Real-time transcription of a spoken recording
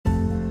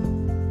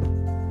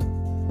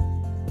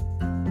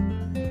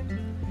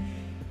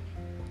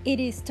It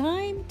is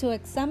time to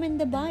examine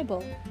the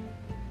Bible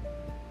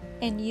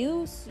and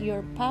use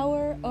your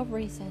power of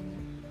reason.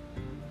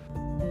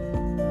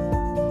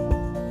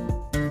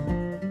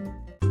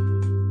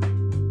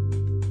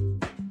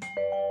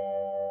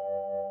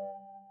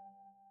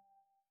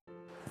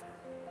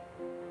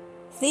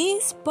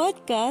 This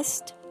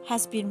podcast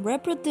has been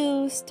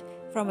reproduced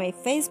from a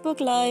Facebook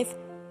Live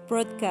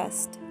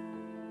broadcast.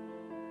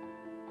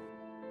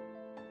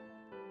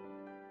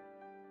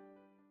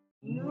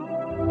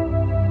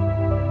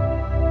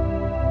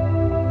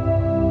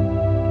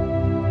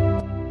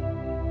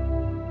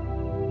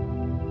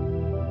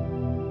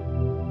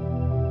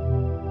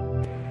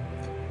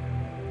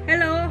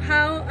 Hello,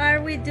 how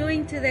are we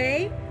doing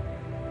today?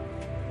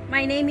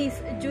 My name is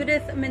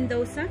Judith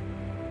Mendoza,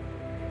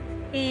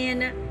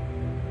 and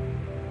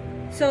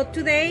so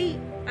today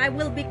I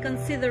will be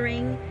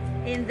considering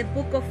in the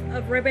book of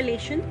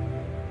Revelation.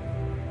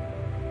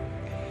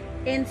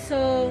 And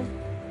so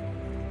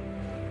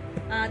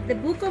the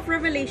book of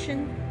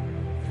Revelation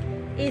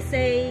is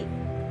a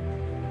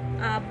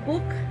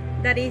book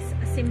that is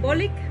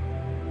symbolic,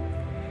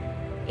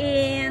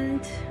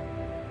 and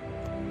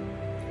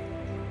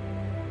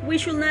we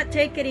should not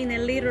take it in a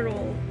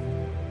literal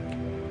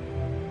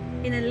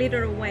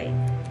way.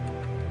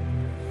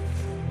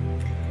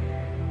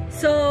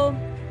 So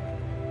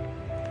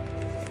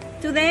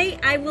today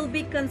I will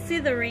be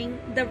considering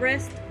the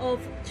rest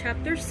of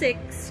chapter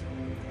 6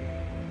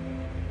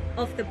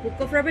 of the book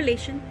of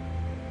Revelation,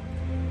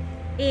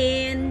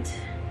 and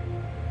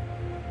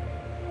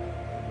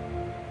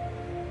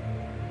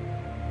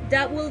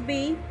that will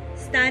be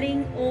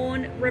starting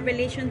on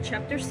Revelation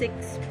chapter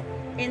 6.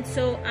 And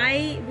so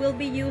I will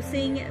be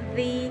using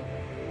the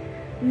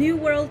New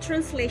World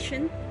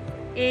Translation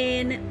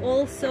and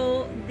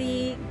also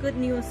the Good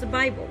News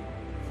Bible.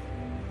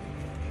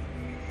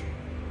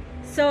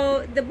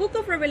 So the book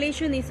of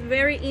Revelation is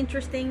very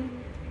interesting.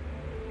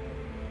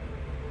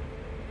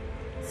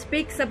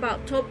 Speaks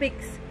about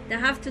topics that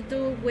have to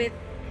do with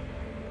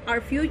our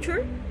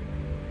future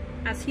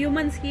as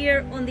humans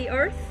here on the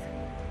earth.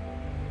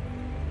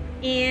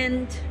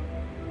 And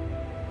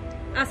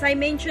as I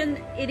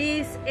mentioned, it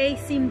is a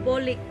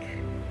symbolic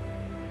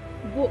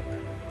book.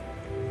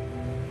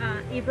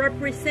 It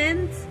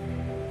represents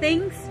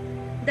things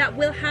that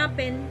will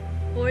happen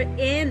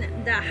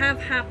that have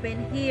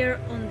happened here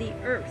on the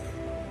earth.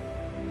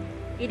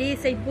 It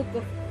is a book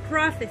of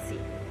prophecy.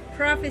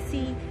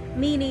 Prophecy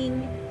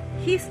meaning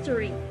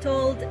history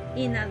told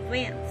in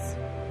advance.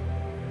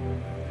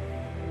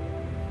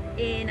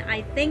 And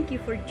I thank you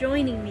for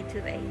joining me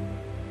today.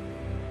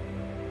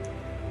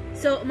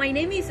 So my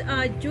name is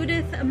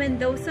Judith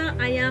Mendoza.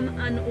 I am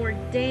an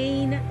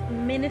ordained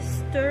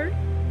minister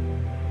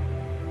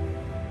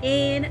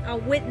and a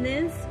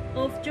witness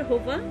of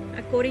Jehovah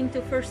according to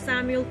 1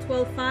 Samuel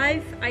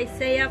 12:5,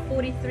 Isaiah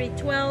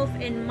 43:12,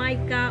 and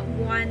Micah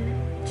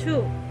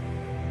 1:2.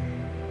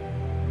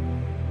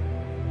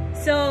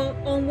 So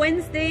on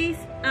Wednesdays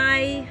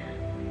I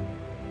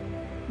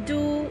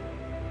do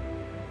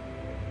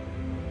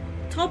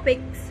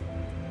topics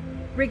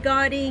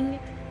regarding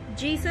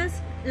Jesus'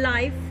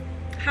 life,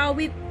 how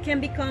we can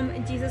become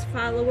Jesus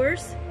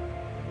followers,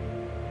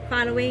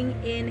 following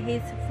in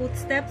his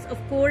footsteps. Of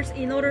course,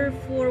 in order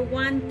for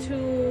one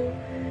to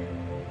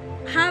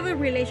have a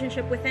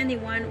relationship with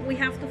anyone, we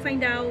have to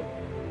find out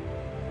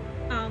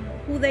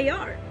who they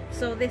are.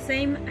 So the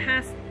same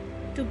has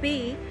to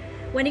be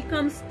when it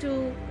comes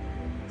to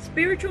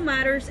spiritual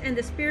matters and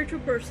the spiritual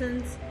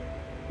persons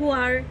who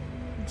are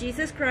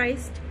Jesus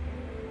Christ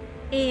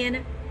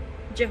and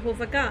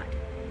Jehovah God.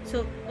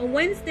 So on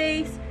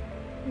Wednesdays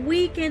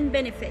we can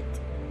benefit.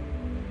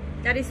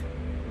 That is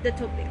the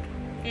topic,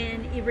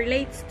 and it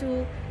relates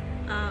to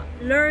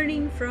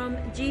learning from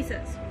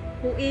Jesus,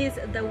 who is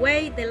the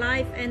way, the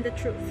life, and the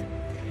truth.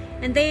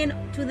 And then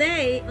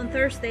today, on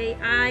Thursday,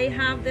 I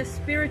have the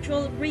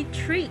spiritual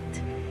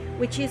retreat,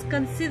 which is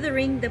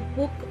considering the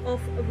book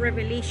of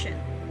Revelation.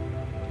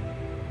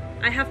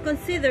 I have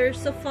considered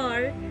so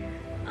far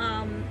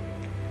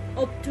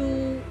up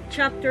to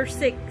chapter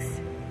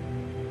 6,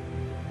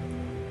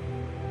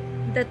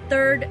 the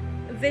third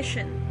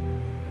vision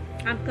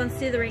I'm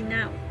considering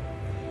now.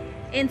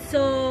 And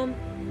so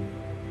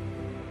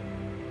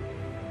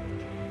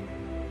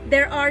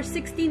there are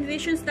 16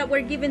 visions that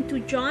were given to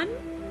John,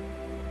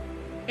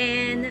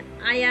 and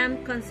I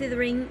am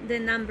considering the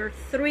number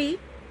 3.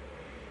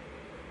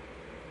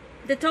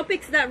 The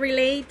topics that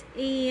relate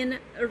in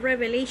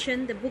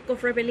Revelation, the book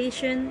of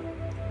Revelation,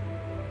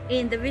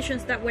 and the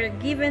visions that were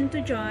given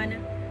to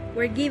John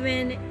were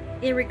given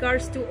in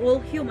regards to all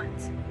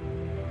humans.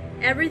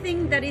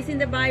 Everything that is in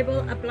the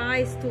Bible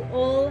applies to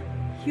all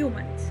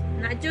humans,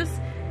 not just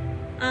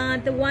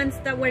the ones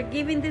that were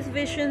given these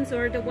visions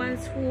or the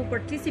ones who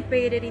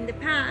participated in the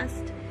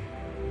past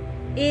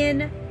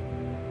in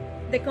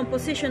the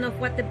composition of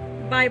what the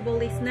Bible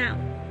is now.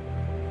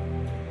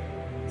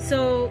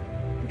 So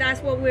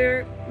that's what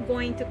we're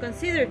going to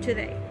consider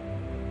today.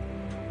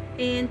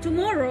 And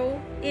tomorrow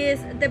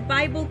is The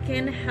Bible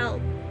Can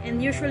Help.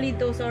 and usually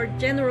those are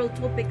general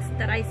topics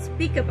that I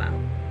speak about.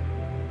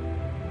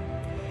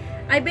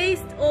 I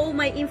based all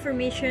my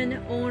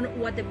information on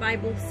what the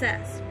Bible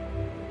says.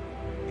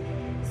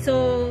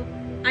 So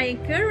I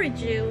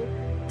encourage you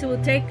to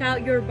take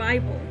out your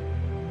Bible,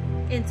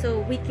 and so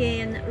we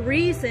can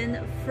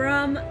reason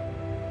from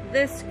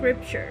the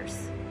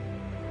scriptures.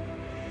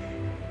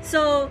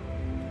 So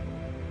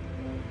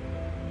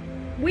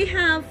we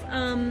have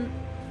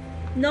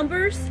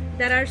numbers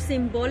that are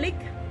symbolic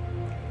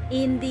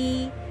in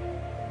the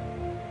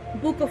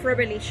book of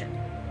Revelation,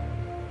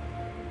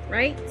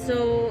 right?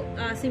 So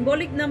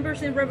symbolic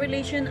numbers in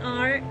Revelation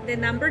are the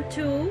number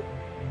 2,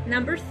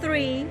 number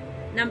 3,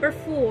 number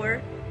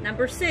 4,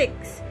 number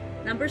 6,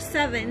 number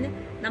 7,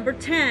 number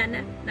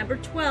 10, number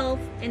 12,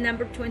 and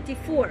number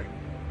 24.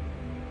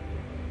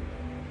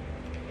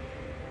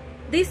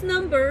 These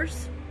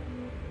numbers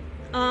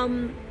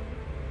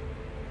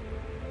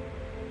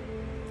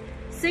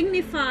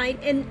signified,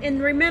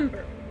 and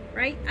remember,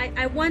 right?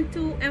 I want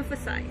to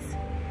emphasize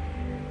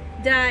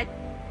that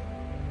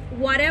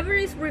whatever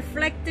is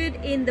reflected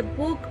in the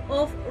book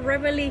of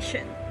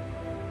Revelation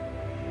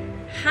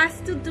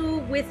has to do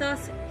with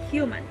us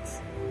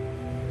humans.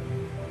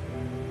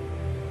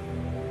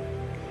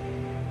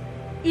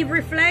 It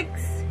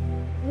reflects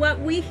what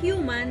we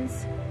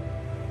humans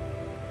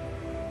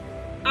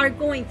are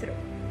going through,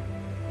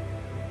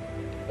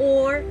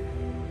 or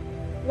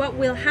what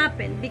will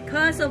happen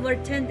because of our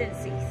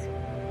tendencies,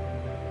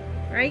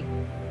 right?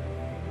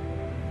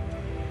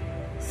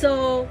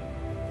 So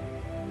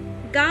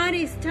God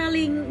is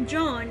telling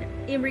John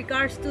in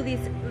regards to this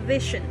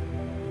vision,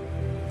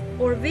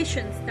 or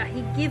visions that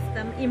he gives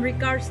them in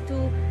regards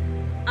to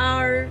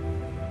our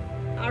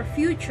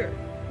future,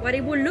 what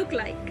it will look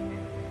like.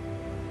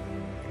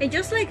 And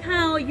just like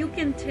how you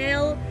can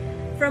tell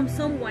from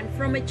someone,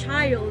 from a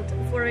child,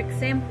 for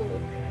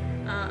example,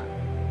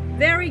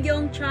 very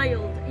young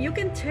child, you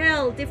can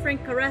tell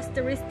different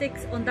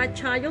characteristics on that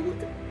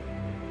child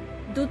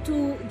due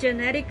to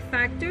genetic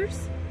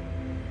factors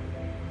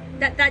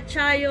that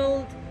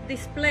child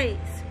displays.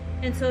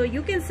 And so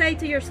you can say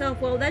to yourself,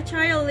 well, that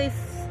child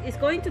is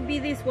going to be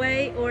this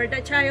way, or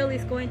that child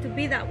is going to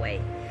be that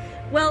way.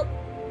 Well,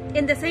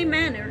 in the same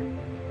manner,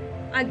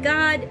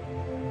 God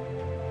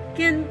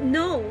can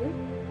know,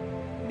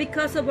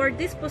 because of our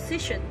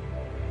disposition,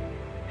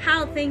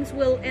 how things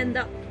will end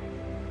up,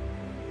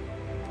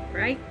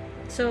 right?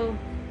 So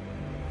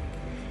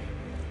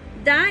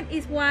that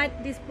is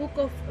what this book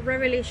of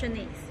Revelation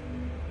is.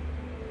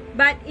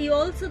 But it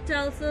also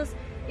tells us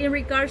in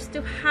regards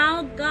to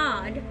how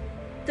God,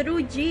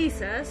 through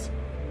Jesus,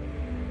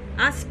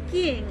 as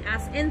king,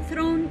 as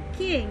enthroned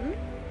king,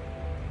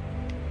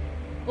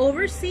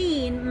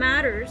 overseeing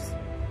matters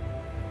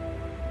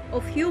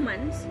of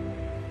humans,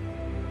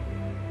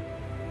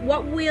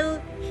 what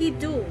will he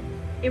do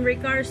in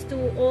regards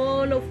to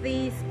all of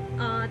these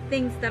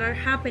things that are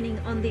happening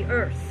on the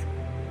earth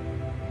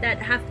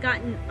that have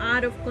gotten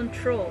out of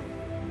control,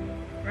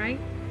 right?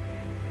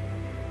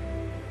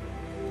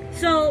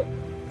 So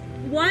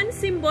one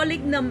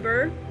symbolic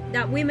number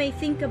that we may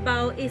think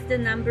about is the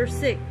number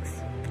 6.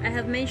 I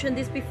have mentioned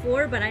this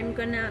before, but I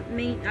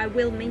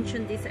will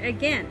mention this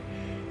again.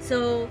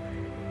 So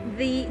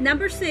the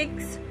number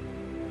 6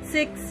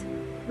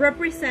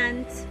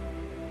 represents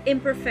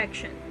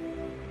imperfection,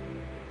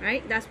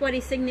 right? That's what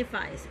it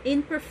signifies,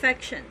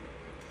 imperfection,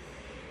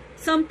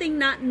 something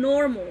not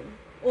normal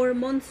or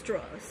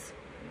monstrous.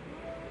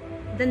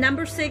 The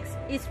number 6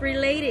 is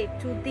related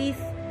to these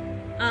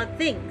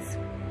things.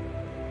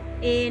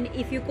 And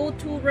if you go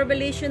to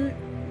Revelation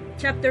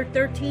chapter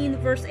 13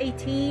 verse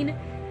 18,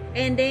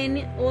 and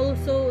then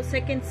also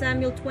 2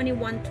 Samuel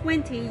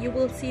 21:20, you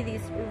will see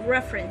these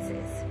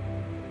references.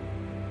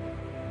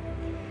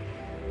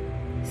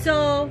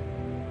 So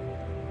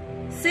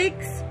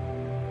 6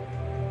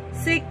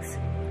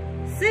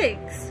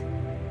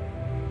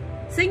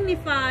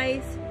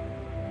 signifies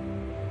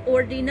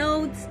or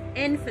denotes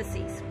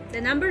emphasis.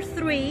 The number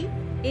 3,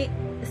 it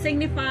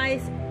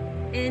signifies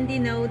and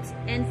denotes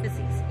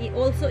emphasis. It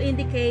also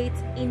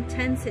indicates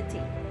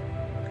intensity,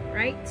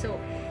 right? So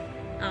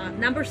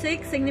number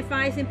 6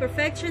 signifies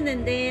imperfection,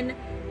 and then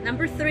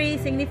number 3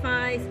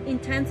 signifies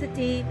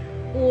intensity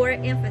or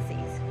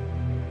emphasis.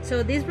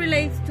 So this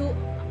relates to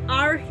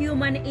our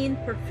human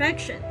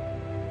imperfection,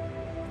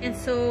 and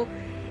so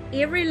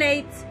it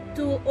relates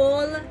to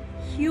all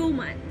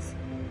humans.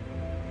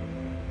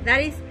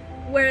 That is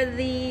where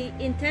the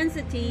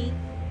intensity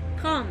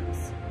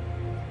comes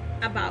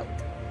about,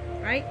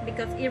 right?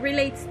 Because it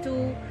relates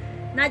to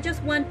not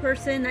just one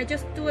person, not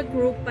just to a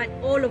group, but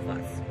all of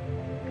us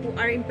who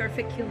are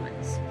imperfect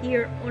humans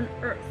here on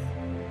earth.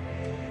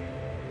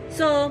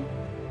 So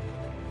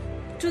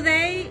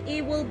today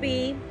it will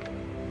be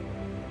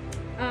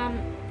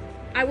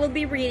I will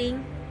be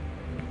reading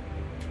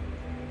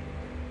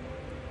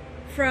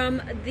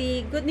from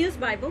the Good News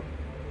Bible,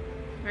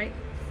 right?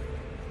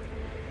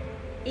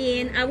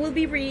 And I will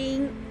be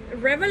reading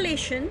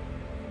Revelation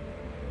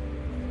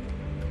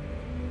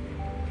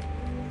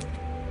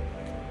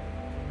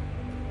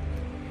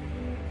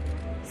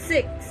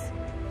 6.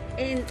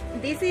 And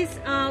this is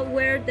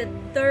where the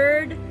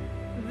third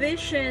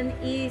vision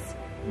is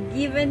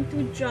given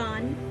to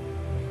John.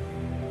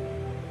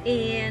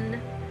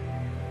 And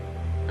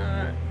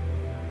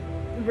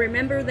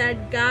remember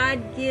that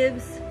God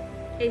gives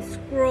a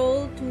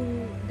scroll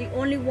to the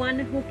only one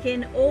who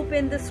can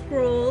open the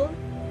scroll,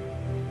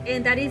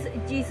 and that is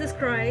Jesus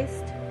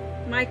Christ,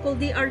 Michael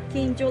the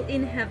archangel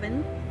in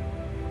heaven.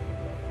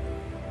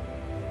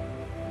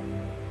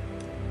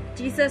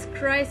 Jesus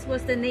Christ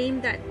was the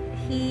name that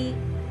he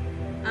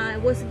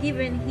was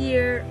given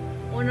here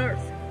on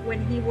earth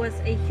when he was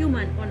a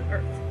human on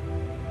earth.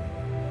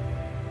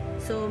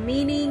 So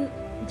meaning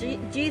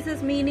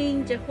Jesus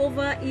meaning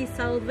Jehovah is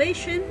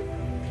salvation,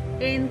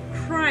 and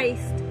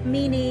Christ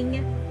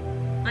meaning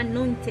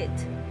anointed.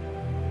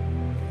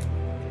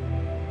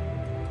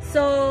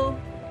 So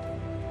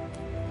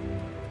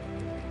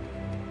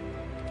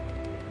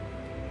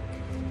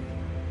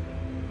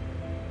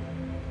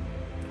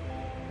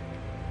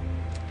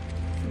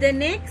the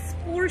next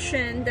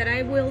portion that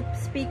I will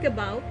speak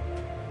about,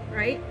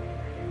 right?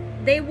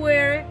 They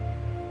were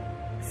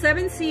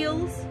 7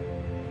 seals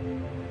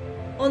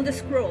on the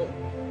scroll.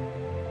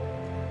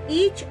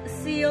 Each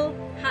seal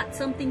had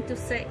something to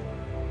say.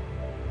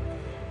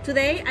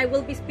 Today I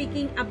will be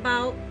speaking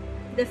about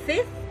the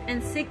 5th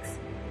and 6th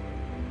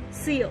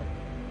seal.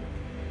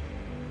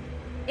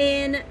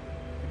 And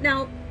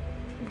now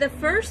the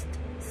first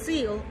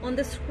seal on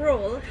the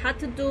scroll had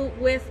to do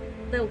with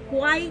the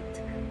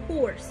white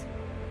horse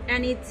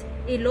and its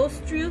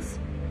illustrious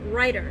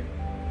rider.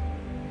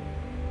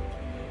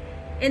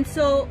 And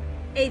so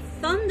a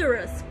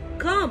thunderous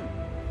calm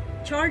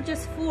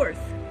charges forth.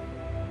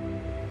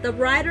 The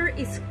rider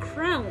is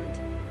crowned,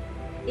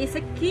 is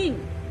a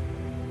king.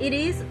 It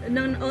is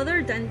none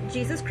other than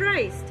Jesus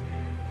Christ,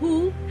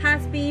 who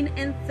has been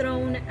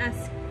enthroned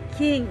as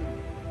king.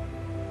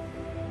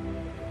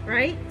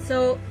 Right?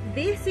 So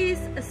this is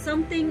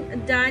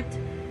something that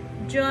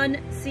John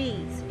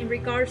sees in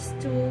regards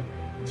to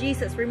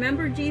Jesus.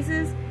 Remember,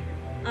 Jesus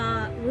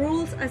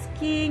rules as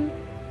king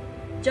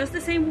just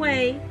the same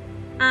way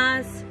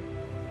as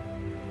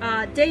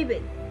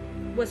David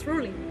was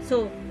ruling.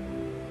 So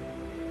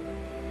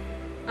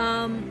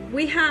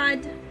we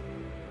had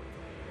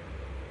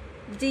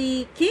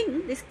the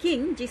king, this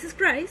king, Jesus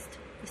Christ,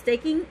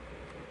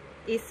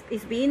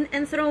 is being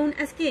enthroned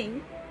as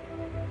king,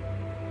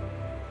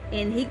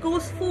 and he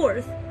goes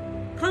forth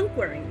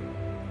conquering,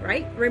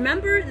 right?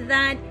 Remember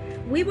that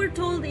we were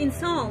told in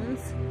Psalms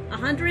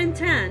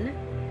 110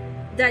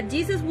 that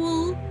Jesus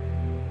will,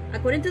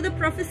 according to the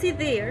prophecy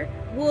there,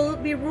 will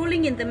be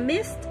ruling in the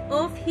midst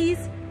of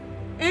his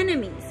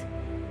enemies.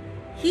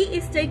 He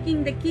is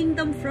taking the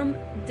kingdom from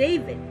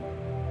David,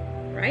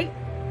 right?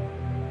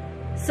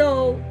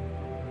 So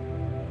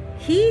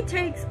he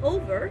takes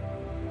over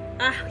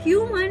a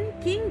human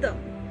kingdom.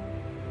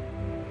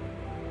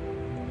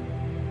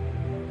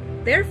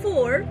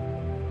 Therefore,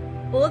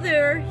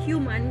 other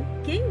human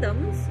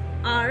kingdoms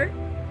are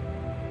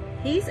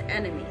his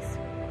enemies.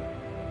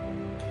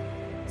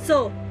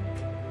 So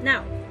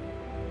now,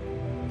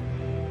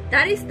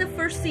 that is the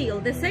first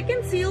seal. The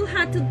second seal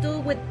had to do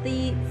with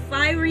the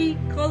fiery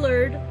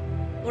colored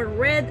or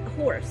red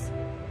horse,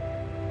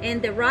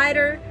 and the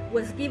rider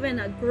was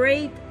given a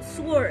great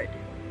sword.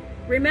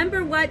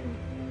 Remember what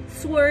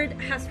sword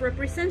has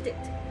represented.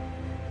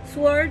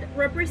 Sword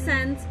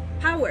represents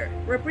power,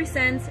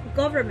 represents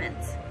government,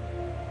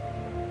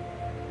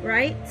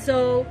 right?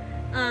 So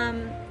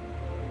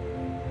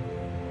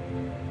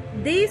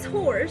this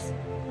horse,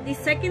 the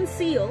second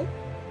seal,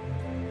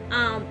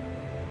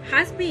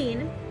 has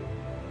been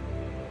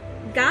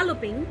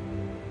galloping,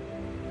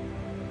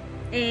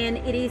 and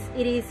it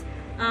is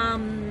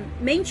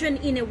mentioned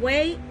in a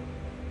way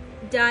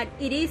that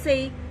it is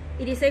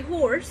a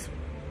horse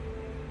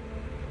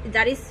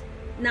that is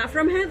not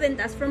from heaven,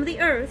 that's from the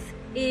earth.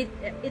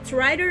 Its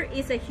rider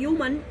is a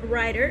human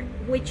rider,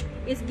 which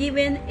is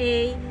given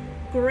a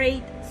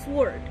great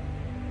sword.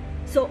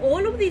 So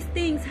all of these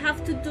things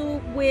have to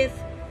do with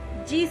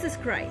Jesus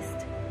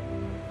Christ,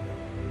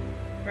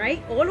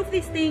 right? All of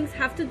these things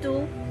have to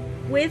do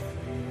with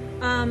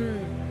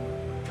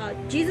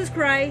Jesus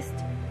Christ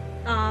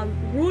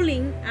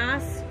ruling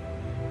as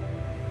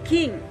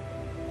king,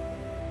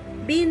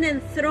 being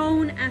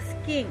enthroned as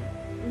king.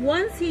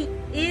 Once he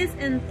is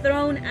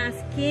enthroned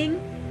as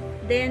king,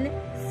 then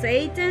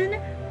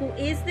Satan, who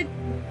is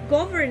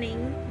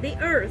governing the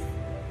earth,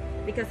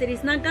 because it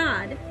is not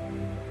God,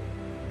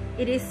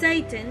 it is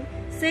Satan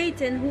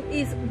who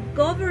is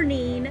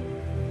governing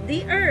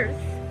the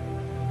earth,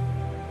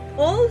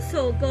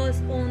 also goes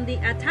on the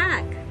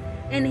attack,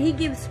 and he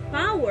gives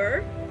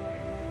power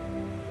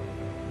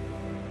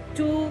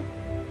to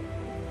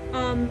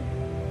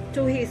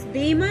his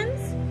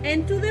demons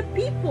and to the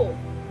people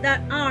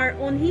that are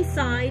on his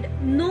side,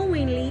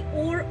 knowingly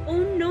or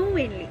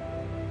unknowingly,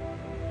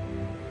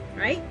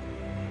 right?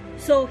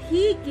 So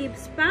he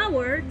gives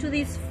power to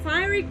this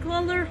fiery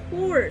colored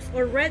horse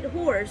or red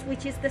horse,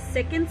 which is the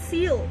second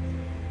seal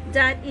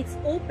that it's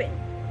open.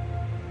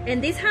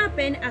 And this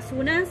happened as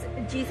soon as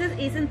Jesus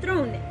is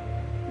enthroned.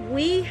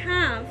 We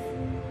have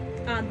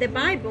the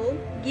Bible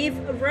give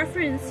a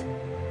reference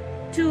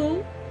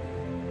to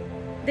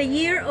the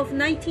year of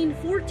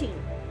 1914,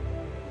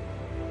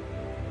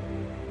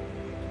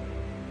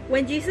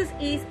 when Jesus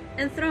is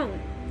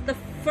enthroned. The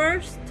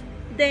first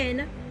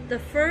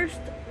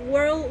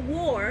World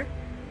War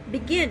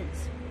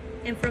begins,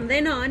 and from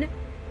then on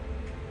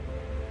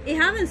it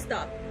hasn't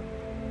stopped.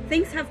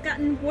 Things have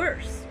gotten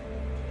worse.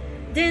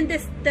 Then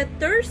the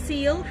third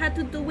seal had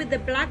to do with the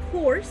black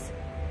horse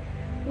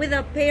with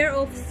a pair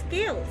of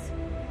scales.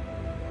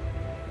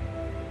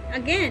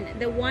 Again,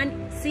 the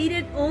one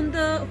seated on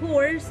the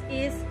horse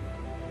is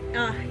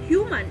a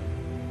human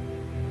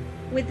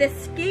with the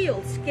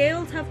scales.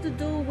 Scales have to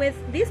do with,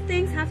 these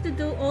things have to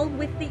do all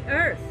with the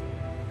earth.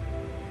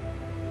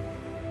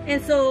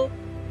 And so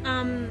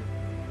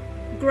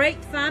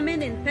great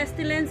famine and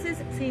pestilences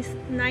since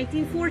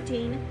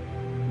 1914,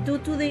 due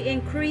to the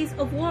increase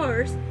of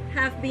wars,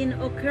 have been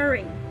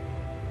occurring.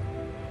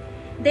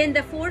 Then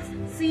the fourth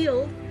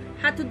seal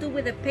had to do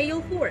with a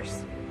pale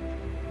horse,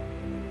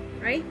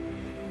 right?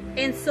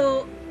 And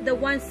so the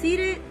one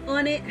seated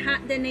on it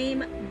had the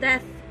name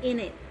Death in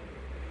it.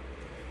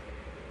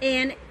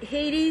 And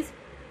Hades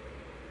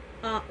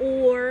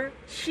or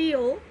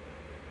Sheol,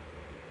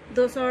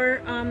 those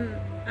are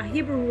a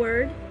Hebrew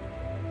word,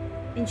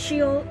 and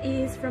Sheol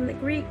is from the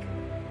Greek,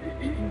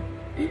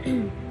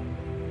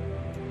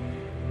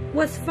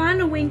 was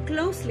following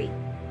closely.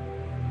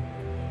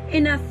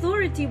 And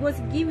authority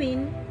was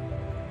given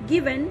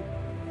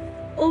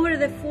over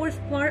the fourth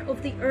part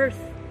of the earth,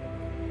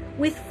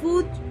 with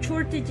food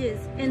shortages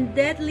and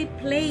deadly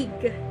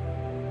plague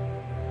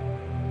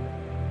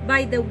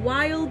by the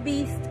wild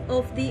beasts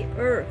of the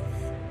earth.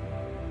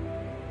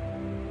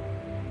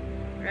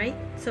 Right?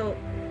 So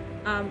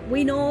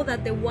we know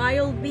that the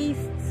wild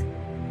beasts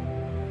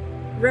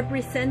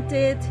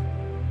represented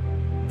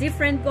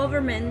different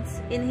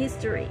governments in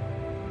history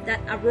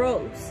that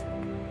arose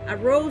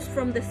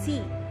from the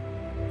sea.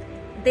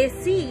 The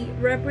sea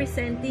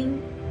representing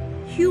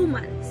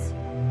humans,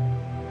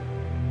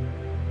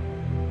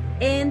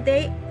 and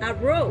they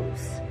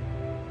arose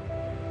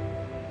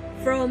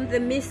from the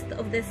midst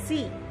of the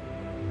sea.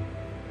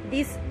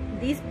 These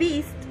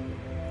beasts,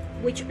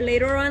 which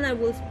later on I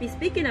will be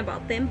speaking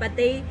about them, but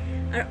they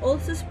are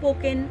also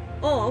spoken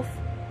of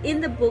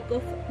in the book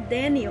of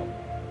Daniel.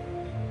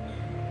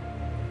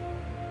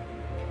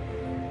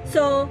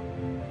 So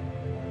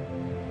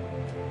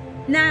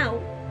now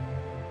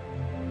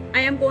I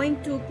am going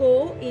to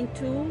go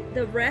into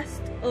the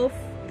rest of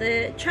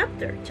the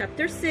chapter.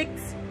 Chapter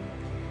 6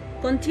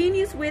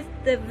 continues with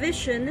the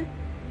vision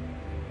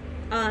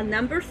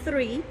number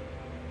 3,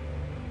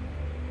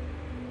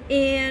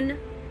 and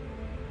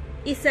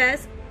it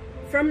says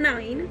from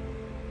 9,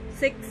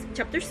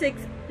 chapter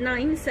 6,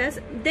 9 says,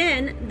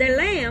 then the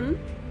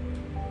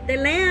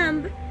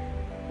lamb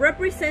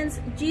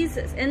represents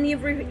Jesus, and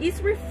it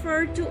is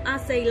referred to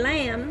as a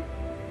lamb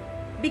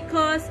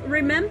because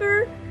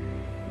remember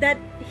that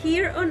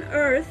here on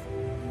earth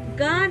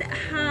God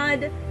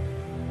had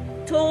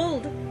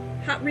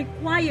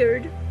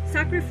required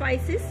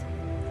sacrifices,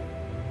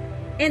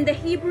 and the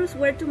Hebrews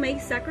were to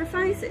make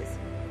sacrifices,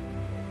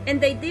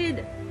 and they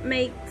did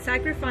make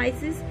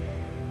sacrifices,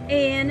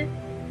 and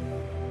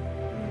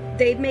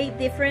they made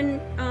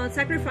different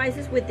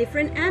sacrifices with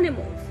different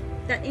animals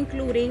that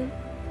included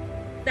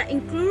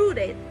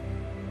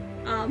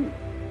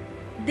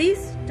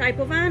this type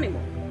of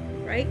animal,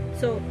 right?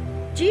 So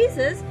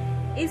Jesus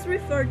is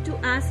referred to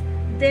as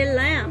the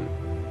Lamb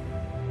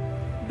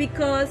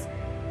because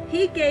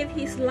he gave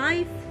his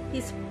life,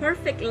 his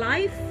perfect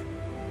life,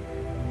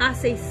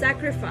 as a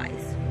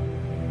sacrifice,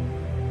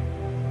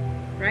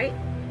 right?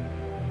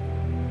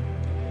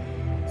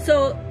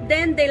 So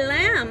then the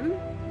Lamb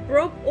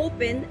broke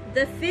open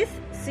the 5th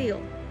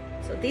seal.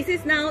 So this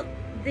is now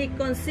the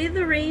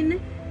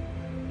considering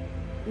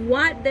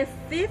what the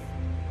 5th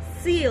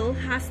seal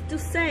has to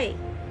say.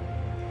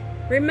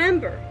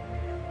 Remember,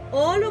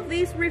 all of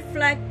this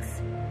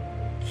reflects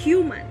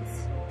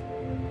humans,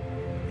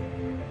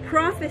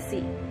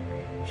 prophecy,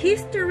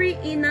 history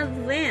in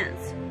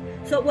advance.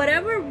 So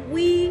whatever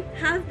we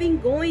have been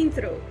going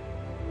through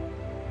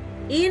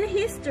in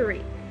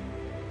history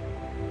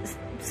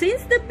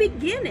since the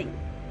beginning,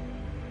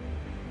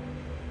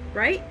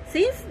 right?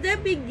 Since the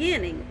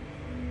beginning,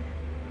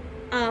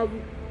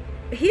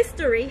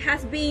 history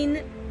has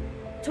been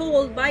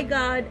told by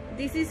God,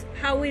 this is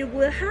how it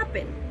will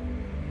happen.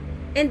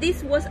 And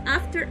this was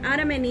after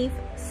Adam and Eve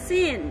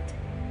sinned.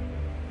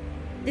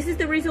 This is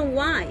the reason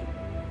why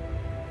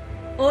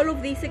all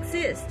of these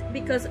exist,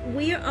 because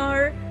we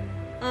are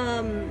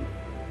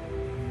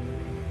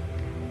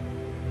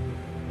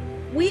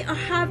we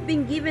have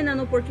been given an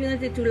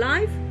opportunity to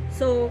live.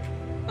 So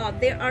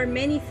there are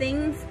many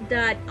things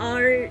that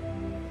are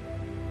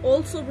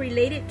also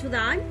related to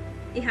that.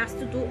 It has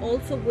to do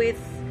also with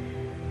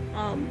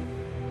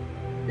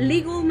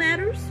legal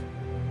matters,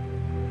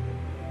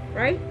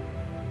 right?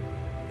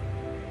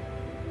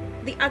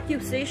 The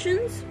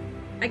accusations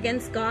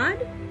against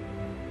God,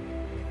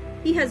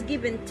 He has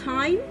given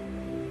time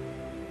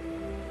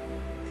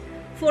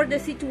for the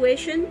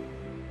situation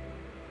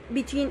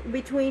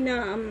between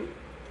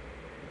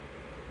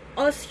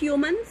us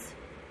humans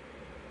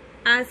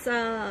as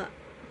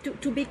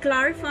to be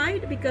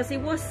clarified, because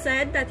it was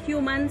said that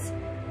humans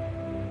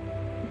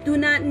do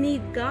not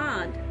need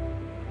God.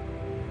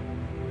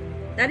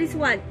 That is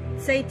what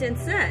Satan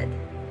said.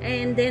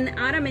 And then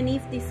Adam and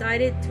Eve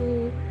decided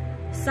to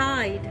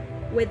side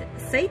with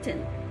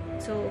Satan.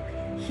 So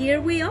here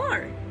we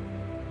are.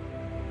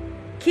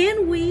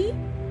 Can we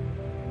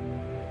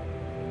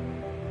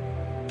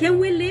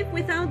live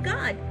without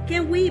God?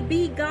 Can we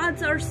be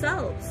gods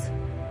ourselves?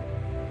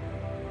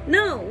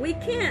 No, we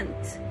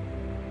can't.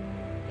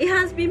 It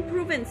has been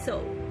proven so.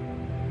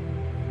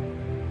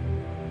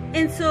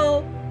 And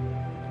so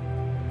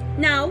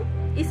now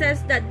it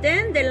says that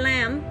then the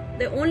Lamb,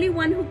 the only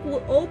one who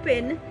could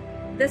open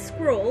the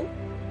scroll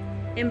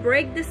and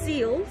break the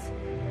seals,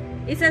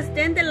 it says,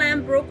 then the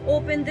Lamb broke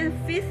open the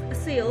 5th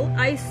seal.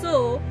 I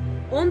saw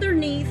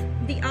underneath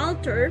the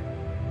altar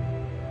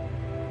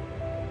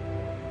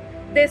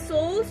the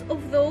souls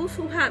of those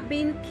who had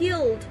been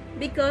killed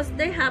because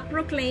they had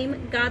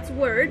proclaimed God's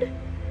word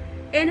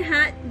and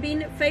had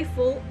been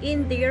faithful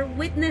in their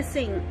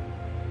witnessing.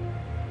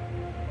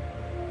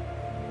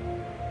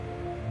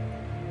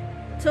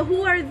 So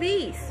who are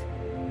these?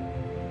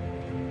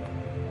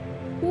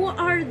 Who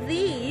are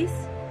these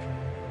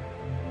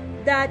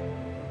that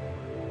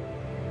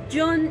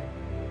John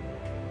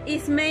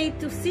is made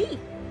to see?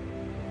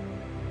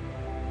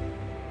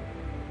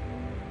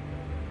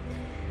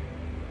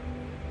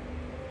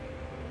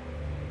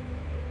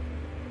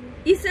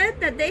 He said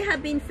that they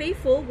have been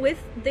faithful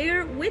with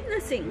their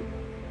witnessing.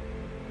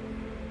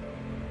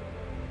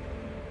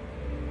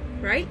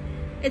 Right?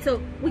 And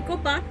so we go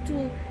back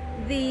to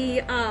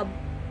the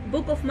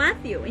book of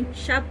Matthew in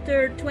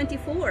chapter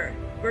 24,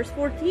 verse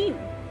 14.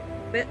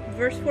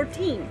 Verse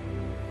 14.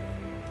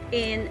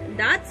 And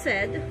that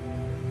said,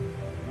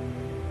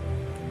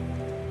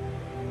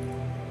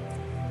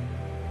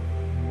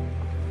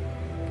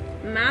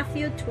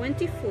 Matthew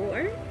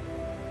 24,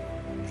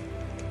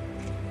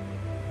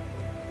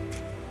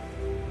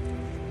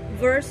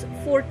 verse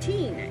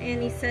 14,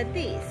 and he said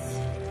this: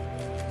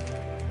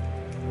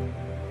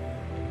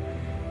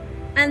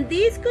 and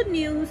this good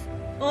news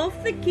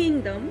of the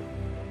kingdom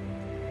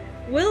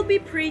will be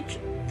preached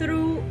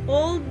through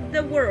all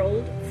the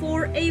world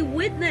for a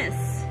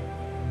witness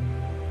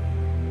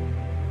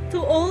to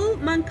all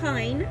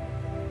mankind,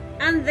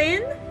 and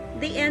then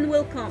the end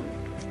will come.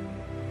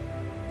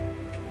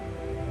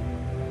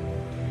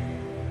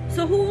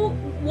 So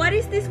what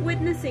is this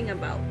witnessing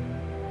about?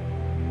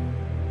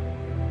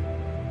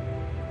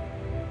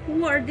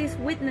 Who are these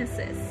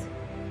witnesses?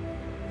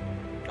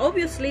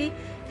 Obviously,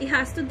 it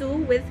has to do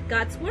with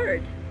God's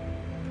word.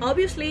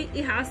 Obviously,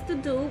 it has to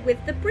do with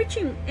the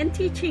preaching and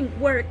teaching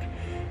work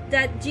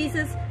that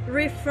Jesus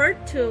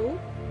referred to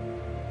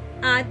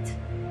at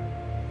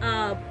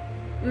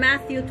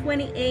Matthew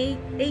 28,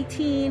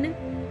 18,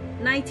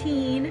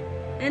 19,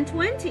 and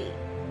 20.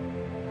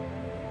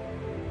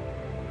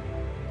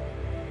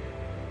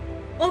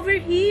 Over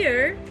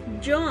here,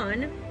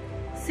 John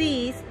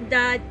sees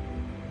that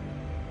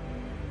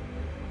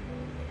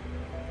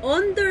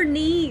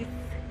underneath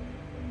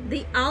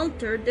the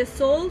altar, the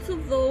souls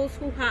of those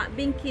who had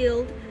been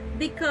killed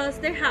because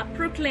they had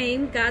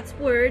proclaimed God's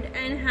word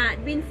and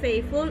had been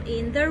faithful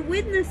in their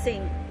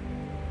witnessing.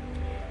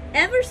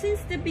 Ever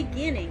since the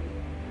beginning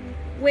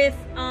with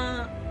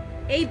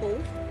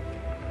Abel,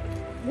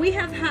 we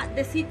have had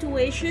the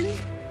situation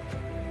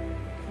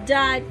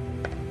that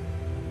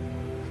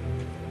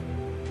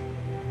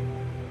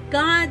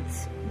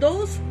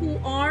those who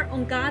are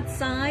on God's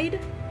side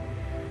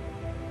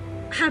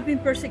have been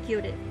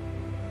persecuted.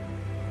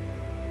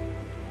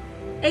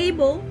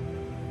 Abel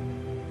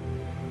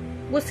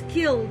was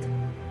killed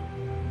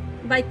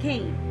by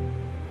Cain,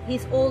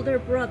 his older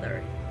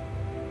brother.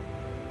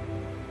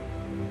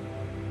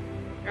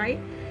 Right?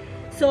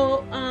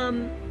 So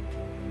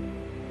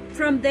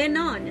from then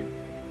on,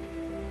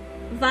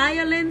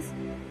 violence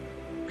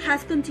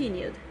has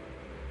continued.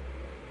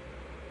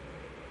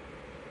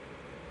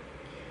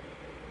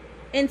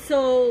 And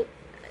so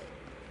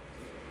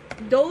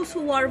those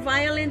who are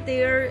violent,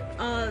 they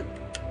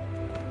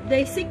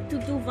seek to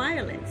do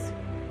violence,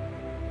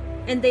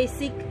 and they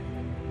seek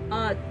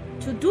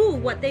to do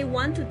what they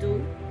want to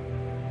do.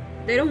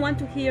 They don't want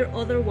to hear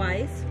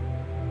otherwise,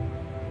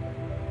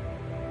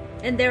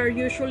 and they are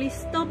usually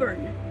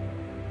stubborn.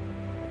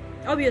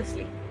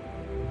 Obviously,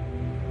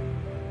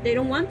 they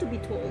don't want to be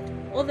told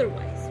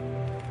otherwise.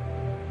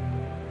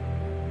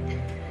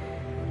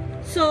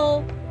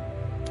 So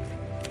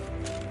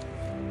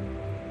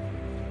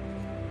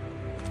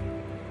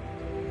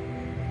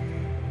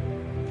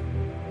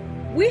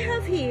we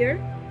have here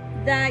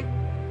that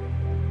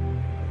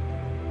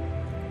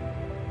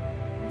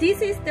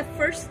this is the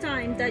first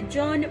time that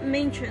John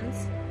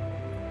mentions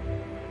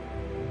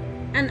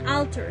an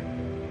altar,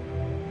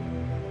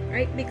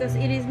 right? Because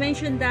it is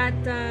mentioned that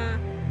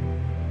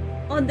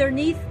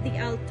underneath the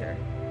altar.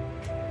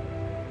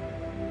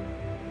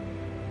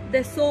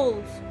 the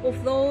souls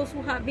of those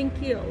who have been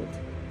killed.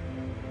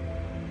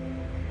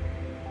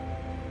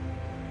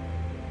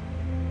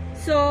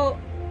 So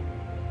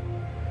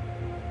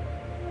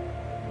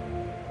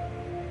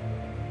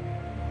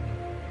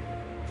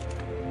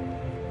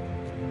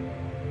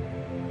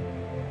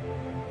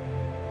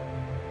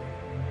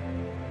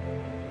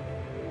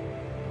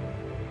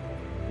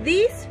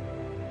these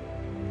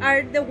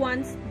are the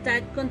ones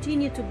that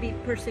continue to be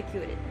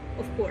persecuted,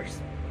 of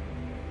course.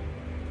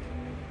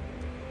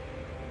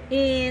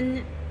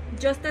 And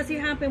just as it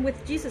happened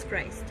with Jesus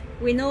Christ,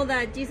 we know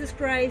that Jesus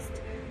Christ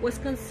was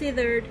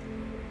considered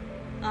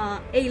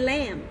a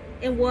lamb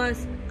and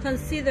was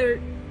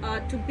considered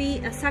to be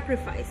a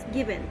sacrifice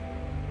given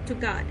to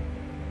God.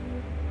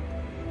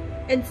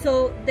 And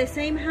so the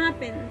same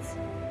happens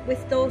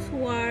with those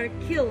who are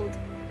killed,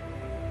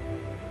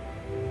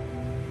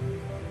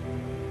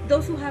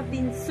 those who have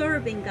been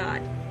serving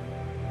God,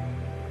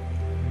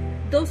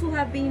 those who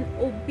have been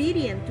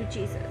obedient to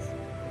Jesus.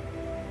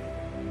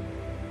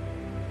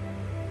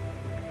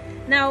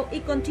 Now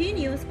it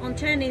continues on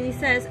 10 and it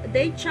says,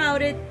 they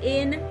shouted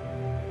in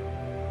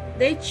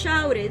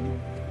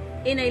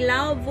a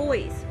loud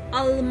voice,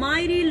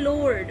 Almighty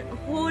Lord,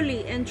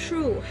 holy and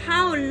true,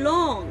 how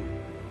long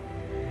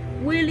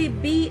will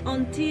it be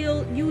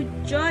until you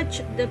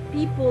judge the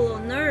people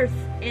on earth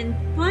and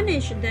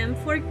punish them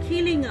for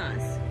killing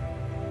us?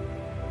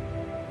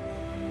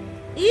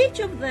 Each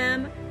of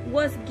them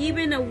was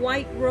given a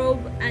white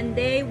robe, and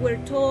they were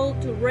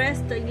told to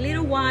rest a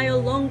little while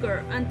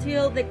longer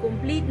until the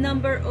complete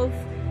number of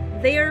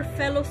their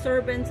fellow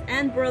servants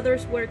and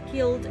brothers were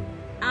killed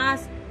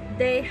as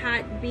they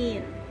had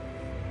been.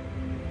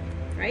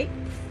 Right?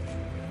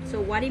 So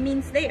what it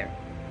means there?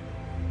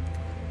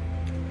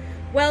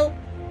 Well,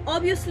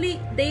 obviously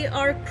they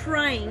are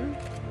crying,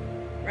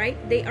 right?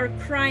 They are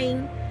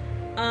crying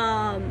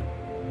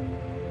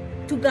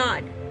to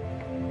God,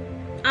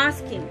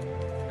 asking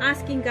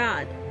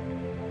God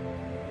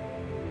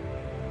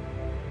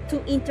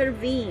to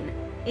intervene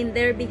in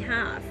their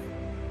behalf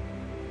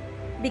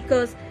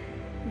because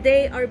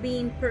they are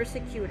being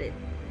persecuted.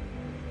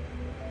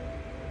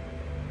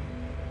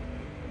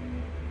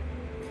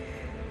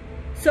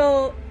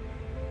 So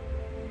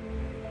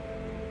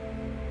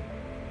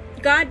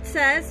God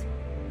says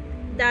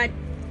that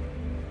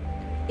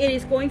it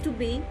is going to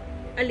be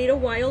a little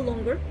while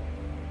longer.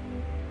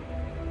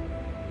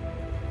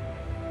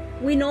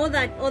 We know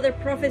that other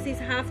prophecies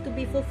have to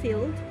be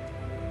fulfilled.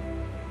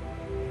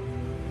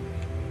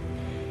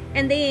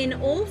 And then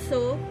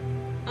also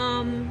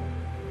on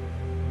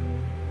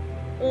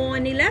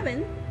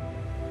 11,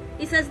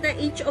 it says that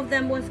each of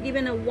them was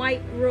given a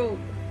white robe.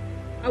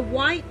 A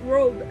white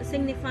robe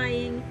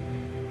signifying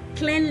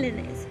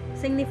cleanliness,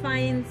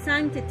 signifying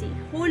sanctity,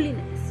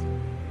 holiness.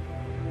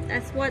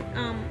 That's what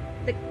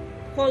the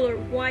color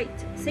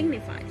white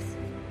signifies.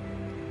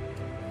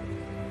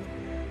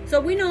 So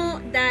we know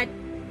that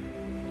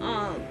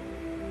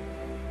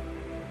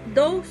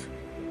those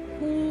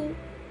who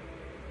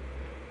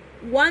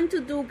want to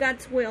do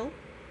God's will,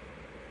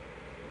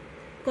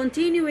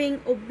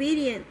 continuing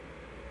obedient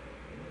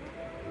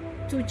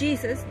to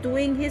Jesus,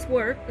 doing his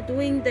work,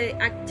 doing the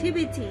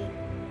activity,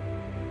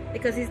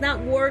 because it's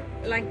not work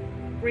like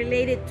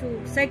related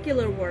to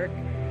secular work,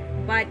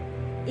 but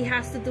it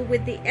has to do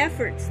with the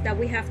efforts that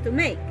we have to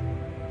make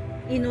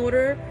in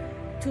order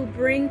to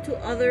bring to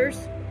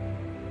others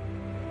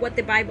what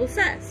the Bible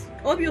says.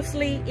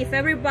 Obviously, if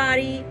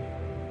everybody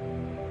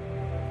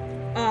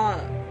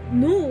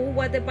knew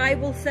what the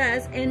Bible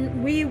says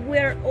and we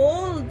were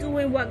all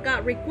doing what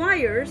God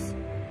requires,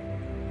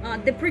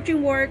 the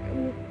preaching work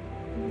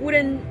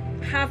wouldn't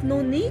have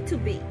no need to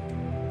be,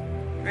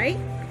 right?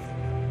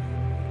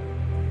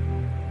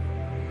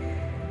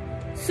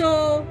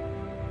 So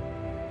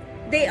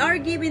they are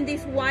given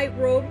these white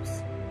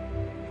robes,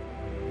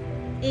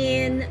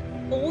 and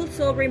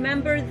also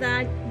remember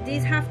that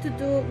these have to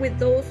do with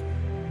those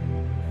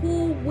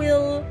who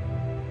will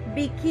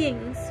be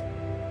kings,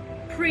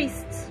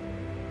 priests,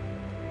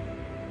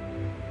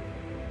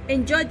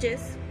 and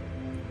judges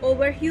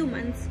over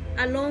humans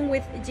along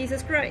with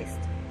Jesus Christ.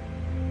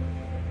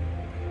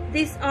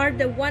 These are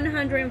the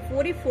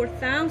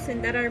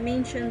 144,000 that are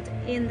mentioned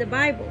in the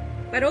Bible.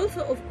 But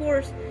also, of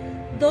course,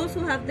 those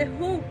who have the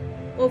hope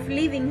of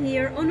living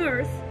here on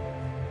earth,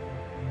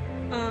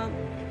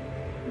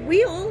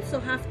 we also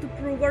have to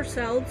prove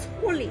ourselves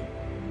holy.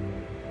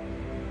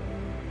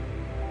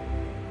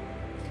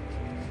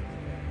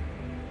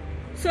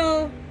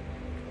 So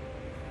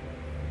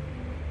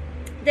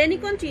then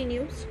it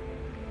continues,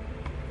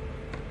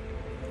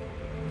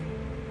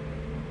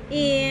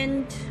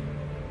 and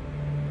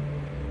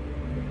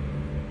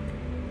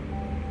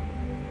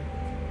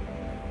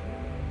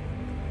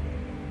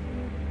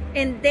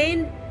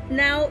then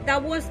now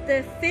that was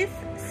the 5th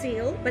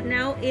seal, but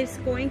now it's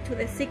going to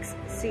the 6th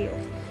seal,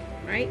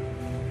 right?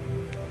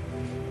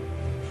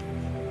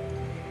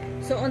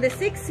 So on the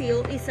 6th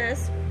seal it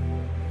says,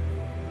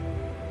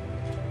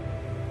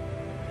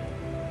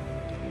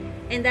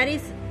 and that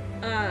is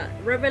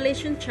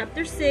Revelation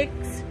chapter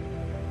 6,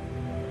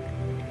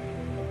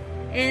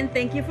 And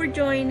thank you for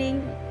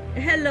joining.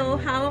 Hello,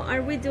 how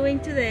are we doing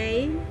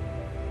today?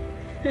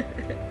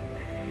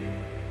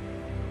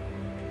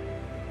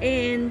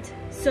 And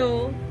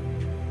so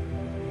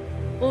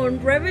on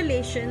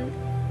Revelation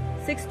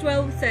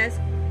 6:12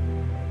 says,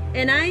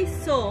 and I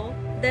saw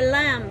the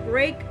Lamb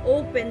break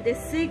open the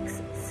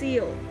sixth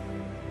seal.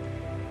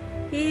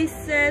 He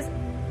says,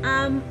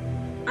 I'm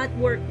at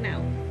work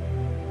now.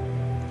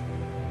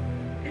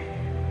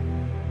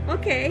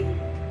 Okay,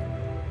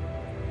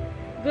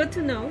 good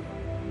to know.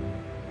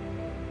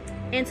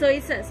 And so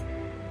it says,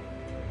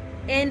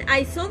 and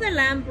I saw the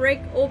Lamb break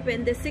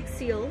open the sixth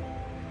seal.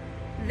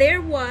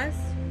 There was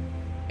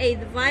a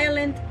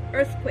violent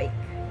earthquake,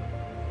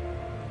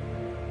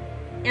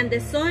 and the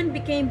sun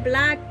became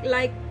black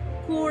like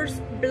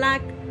coarse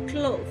black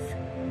cloth,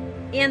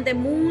 and the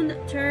moon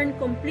turned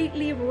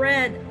completely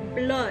red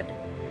blood.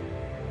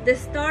 The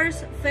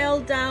stars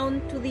fell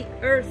down to the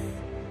earth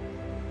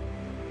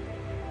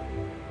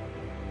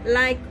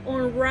like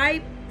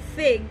unripe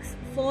figs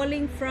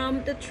falling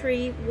from the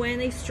tree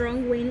when a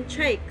strong wind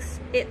shakes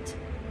it.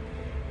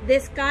 The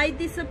sky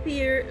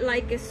disappeared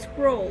like a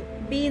scroll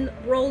being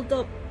rolled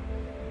up,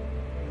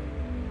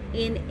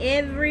 and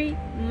every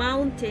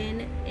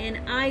mountain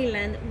and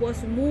island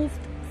was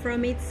moved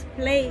from its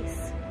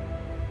place.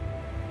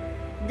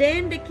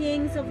 Then the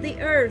kings of the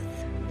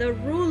earth, the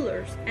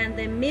rulers and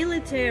the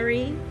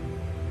military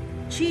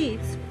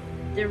chiefs,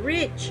 the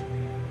rich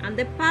and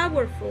the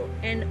powerful,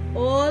 and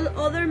all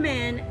other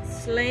men,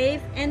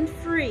 slave and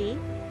free,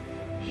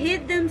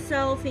 hid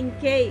themselves in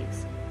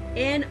caves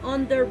and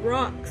under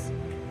rocks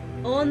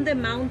on the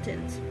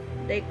mountains.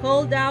 They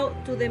called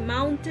out to the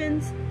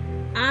mountains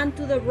and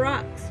to the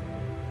rocks,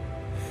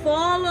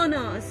 fall on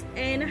us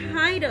and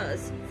hide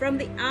us from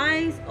the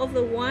eyes of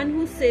the one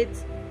who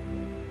sits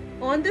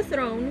on the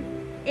throne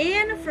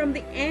and from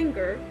the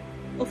anger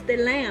of the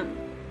Lamb.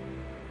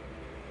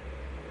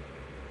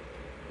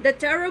 The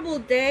terrible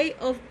day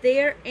of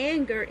their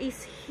anger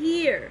is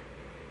here,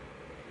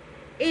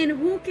 and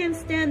who can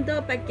stand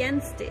up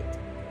against it?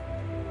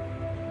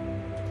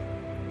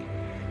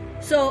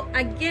 So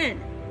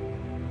again,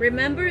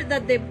 remember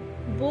that the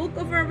book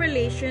of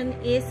Revelation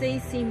is a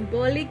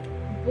symbolic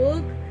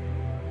book.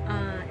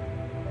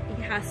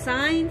 It has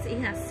signs, it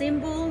has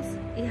symbols,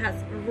 it has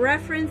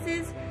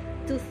references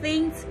to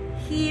things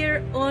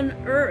here on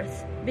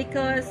earth,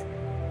 because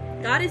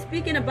God is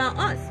speaking about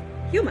us,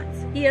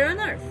 humans, here on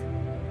earth,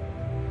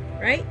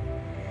 right?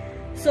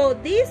 So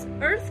these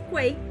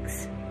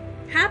earthquakes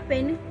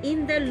happen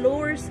in the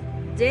Lord's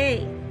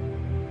day.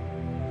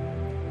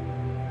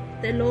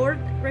 The Lord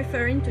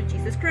referring to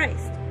Jesus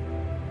Christ.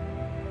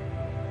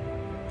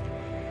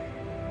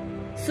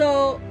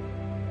 So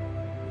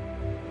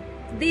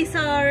these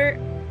are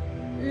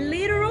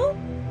literal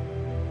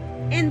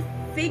and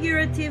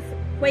figurative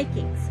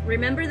quakings.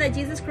 Remember that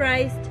Jesus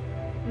Christ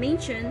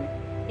mentioned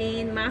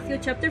in Matthew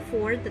chapter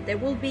 4 that there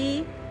will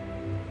be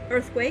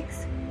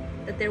earthquakes,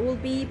 that there will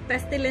be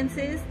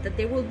pestilences, that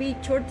there will be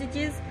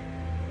shortages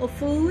of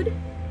food,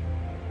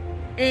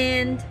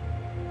 and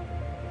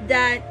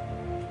that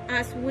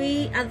as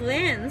we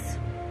advance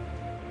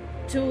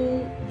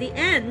to the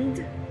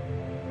end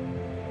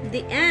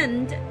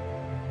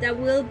that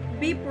will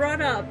be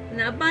brought up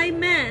not by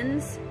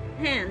man's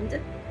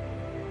hand,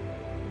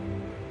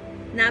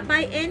 not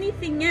by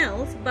anything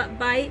else, but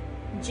by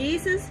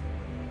Jesus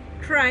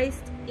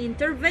Christ's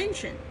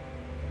intervention.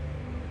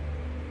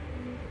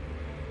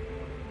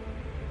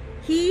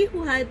 He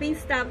who had been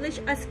established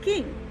as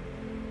king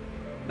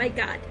by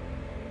God.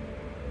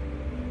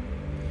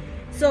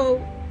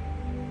 So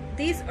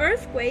these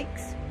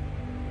earthquakes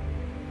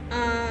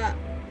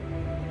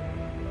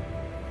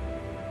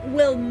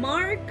will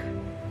mark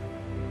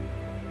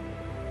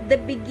the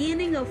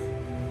beginning of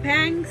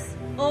pangs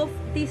of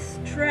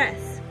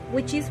distress,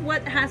 which is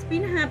what has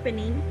been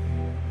happening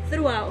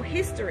throughout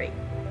history.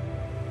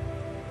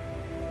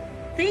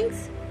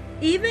 Things,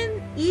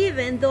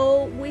 even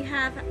though we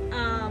have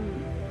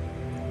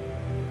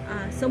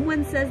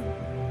someone says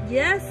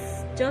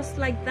yes, just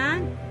like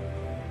that,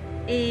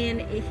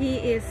 and he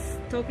is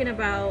talking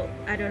about,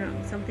 I don't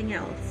know, something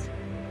else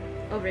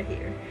over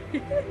here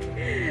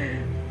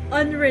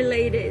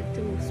unrelated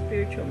to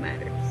spiritual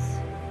matters.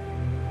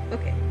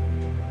 Okay,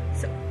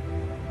 so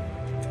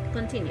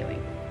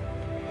continuing.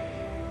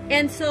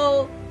 And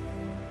so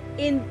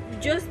in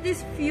just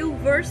these few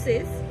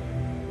verses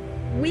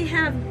we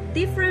have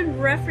different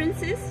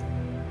references.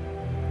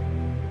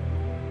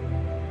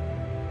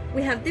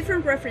 We have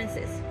different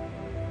references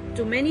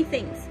to many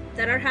things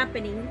that are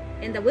happening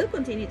and that will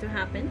continue to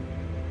happen,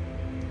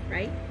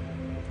 right?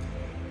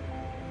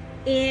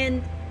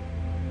 And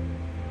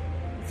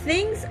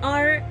things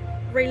are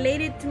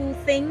related to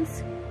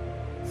things.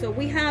 So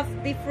we have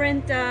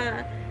different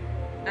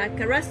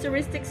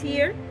characteristics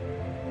here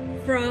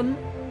from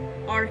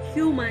our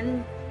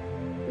human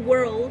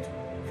world,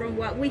 from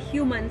what we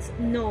humans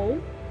know,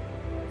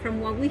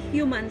 from what we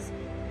humans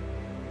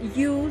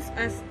use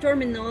as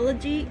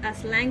terminology,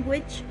 as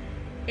language,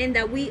 and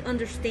that we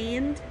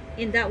understand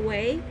in that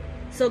way.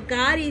 So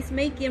God is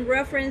making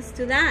reference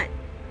to that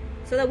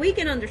so that we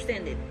can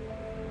understand it,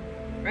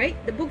 right?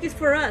 The book is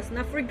for us,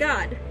 not for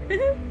God.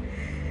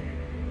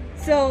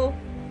 So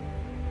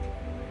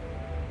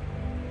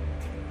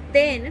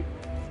then,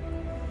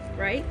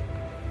 right,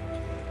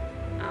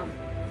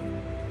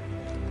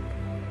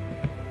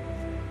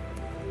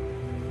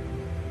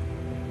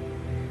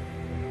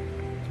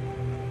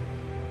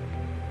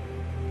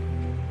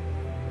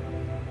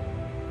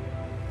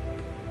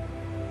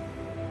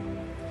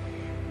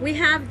 we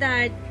have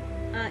that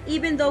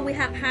even though we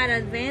have had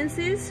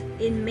advances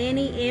in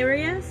many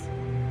areas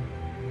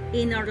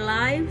in our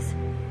lives,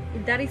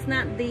 that is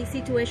not the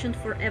situation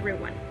for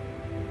everyone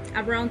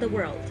around the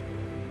world.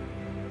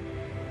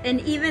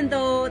 And even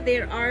though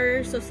there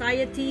are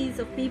societies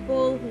of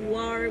people who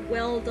are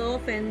well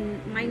off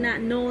and might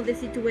not know the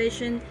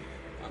situation,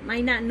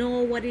 might not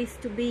know what it is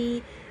to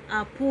be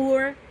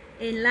poor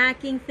and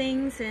lacking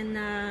things, and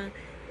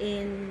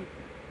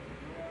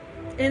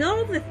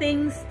all of the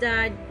things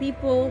that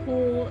people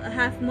who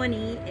have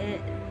money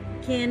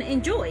can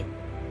enjoy,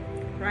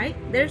 right?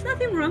 There's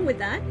nothing wrong with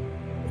that,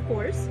 of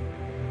course.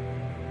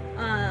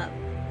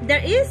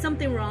 There is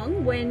something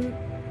wrong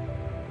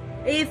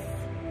if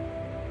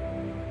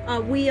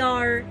we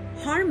are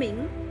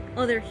harming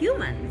other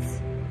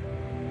humans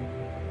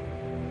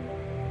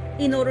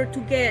in order to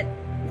get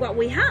what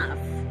we have.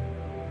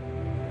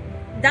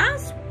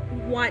 That's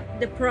what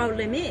the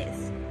problem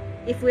is.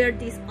 If we are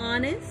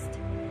dishonest,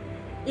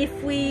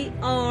 if we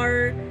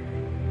are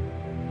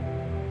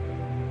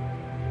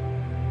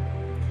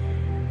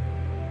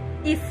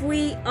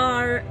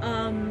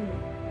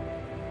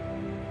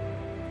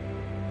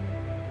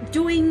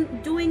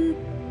doing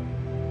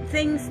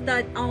things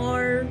that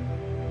are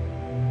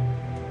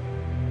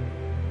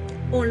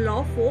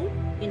unlawful,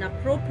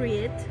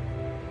 inappropriate,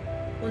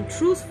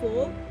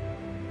 untruthful,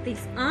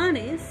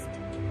 dishonest,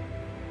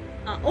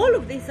 all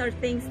of these are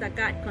things that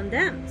God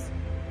condemns,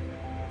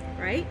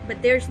 right?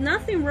 But there's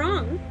nothing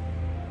wrong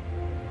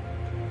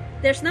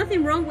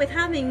with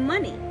having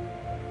money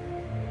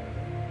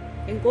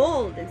and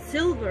gold and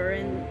silver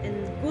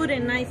and good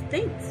and nice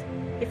things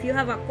if you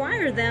have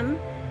acquired them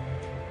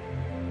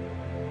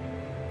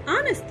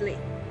honestly,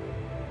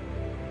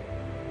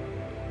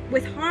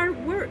 with hard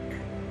work.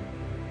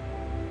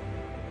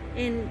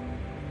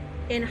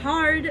 And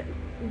hard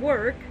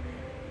work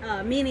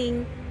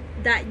meaning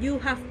that you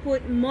have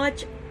put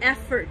much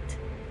effort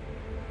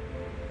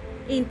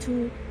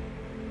into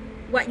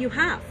what you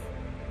have,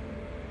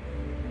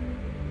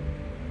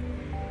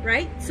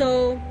 right?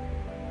 So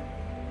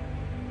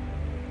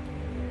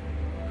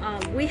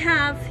we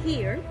have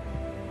here,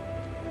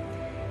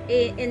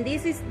 and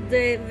this is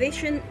the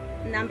vision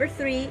number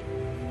 3.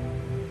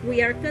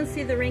 We are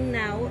considering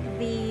now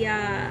the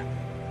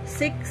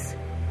 6th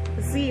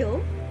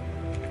seal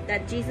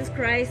that Jesus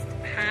Christ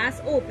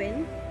has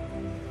opened.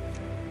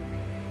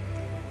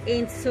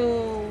 And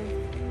so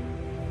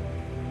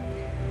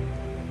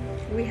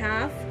we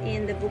have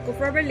in the book of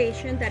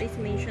Revelation that is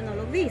mentioned all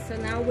of these. So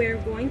now we're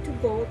going to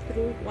go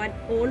through what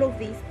all of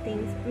these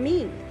things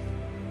mean,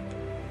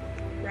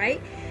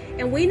 right?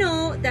 And we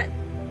know that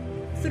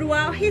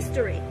throughout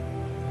history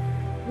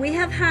we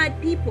have had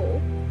people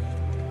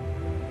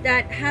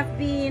that have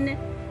been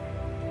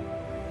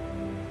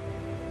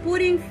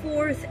putting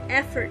forth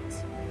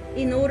efforts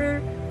in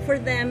order for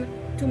them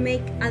to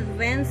make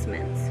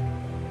advancements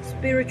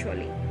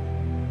spiritually.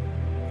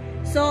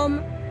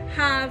 Some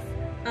have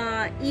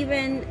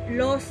even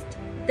lost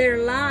their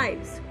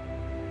lives,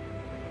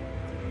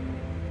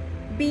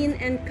 been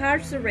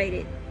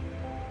incarcerated,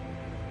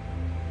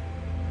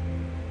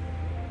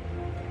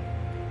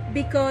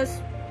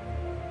 because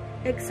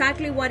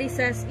exactly what it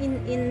says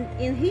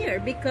in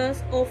here,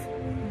 because of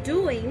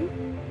doing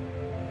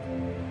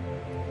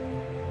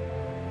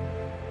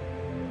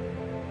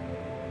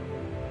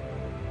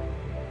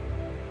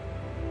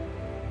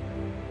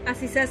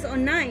as it says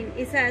on 9,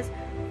 it says,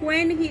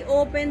 when he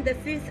opened the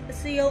 5th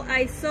seal,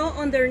 I saw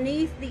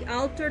underneath the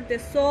altar the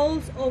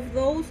souls of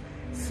those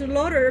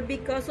slaughtered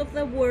because of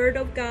the word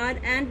of God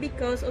and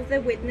because of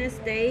the witness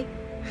they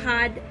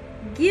had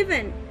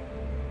given.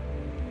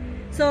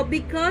 So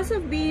because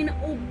of being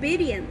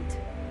obedient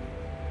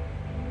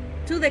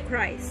to the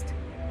Christ,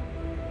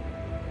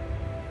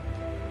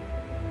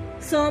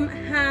 some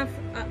have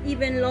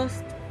even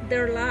lost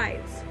their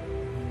lives.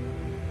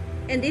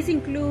 And this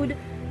include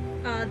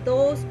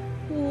those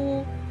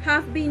who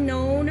have been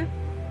known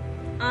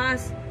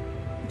as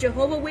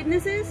Jehovah's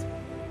Witnesses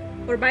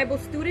or Bible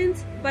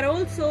students, but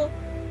also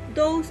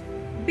those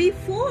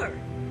before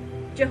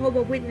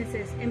Jehovah's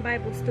Witnesses and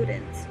Bible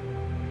students.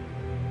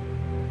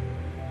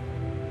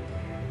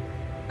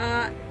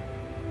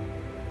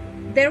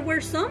 There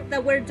were some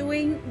that were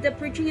doing the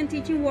preaching and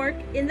teaching work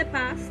in the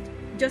past,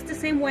 just the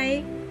same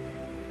way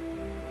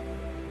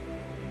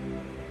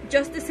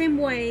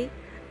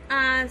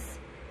as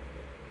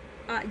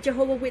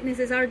Jehovah's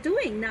Witnesses are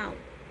doing now.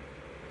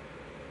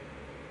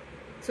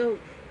 So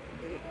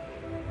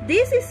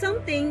this is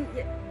something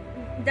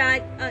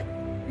that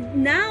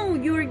now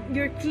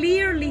you're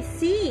clearly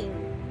seeing,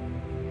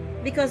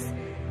 because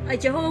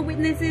Jehovah's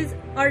Witnesses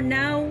are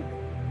now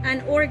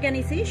an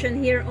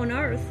organization here on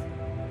earth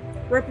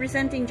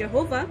representing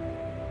Jehovah,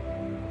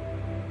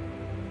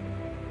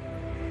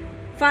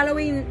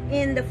 following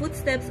in the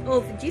footsteps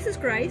of Jesus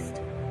Christ,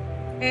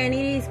 and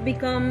it is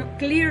become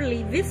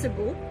clearly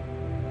visible.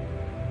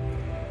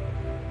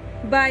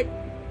 But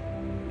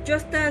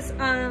just as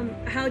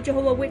how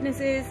Jehovah's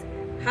Witnesses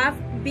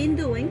have been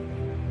doing,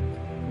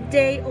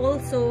 they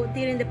also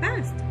did in the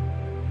past.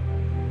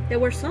 There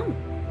were some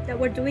that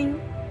were doing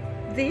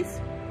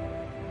this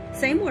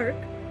same work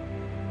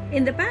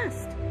in the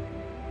past,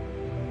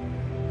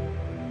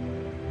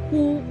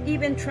 who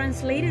even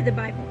translated the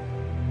Bible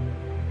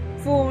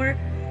for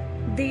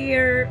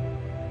their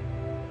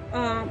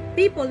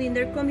people in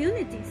their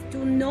communities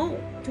to know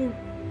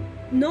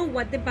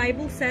what the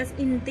Bible says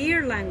in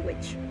their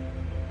language.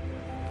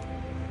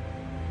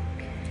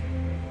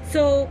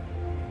 So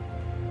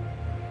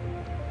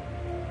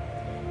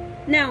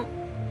now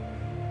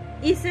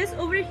it says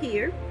over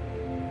here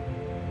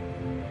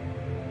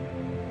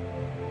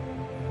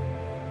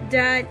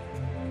that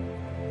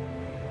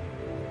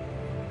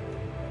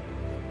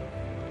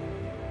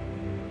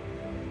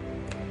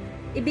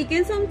it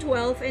begins on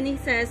 12, and he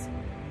says,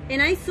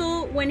 and I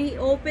saw when he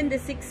opened the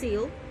sixth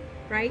seal,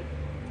 right,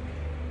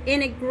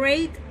 and a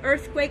great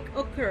earthquake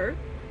occurred,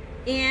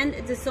 and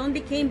the sun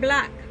became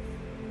black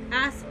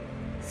as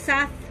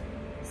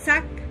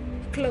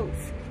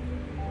sackcloth.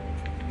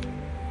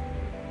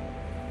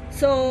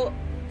 So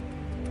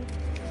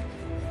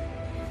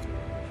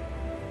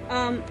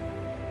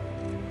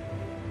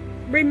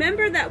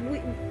remember that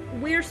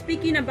we're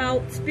speaking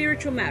about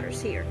spiritual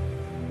matters here,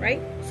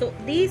 right? So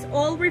these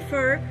all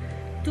refer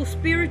to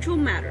spiritual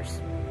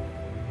matters,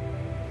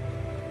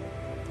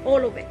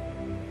 all of it.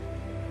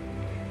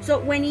 So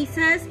when he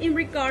says in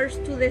regards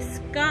to the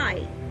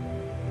sky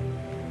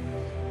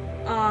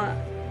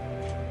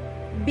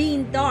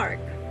being dark,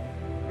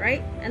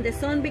 right, and the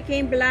sun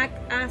became black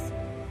as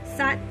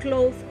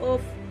sackcloth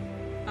of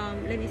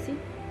let me see,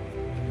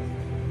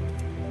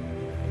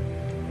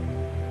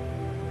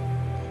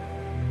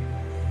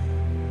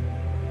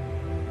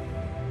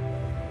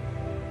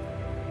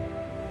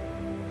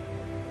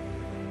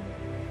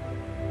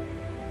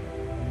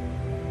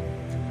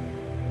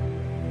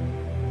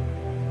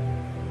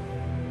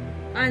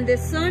 and the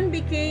sun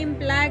became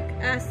black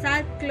as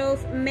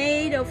sackcloth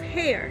made of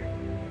hair,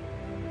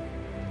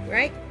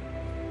 right?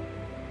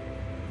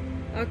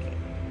 Okay.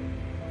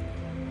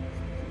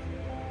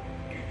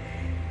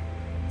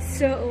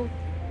 So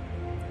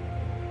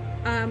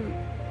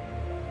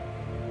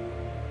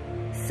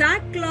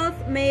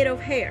sackcloth made of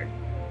hair.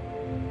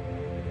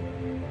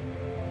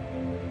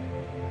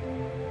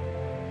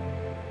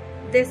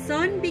 The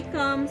sun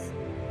becomes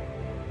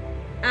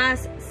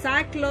as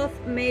sackcloth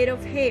made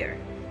of hair.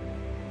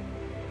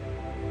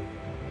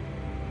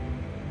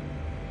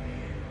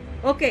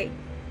 Okay,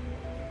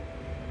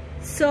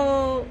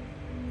 so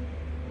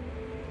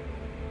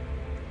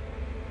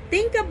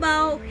think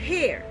about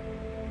hair.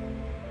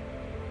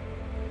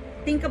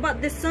 Think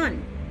about the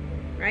sun,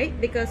 right?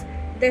 Because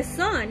the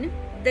sun,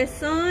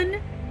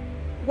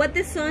 what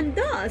the sun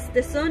does,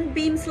 the sun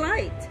beams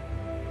light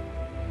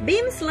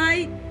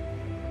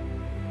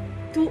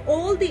to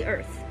all the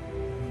earth.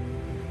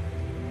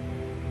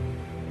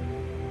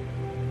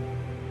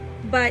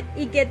 But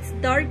it gets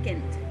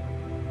darkened.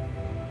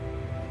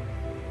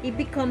 It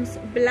becomes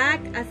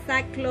black as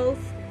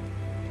sackcloth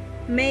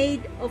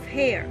made of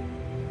hair.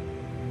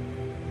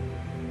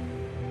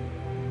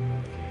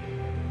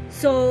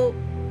 So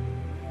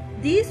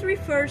this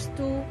refers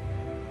to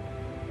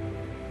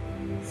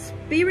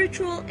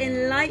spiritual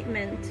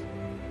enlightenment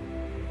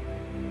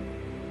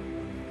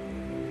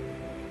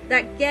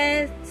that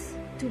gets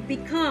to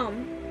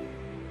become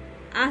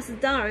as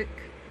dark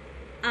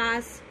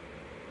as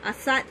a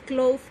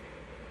sackcloth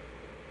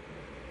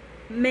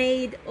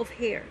made of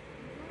hair.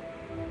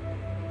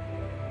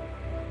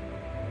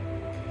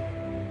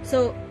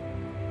 So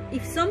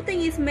if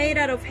something is made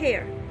out of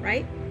hair,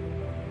 right,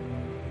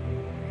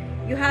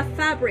 you have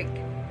fabric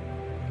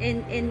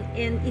and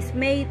it's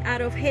made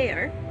out of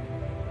hair,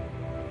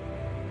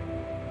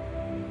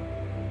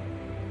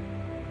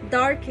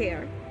 dark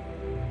hair,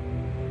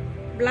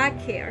 black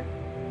hair,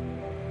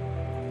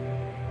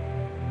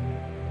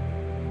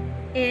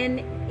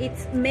 and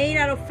it's made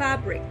out of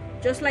fabric,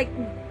 just like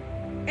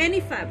any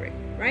fabric,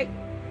 right?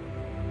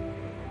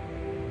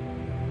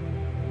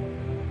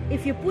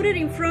 If you put it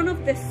in front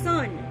of the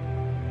sun,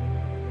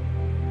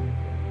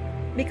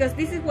 because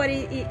this is what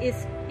it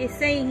is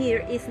saying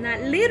here, it's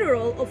not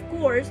literal, of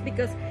course,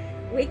 because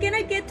we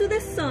cannot get to the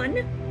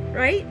sun,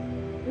 right?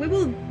 We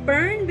will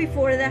burn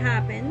before that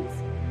happens.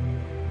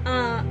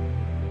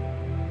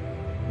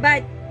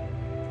 But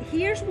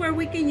here's where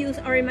we can use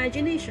our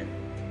imagination.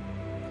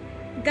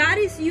 God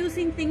is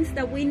using things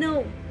that we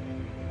know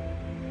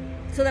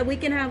so that we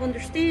can have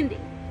understanding.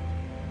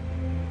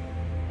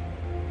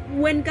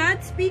 When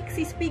God speaks,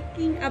 He's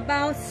speaking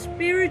about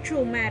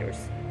spiritual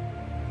matters.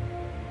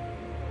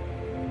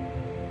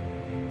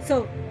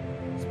 So,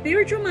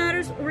 spiritual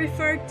matters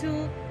refer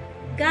to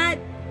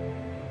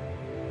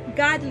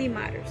godly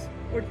matters,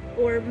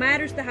 or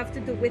matters that have to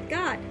do with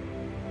God,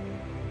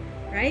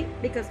 right?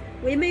 Because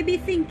we may be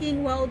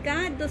thinking, well,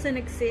 God doesn't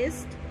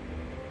exist.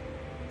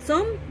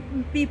 Some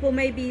people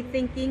may be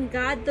thinking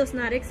God does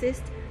not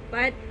exist,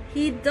 but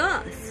he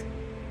does.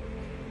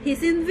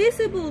 He's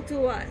invisible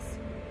to us,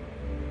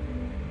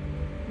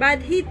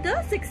 but he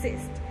does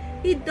exist.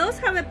 He does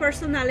have a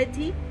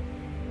personality,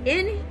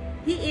 and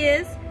he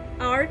is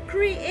our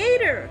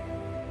creator.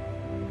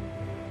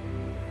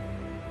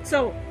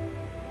 So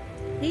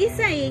he's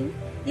saying,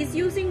 he's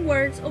using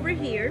words over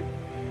here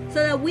so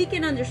that we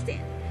can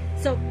understand.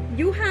 So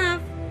you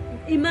have,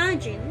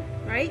 imagine,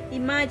 right?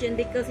 Imagine,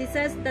 because he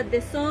says that the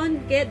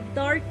sun get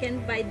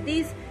darkened by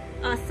this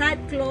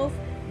sackcloth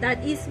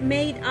that is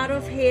made out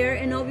of hair,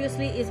 and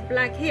obviously is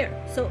black hair.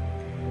 So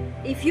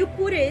if you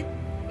put it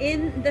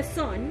in the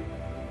sun,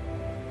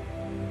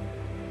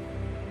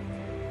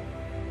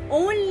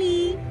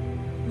 only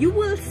you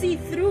will see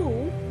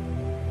through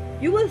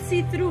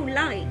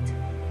light,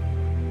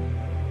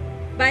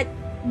 but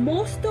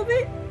most of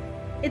it,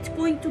 it's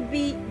going to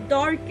be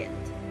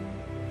darkened,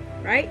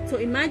 right? So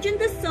imagine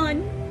the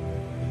sun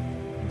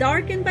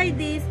darkened by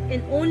this,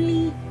 and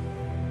only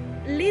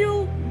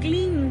little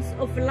gleams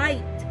of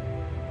light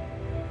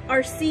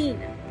are seen.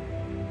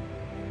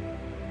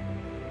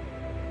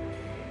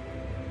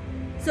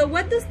 So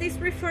what does this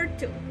refer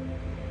to?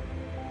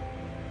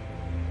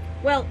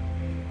 Well,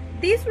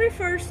 this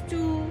refers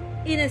to,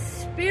 in a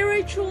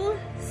spiritual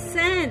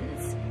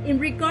sense, in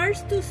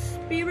regards to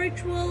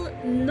spiritual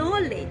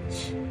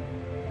knowledge,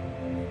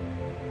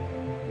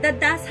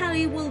 that's how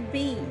it will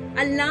be.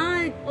 A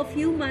lot of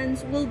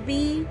humans will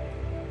be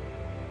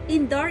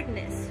in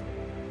darkness,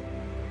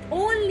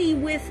 only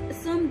with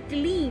some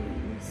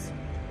gleams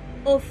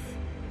of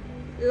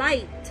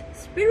light,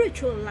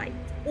 spiritual light,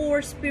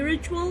 or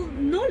spiritual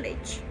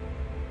knowledge,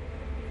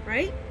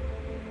 right?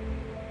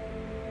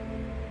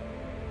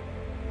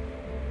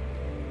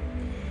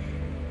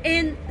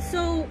 And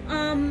so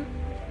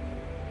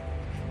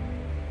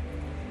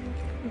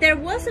there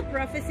was a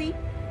prophecy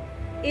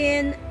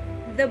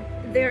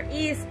there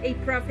is a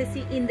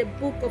prophecy in the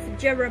book of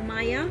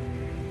Jeremiah,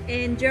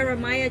 in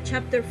Jeremiah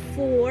chapter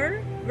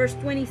 4 verse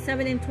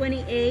 27 and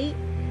 28,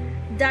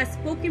 that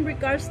spoke in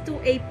regards to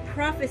a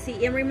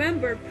prophecy. And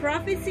remember,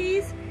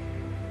 prophecies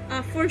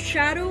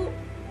foreshadow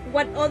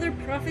what other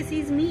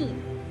prophecies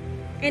mean,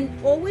 and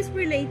always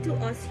relate to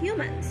us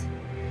humans.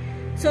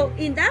 So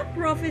in that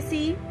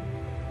prophecy,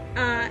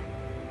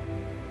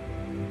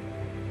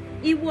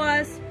 it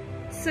was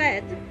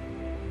said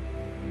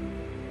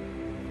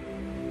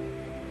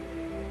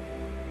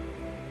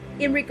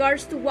in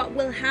regards to what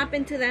will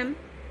happen to them,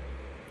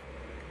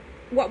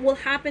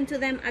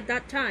 at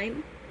that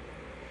time,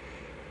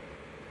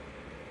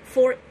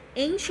 for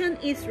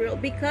ancient Israel,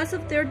 because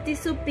of their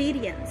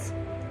disobedience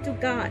to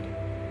God.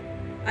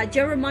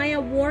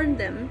 Jeremiah warned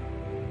them,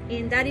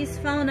 and that is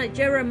found at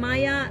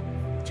Jeremiah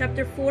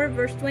chapter 4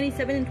 verse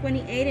 27 and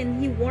 28,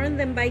 and he warned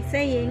them by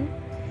saying,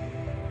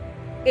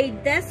 a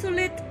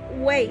desolate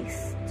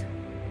waste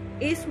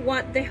is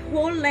what the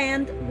whole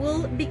land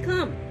will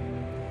become,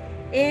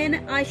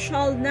 and I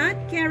shall not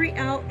carry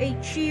out a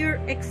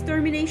sheer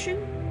extermination,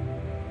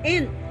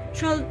 and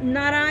shall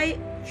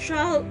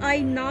I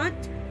not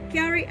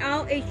carry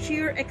out a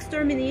sheer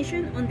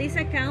extermination? On this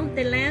account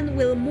the land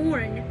will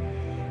mourn,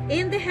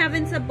 and the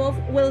heavens above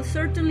will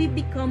certainly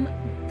become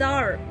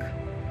dark.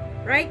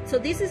 Right? So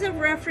this is a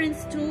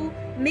reference to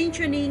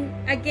mentioning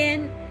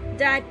again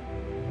that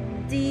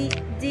the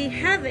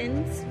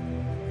heavens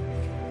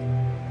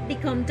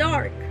become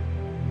dark,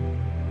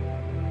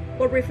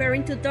 or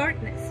referring to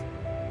darkness,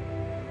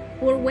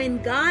 or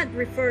when God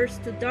refers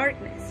to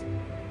darkness,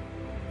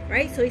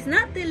 right? So it's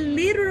not the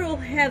literal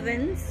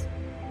heavens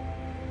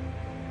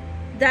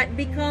that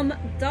become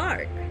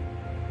dark,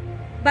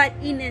 but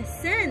in a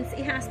sense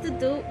it has to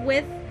do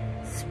with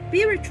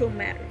spiritual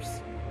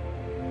matters,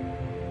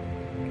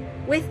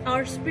 with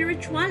our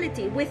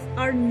spirituality, with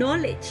our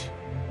knowledge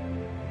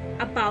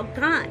about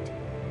God.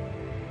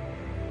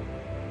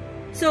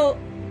 So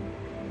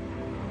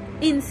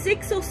in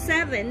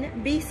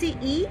 607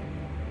 BCE,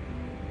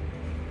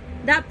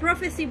 that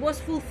prophecy was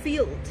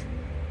fulfilled.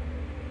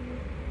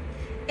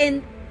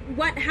 And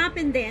what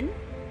happened then?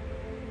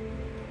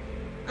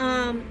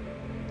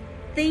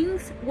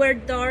 Things were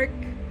dark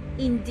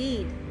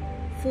indeed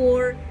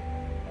for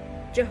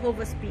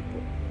Jehovah's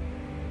people.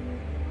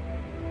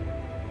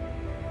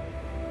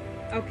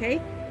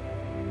 Okay?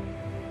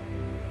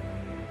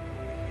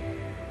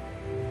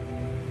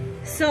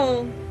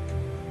 So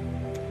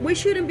we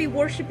shouldn't be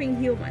worshiping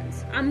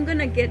humans. I'm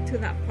gonna get to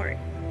that part.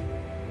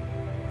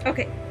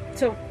 Okay,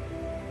 so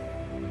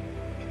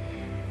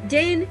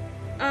then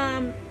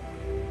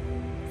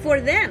for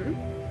them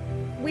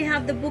we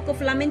have the book of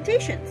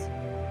Lamentations,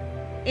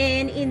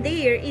 and in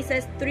there it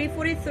says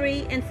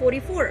 3:43 and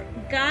 44.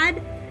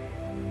 God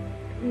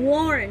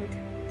warned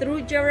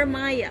through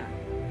Jeremiah,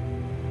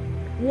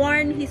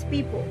 warned his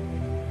people,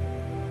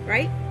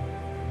 right?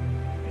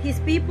 His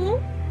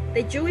people,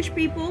 the Jewish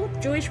people,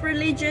 Jewish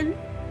religion,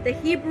 the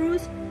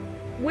Hebrews,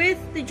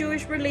 with the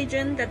Jewish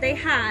religion that they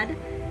had,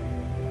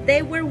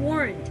 they were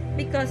warned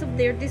because of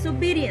their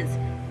disobedience.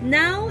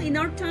 Now, in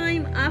our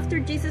time, after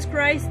Jesus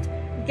Christ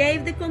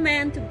gave the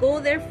command to go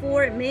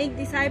therefore and make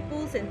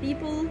disciples and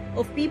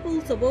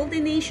peoples of all the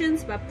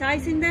nations,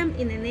 baptizing them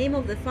in the name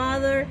of the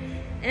Father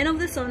and of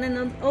the Son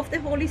and of the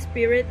Holy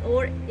Spirit,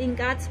 or in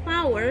God's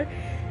power,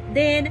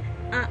 then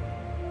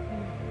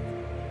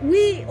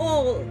we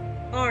all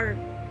are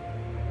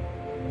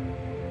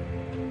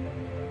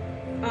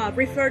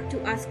referred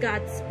to as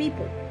God's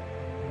people.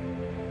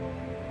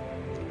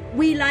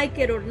 We like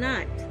it or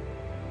not.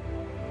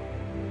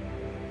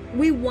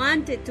 We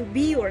want it to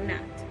be or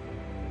not.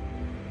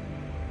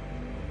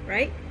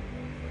 Right?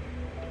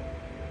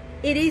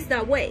 It is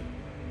that way.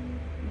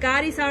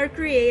 God is our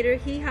creator.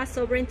 He has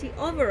sovereignty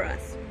over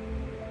us.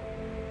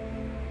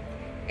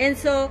 And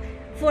so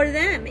for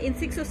them in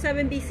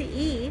 607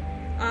 BCE,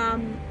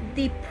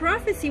 the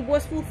prophecy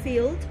was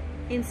fulfilled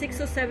in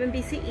 607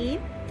 BCE,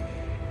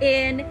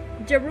 and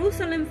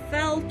Jerusalem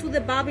fell to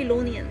the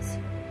Babylonians.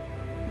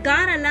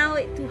 God allowed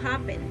it to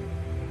happen.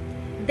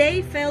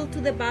 They fell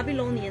to the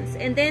Babylonians,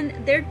 and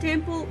then their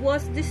temple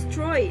was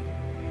destroyed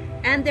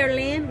and their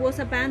land was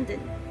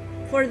abandoned.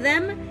 For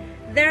them,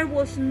 there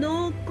was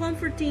no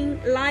comforting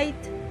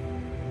light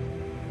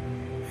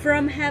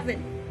from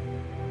heaven.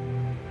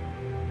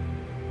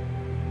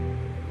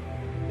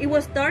 It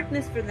was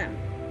darkness for them.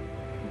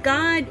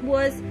 God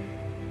was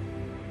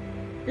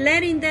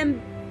letting them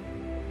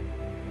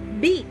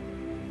be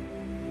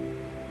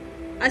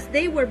as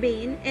they were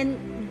being,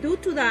 and due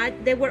to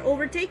that, they were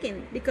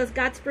overtaken because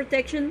God's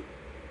protection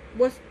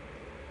was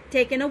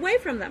taken away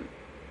from them.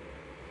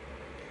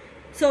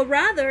 So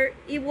rather,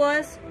 it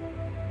was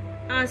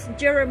as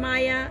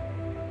Jeremiah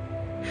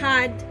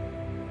had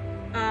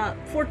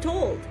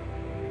foretold.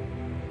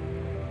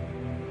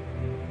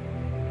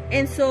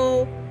 And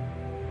so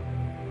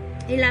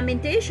in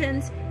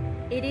Lamentations,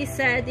 it is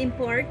said in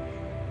part,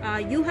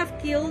 you have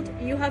killed,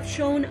 you have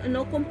shown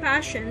no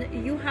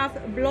compassion, you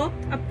have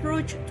blocked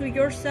approach to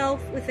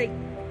yourself with a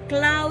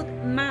cloud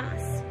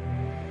mass,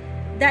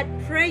 that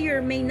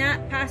prayer may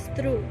not pass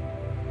through.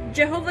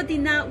 Jehovah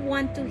did not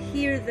want to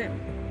hear them,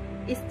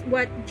 is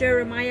what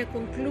Jeremiah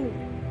concludes.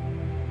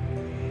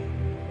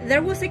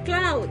 There was a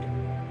cloud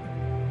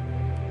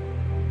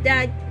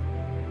that,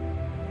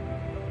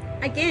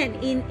 again,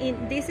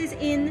 in this is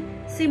in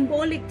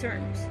symbolic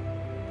terms,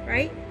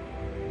 right?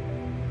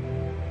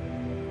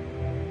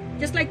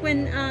 Just like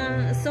when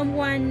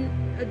someone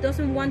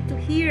doesn't want to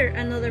hear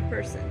another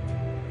person,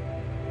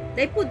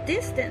 they put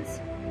distance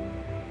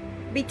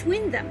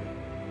between them.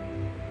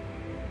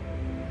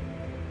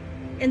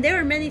 And there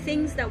are many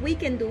things that we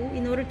can do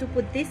in order to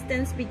put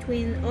distance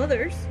between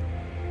others.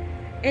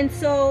 And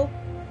so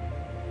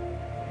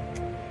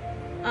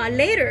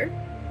later,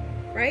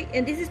 right?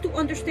 And this is to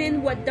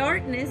understand what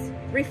darkness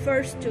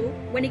refers to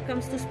when it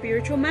comes to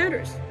spiritual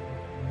matters.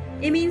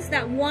 It means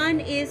that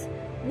one is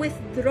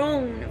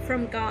withdrawn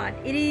from God.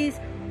 It is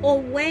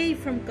away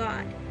from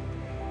God.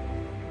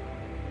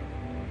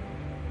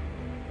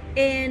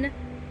 And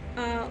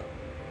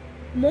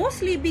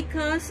mostly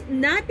because,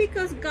 not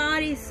because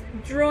God is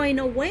drawing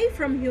away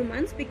from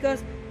humans,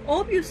 because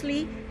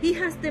obviously he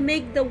has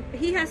made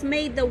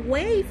the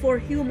way for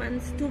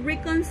humans to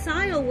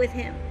reconcile with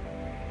him.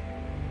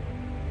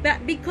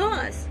 But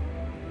because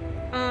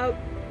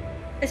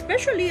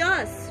especially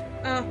us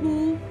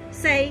who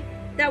say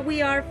that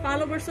we are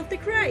followers of the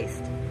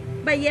Christ,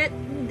 but yet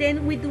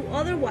then we do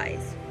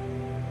otherwise.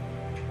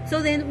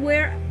 So then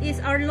where is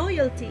our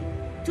loyalty?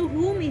 To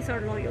whom is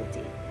our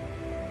loyalty?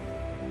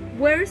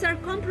 Where is our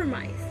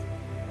compromise?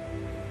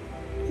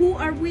 Who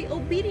are we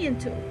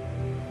obedient to?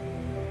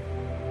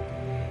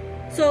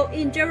 So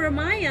in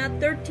Jeremiah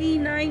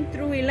 13:9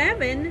 through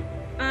 11,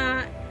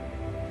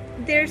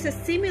 there's a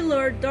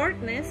similar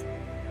darkness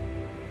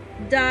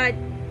that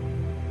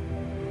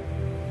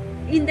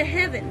in the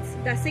heavens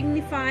that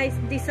signifies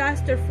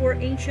disaster for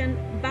ancient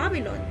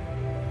Babylon,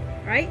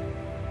 right?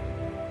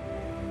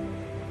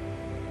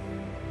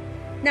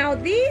 Now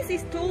this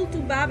is told to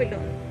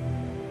Babylon.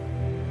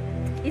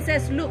 It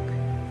says, look,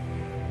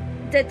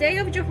 the day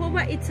of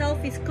Jehovah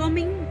itself is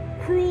coming,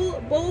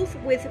 cruel both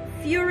with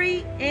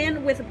fury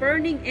and with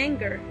burning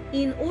anger,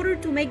 in order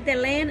to make the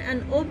land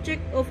an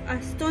object of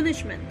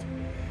astonishment,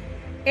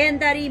 and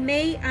that he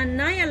may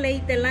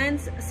annihilate the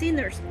land's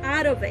sinners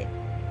out of it.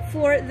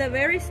 For the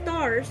very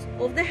stars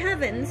of the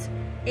heavens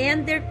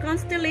and their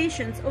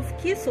constellations of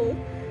Kisel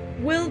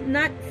will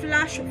not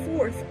flash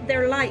forth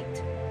their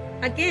light.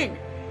 Again,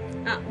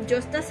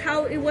 just as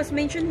how it was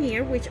mentioned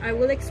here, which I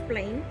will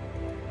explain,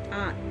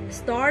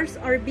 stars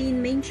are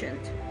being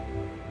mentioned.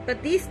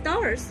 But these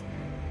stars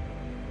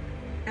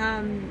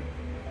are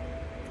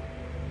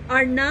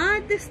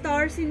not the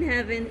stars in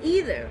heaven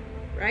either,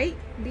 right?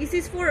 This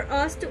is for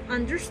us to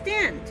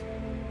understand.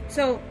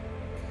 So,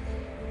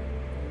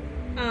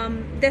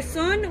 the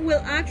sun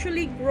will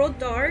actually grow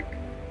dark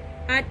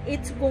at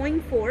its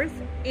going forth,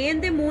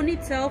 and the moon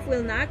itself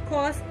will not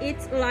cause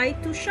its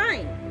light to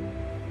shine,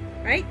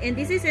 right? And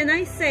this is in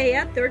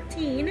Isaiah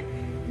 13,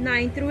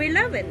 9 through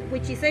 11,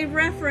 which is a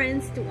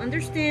reference to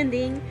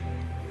understanding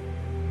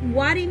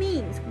what it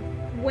means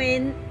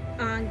when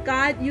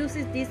God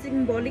uses these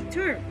symbolic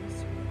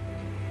terms.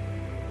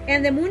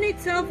 And the moon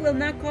itself will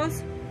not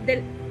cause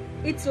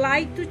its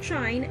light to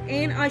shine,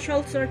 and I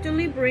shall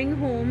certainly bring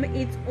home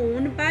its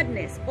own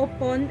badness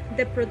upon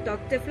the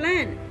productive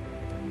land.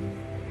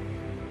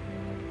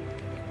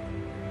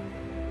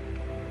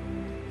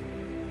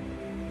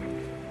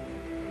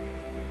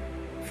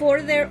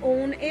 For their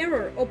own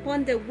error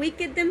upon the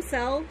wicked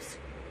themselves,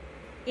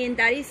 and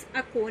that is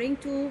according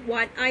to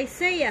what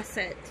Isaiah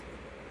said,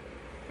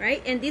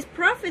 right? And this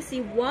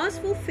prophecy was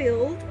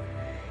fulfilled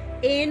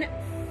in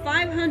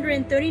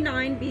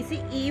 539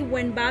 BCE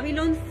when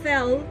Babylon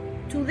fell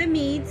to the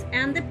Medes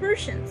and the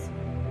Persians.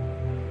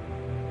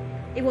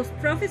 It was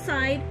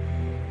prophesied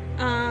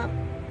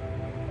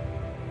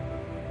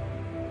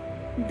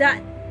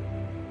that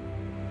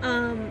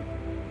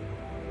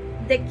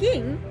the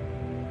king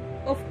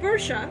of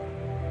Persia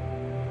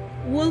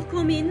will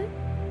come in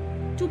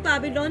to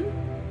Babylon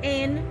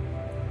and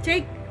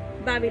take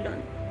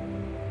Babylon,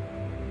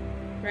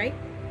 right?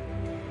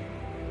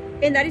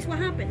 And that is what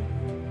happened.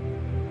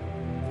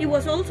 It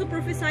was also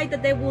prophesied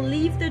that they will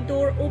leave the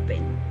door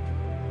open,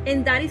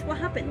 and that is what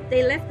happened.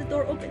 They left the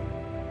door open.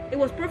 It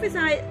was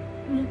prophesied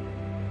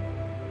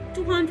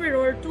 200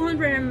 or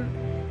 200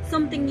 and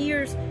something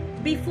years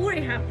before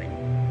it happened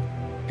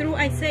through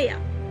Isaiah.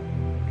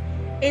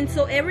 And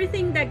so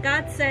everything that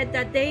God said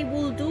that they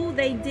will do,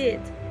 they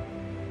did.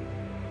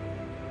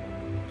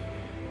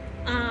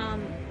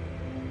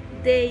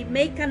 They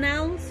made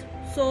canals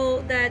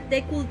so that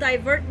they could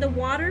divert the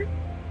water,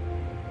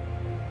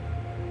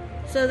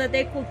 so that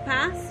they could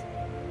pass.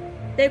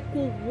 They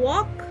could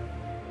walk.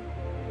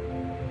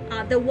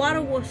 The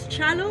water was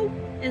shallow,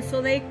 and so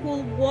they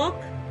could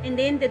walk, and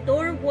then the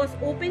door was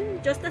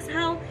open, just as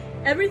how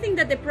everything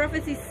that the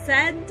prophecy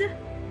said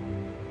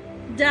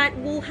that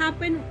will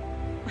happen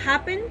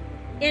happened,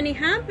 and it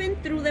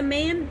happened through the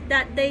man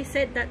that they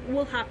said that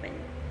will happen.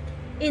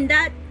 In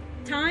that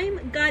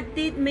time, God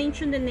did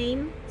mention the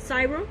name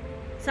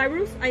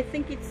Cyrus, I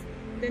think it's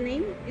the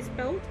name is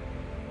spelled.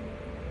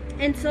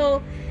 And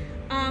so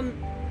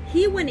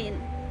he went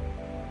in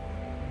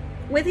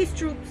with his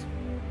troops.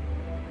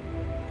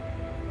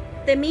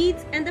 The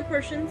Medes and the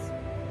Persians,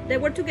 they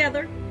were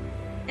together,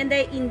 and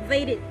they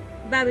invaded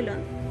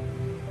Babylon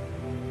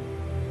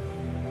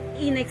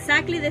in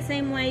exactly the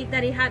same way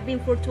that it had been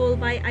foretold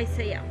by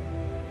Isaiah.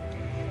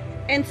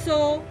 And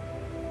so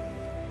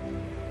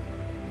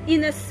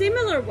in a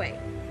similar way,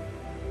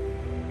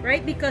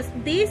 right, because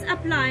this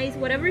applies,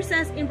 whatever it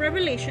says in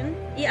Revelation,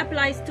 it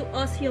applies to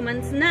us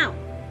humans now.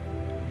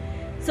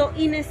 So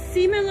in a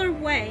similar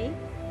way,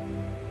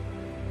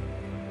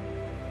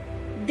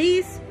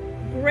 these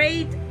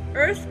great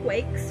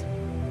earthquakes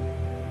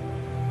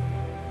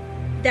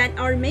that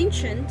are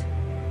mentioned,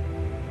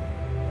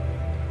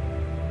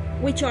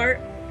 which are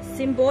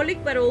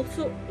symbolic but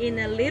also in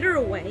a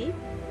literal way,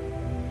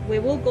 we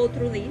will go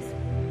through these.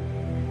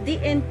 The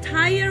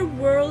entire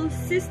world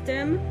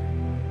system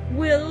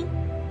will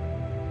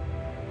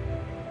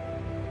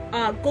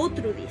go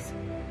through this.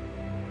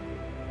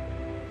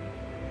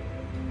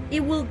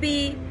 It will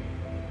be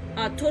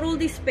total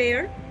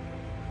despair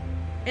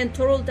and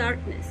total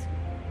darkness,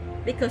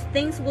 because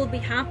things will be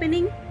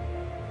happening,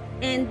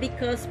 and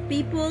because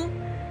people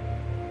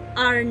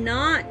have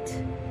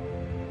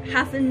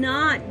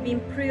not been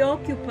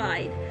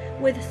preoccupied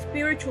with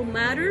spiritual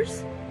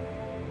matters.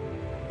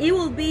 It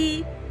will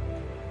be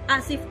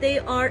as if they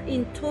are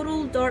in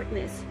total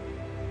darkness.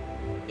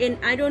 And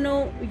I don't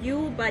know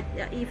you, but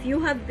if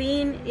you have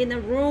been in a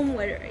room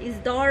where it's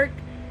dark,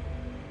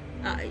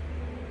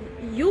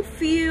 you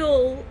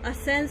feel a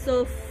sense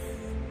of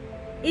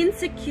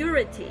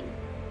insecurity,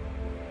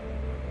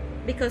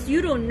 because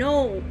you don't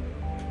know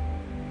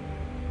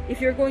if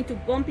you're going to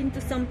bump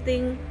into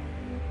something,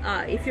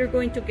 if you're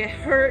going to get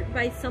hurt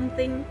by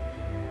something,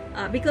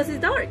 because it's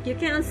dark, you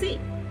can't see.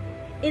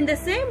 In the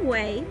same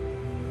way,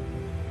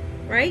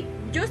 right,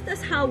 just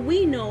as how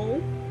we know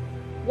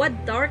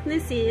what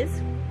darkness is,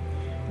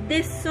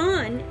 the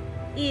sun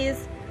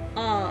is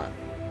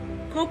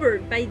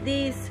covered by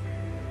this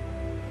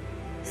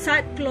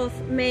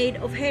sackcloth made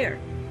of hair,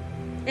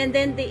 and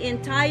then the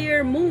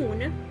entire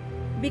moon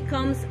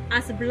becomes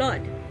as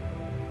blood.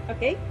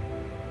 Okay,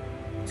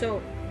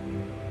 so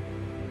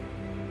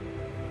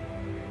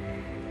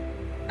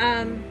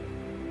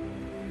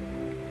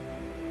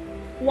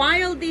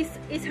while this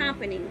is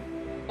happening,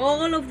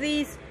 all of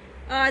this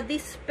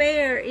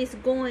despair is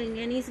going,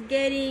 and is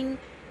getting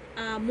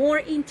more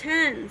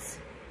intense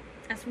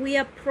as we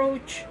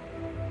approach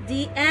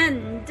the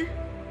end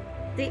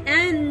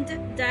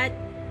that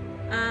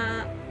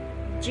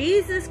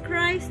Jesus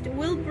Christ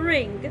will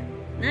bring,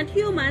 not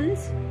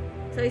humans.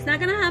 So it's not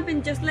gonna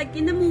happen just like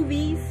in the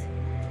movies.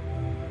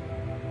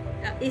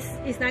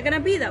 It's not gonna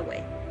be that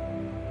way.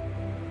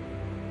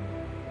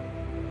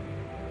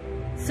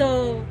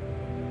 So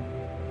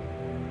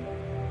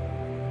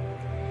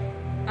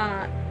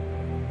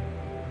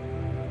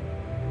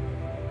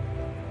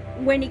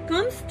when it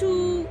comes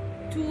to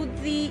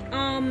the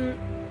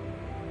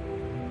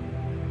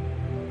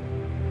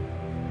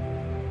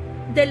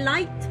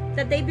light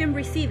that they've been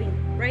receiving,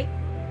 right?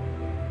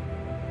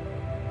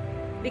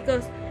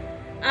 Because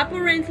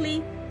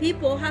apparently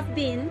people have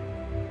been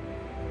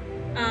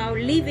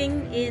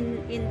living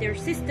in their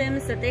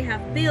systems that they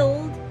have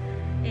built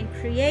and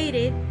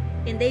created,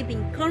 and they've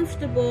been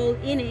comfortable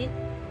in it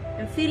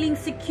and feeling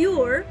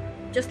secure,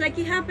 just like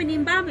it happened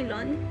in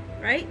Babylon,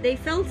 right? They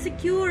felt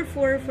secure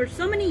for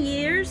so many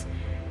years,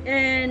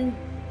 and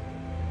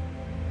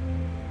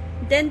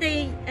then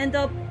they end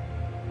up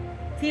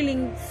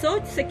feeling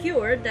so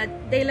secure that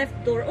they left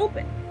the door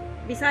open.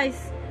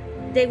 Besides,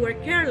 they were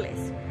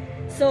careless.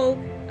 So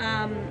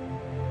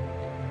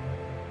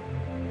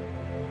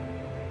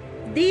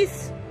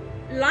this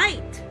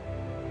light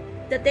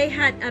that they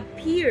had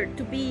appeared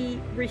to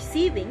be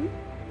receiving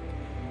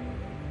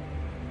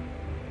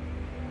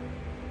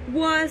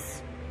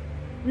was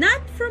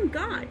not from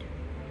God,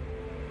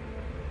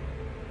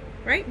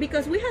 right?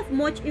 Because we have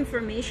much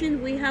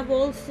information. We have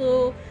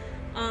also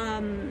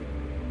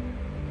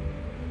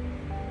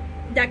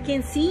that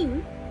can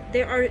seem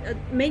there are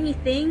many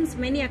things,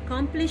 many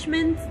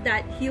accomplishments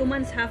that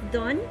humans have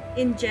done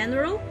in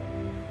general,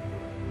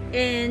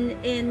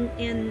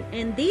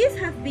 and these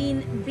have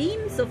been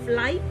beams of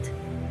light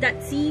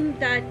that seem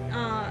that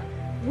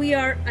we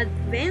are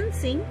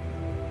advancing,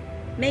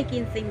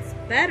 making things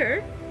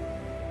better,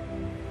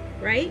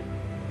 right?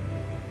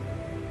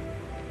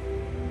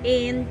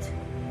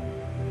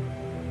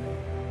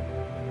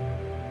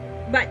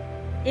 But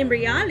in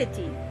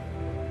reality,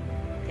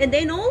 and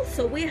then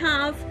also we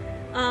have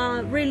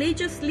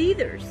religious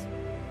leaders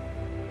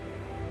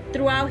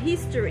throughout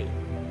history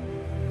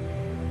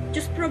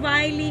just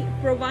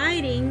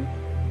providing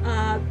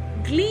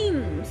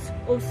gleams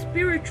of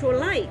spiritual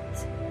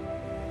light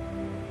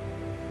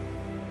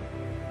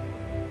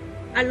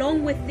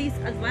along with these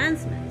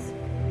advancements,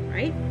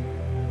 right?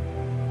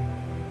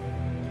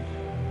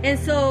 And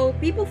so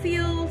people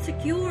feel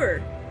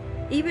secure,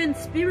 even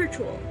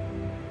spiritual,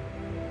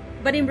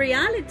 but in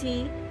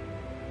reality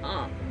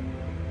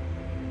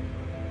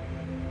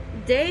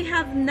they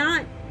have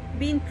not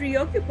been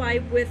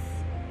preoccupied with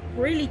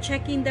really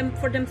checking them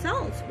for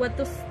themselves. What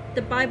does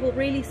the Bible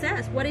really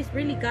says? What is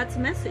really God's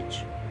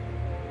message?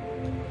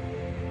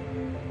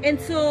 And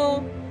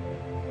so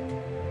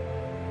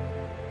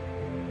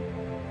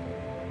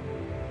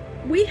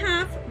we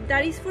have,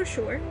 that is for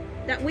sure,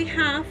 that we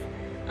have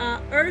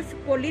earth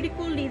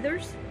political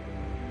leaders,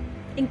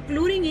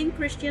 including in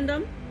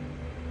Christendom,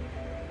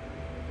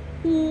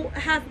 who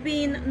have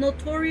been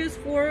notorious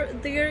for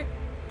their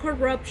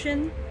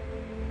corruption,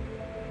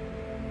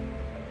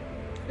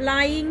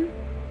 lying,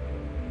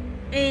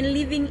 and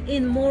living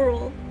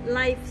immoral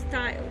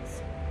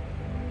lifestyles.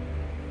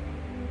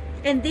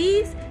 And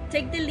these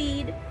take the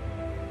lead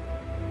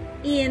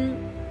in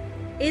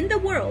the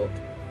world,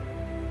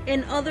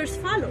 and others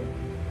follow.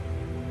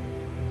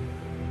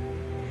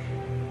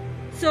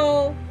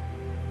 So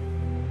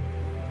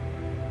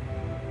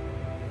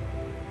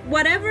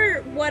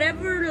whatever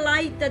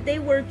light that they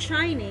were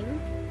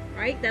shining,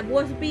 right, that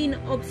was being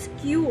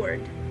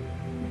obscured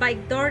by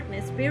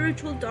darkness,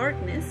 spiritual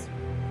darkness,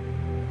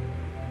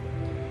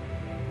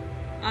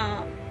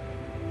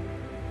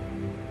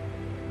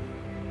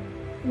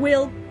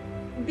 will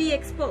be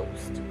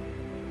exposed,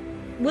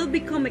 will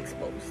become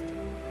exposed.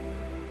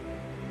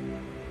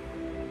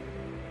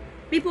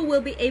 People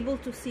will be able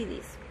to see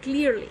this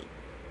clearly.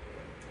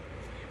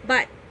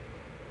 But,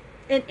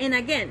 and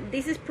again,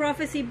 this is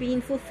prophecy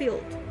being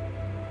fulfilled,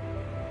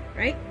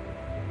 right?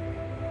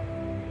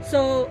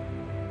 So,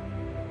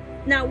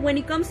 now when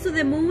it comes to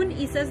the moon,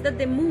 it says that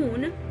the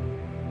moon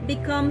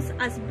becomes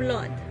as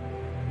blood,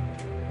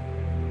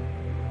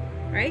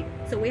 right?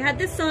 So we had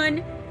the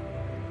sun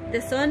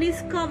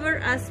is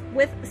covered as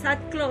with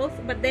sackcloth,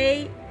 but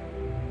the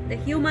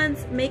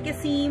humans make it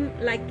seem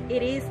like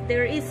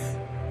there is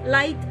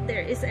light,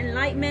 there is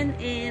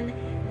enlightenment, and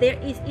there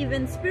is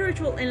even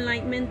spiritual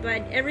enlightenment,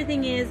 but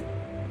everything is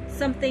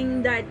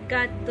something that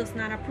God does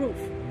not approve.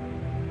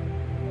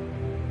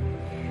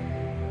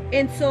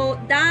 And so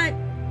that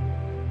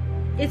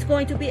is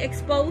going to be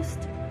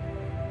exposed.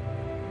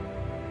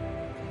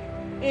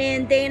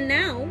 And then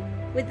now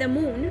with the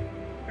moon,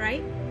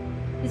 right,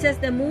 it says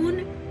the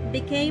moon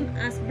became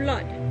as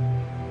blood.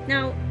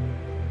 Now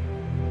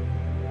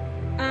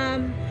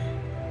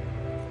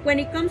when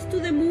it comes to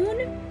the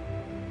moon,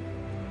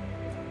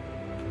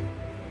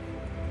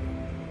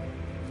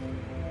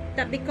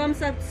 that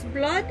becomes as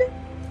blood,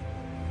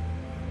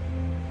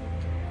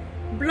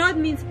 blood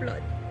means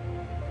blood.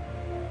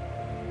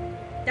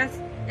 That's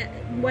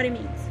what it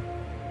means.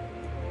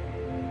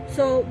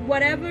 So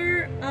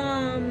whatever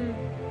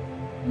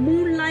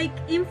moon-like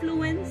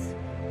influence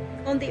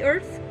on the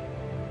earth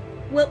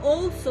will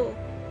also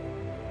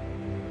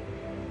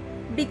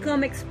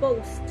become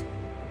exposed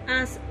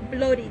as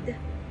bloodied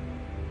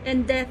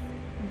and death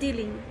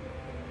dealing.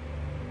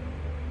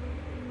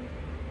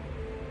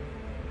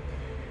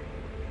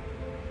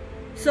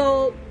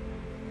 So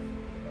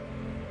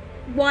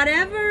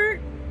whatever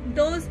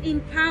those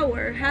in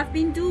power have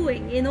been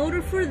doing in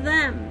order for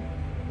them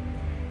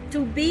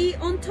to be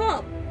on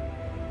top,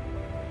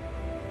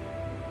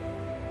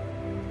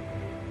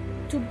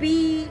 to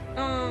be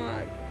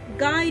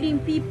guiding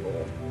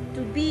people,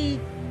 to be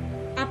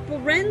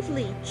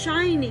apparently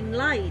shining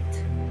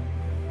light,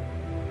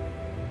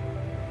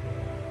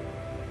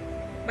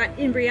 but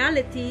in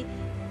reality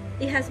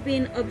it has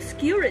been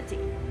obscurity,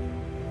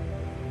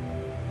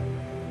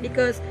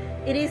 because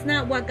it is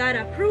not what God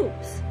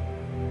approves.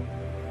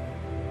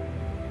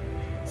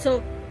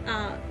 So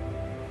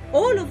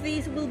all of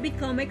these will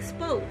become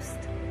exposed,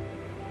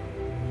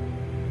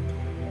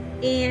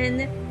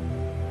 and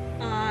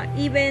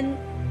even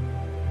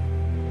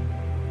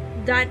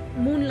that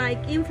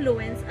moon-like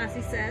influence, as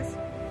it says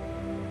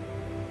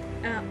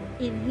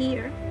in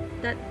here,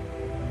 that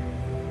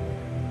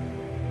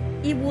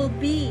it will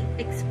be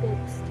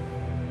exposed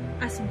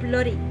as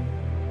bloody,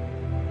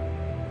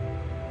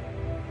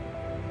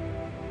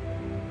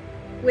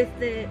 with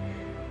the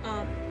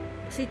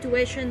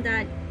situation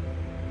that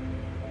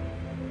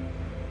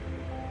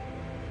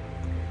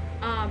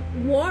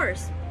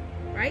wars,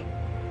 right?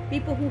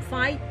 People who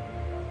fight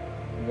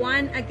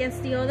one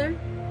against the other,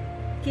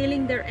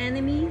 killing their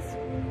enemies.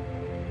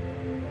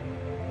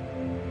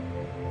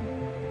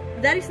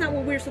 That is not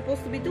what we're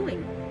supposed to be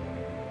doing.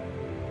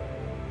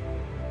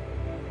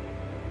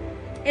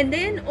 And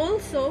then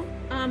also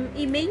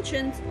it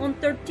mentions on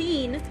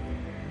 13,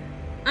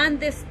 and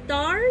the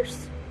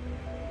stars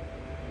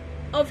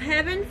of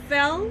heaven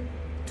fell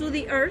to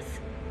the earth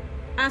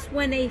as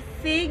when a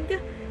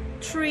fig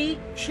tree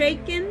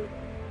shaken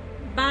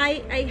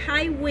by a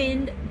high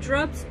wind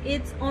drops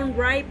its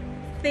unripe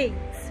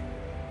figs.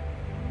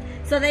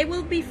 So they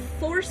will be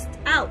forced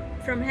out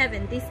from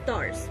heaven, these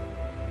stars.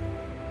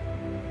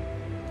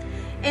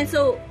 And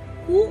so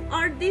who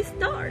are these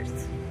stars?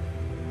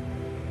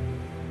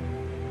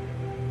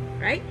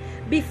 Right?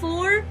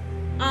 Before,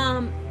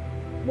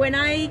 when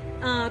I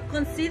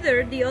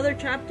consider the other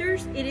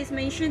chapters, it is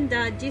mentioned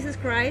that Jesus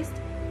Christ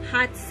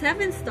had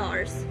 7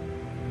 stars,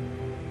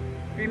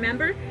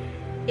 remember,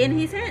 in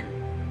his hand.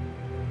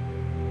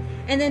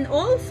 And then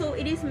also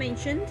it is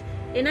mentioned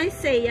in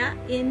Isaiah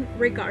in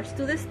regards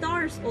to the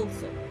stars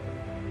also,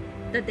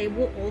 that they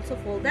will also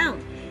fall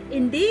down.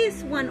 In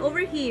this one over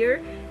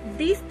here,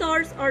 these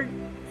stars are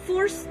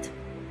forced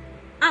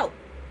out.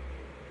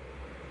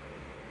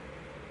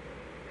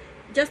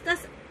 Just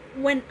as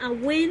when a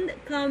wind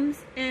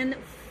comes and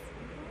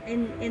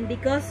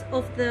because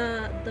of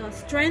the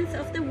strength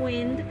of the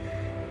wind,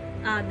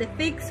 the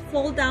figs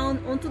fall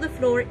down onto the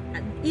floor,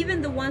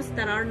 even the ones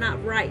that are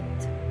not ripe.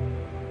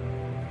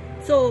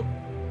 So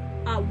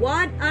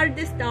what are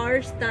the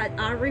stars that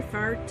are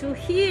referred to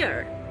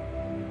here?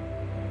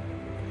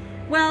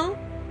 Well,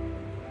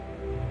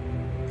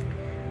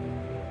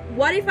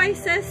 what if I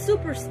say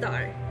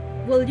superstar?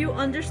 Will you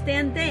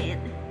understand then?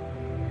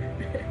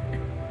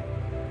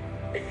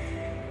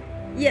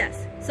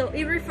 Yes, so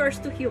it refers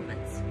to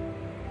humans,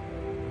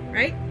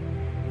 right?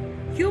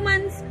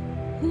 Humans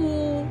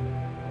who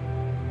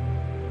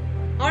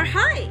are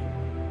high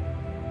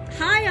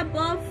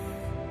above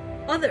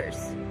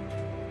others,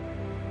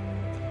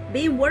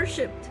 being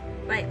worshipped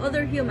by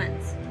other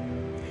humans.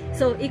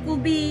 So it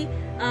could be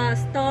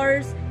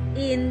stars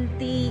in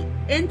the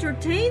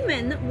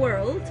entertainment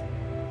world,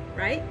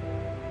 right?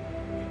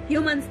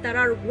 Humans that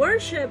are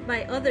worshipped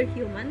by other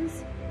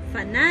humans,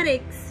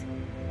 fanatics.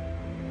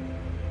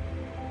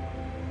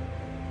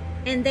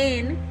 And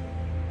then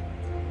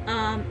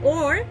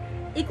or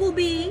it could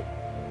be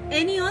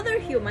any other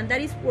human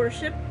that is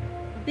worshipped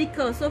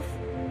because of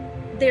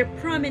their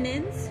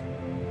prominence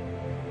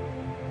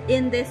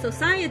in the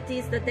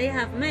societies that they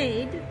have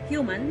made,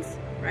 humans,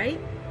 right?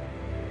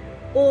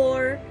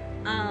 Or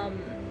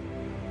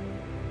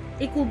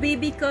it could be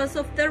because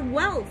of their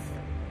wealth.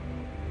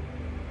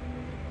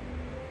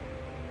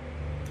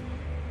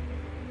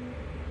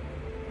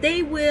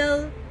 They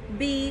will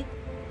be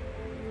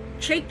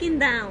shaken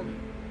down.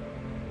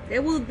 They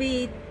will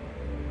be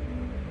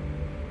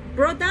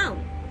brought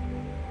down.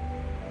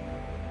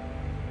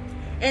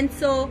 And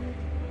so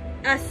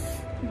as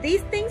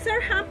these things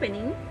are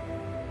happening,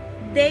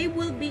 they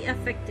will be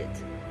affected.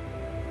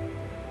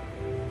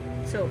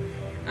 So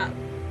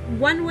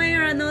one way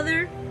or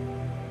another,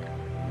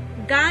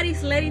 God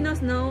is letting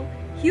us know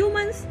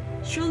humans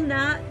should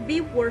not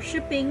be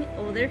worshiping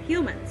other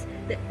humans.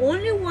 The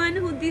only one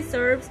who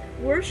deserves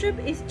worship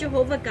is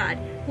Jehovah God,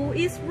 who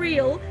is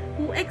real,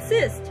 who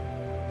exists.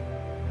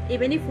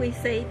 Even if we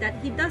say that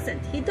he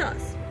doesn't, he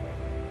does.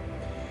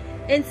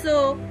 And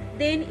so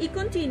then it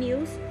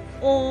continues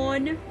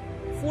on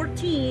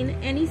 14,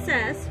 and he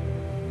says,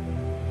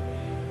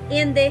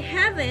 and the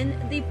heaven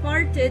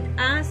departed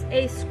as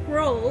a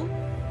scroll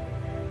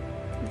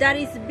that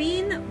is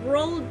being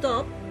rolled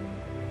up.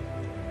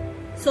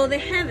 So the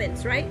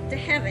heavens, right? The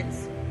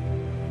heavens.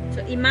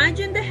 So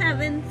imagine the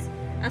heavens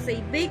as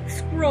a big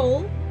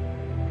scroll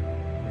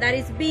that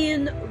is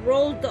being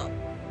rolled up,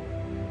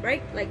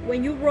 right? Like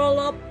when you roll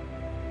up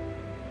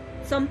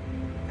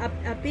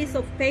a piece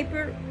of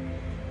paper,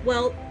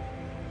 well,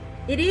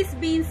 it is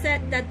being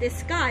said that the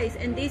skies,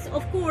 and this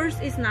of course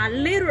is not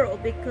literal,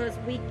 because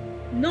we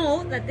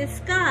know that the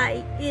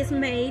sky is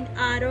made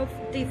out of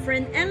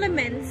different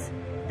elements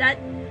that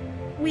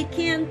we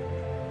can't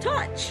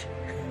touch.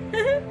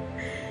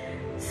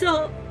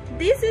 So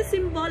this is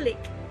symbolic,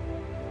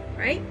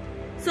 right?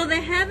 So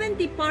the heaven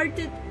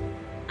departed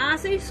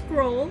as a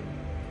scroll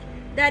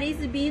that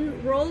is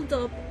being rolled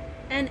up,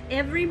 and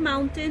every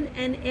mountain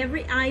and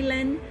every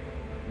island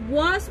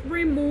was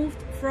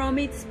removed from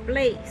its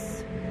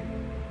place.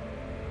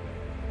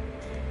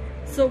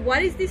 So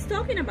what is this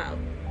talking about?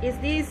 Is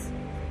this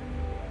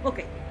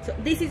okay? So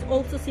this is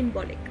also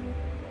symbolic,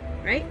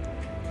 right?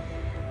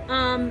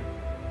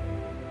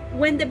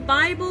 When the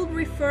Bible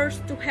refers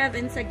to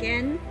heavens,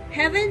 again,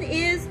 heaven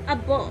is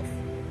above,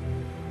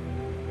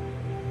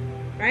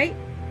 right?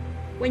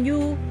 When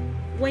you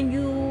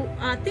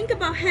think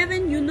about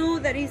heaven, you know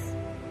that it's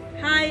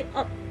high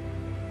up,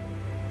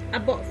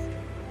 above.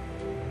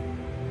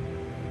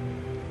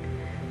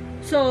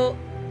 So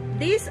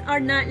these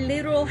are not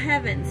literal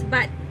heavens,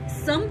 but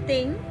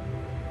something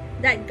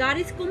that God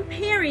is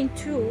comparing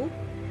to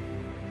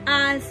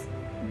as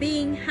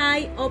being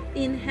high up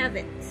in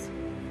heavens.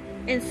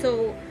 And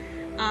so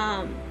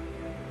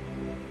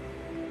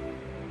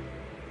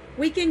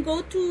we can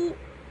go to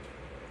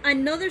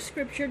another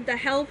scripture that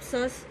helps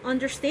us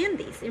understand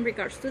this in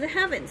regards to the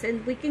heavens,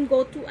 and we can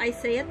go to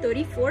Isaiah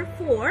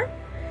 34:4,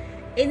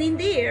 and in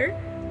there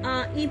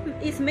it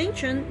is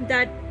mentioned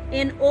that,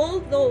 and all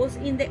those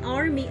in the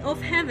army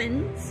of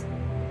heavens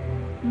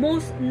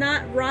must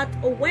not rot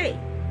away,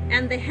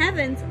 and the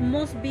heavens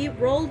must be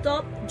rolled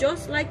up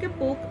just like a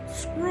book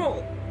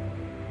scroll.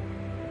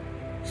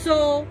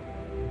 So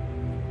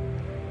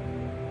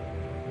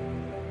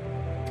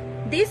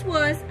this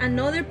was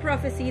another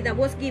prophecy that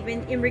was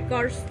given in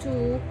regards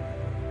to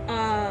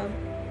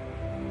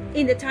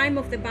in the time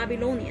of the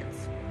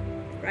Babylonians,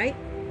 right?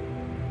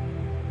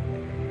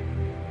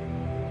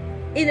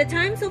 In the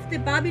times of the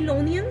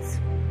Babylonians,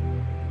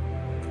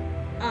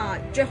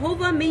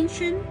 Jehovah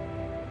mentioned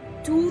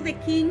to the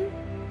king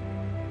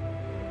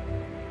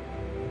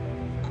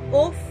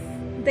of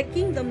the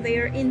kingdom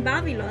there in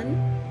Babylon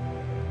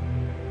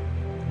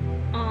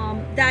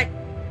that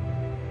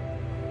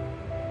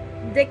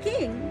the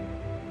king,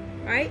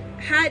 right,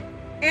 had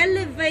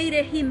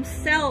elevated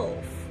himself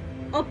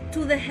up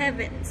to the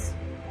heavens,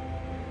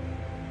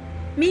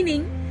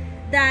 meaning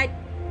that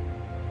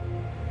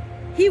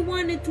he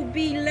wanted to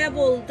be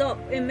leveled up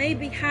and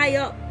maybe high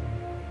up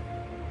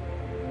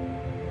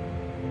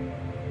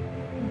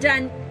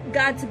than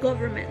God's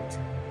government,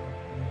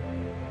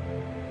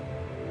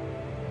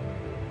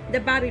 the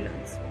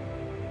Babylons.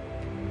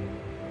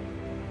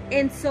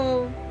 And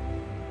so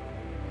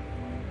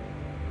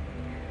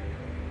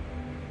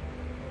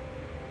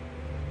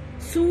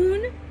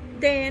soon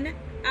then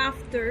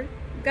after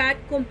God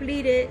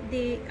completed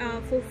the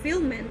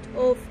fulfillment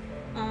of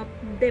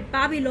the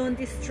Babylon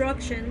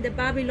destruction, the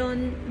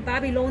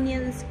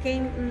Babylonians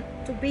came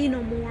to be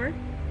no more.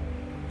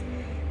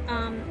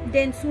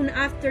 Then soon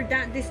after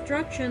that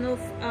destruction of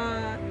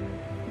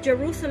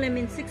Jerusalem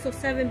in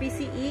 607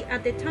 BCE,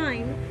 at the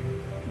time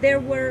there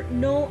were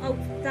no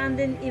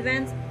outstanding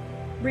events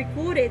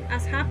recorded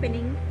as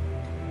happening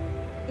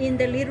in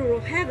the literal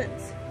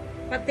heavens,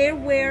 but there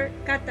were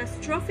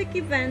catastrophic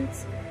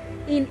events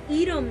in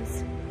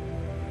Edom's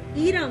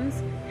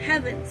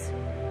heavens,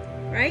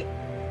 right?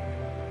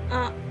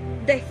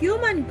 The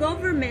human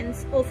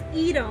governments of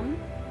Edom,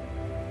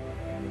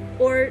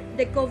 or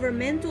the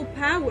governmental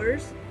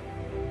powers,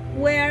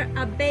 were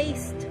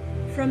abased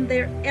from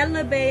their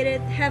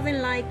elevated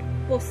heaven-like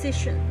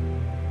position.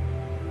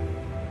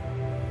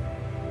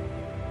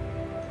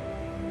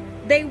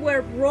 They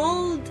were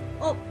rolled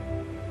up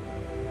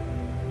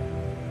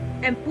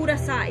and put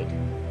aside,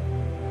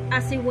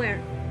 as it were,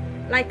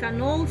 like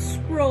an old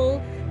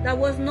scroll that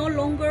was no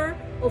longer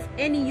of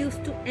any use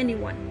to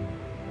anyone.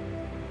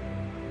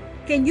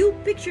 Can you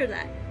picture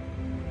that?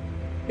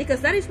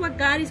 Because that is what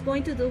God is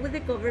going to do with the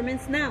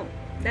governments now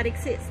that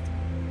exist.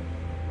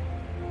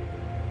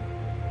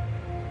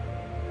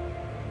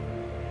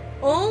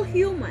 All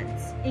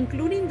humans,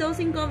 including those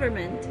in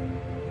government,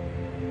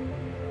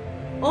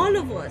 all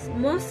of us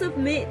must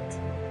submit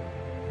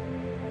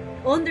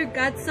under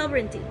God's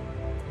sovereignty,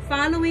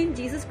 following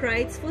Jesus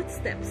Christ's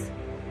footsteps,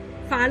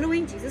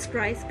 following Jesus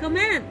Christ's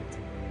command.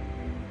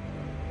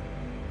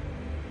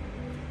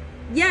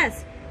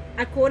 Yes,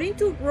 according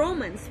to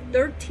Romans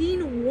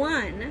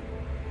 13:1,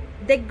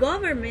 the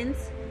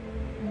governments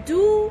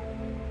do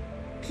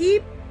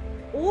keep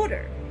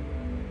order.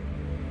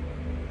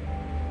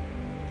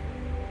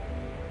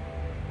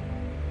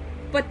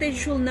 But they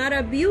should not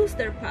abuse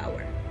their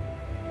power.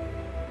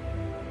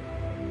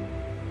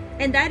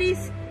 And that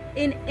is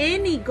in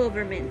any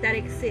government that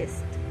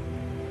exists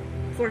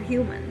for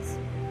humans.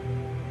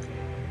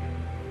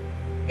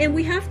 And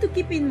we have to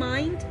keep in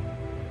mind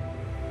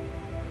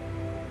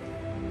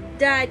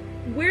that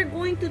we're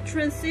going to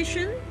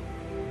transition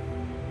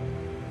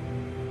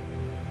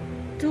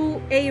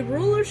to a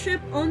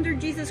rulership under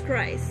Jesus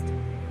Christ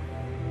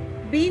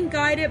being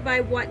guided by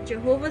what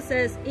Jehovah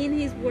says in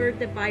his word,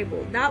 the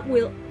Bible. That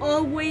will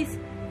always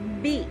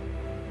be.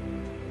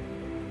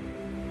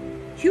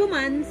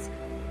 Humans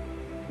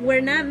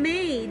were not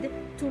made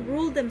to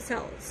rule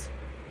themselves.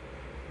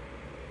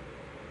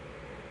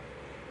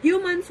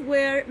 Humans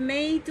were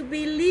made to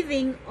be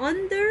living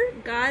under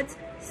God's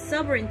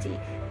sovereignty,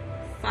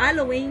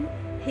 following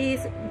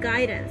his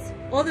guidance.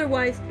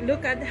 Otherwise,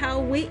 look at how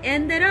we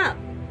ended up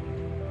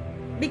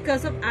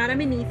because of Adam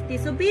and Eve's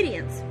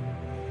disobedience.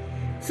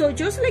 So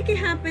just like it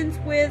happens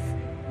with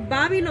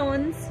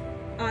Babylon's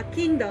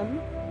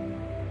kingdom,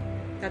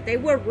 that they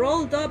were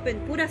rolled up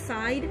and put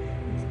aside,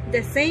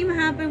 the same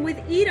happened with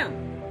Edom,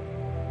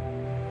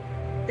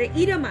 the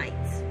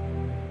Edomites,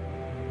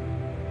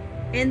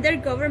 and their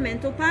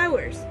governmental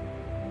powers.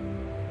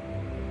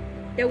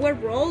 They were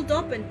rolled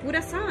up and put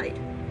aside.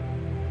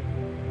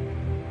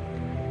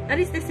 That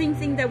is the same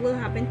thing that will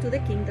happen to the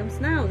kingdoms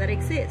now that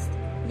exist.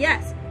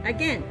 Yes,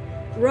 again,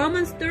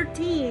 Romans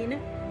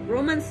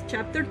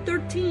chapter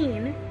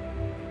 13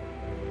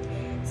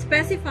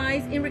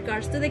 specifies in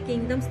regards to the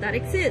kingdoms that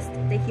exist,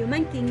 the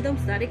human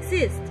kingdoms that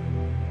exist.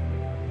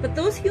 But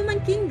those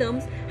human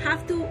kingdoms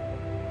have to,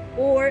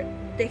 or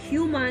the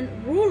human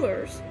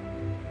rulers,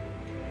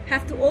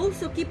 have to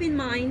also keep in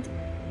mind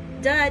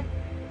that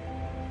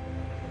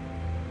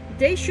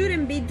they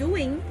shouldn't be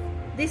doing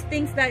these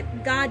things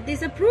that God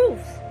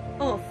disapproves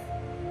of.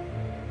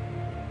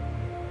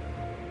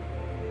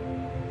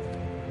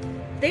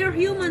 They are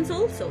humans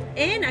also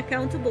and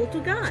accountable to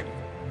God.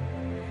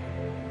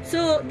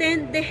 So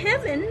then the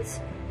heavens,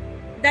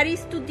 that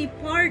is to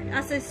depart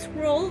as a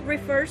scroll,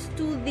 refers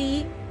to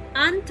the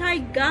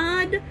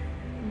anti-God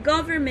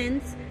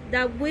governments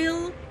that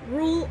will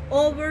rule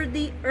over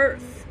the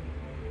earth.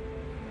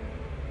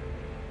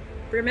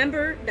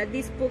 Remember that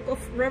this book of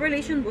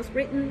Revelation was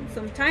written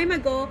some time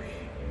ago.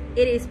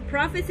 It is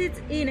prophecies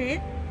in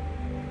it.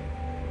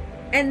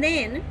 And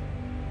then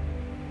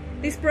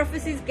these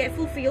prophecies get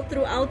fulfilled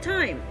throughout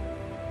time,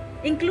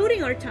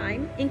 including our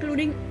time,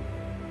 including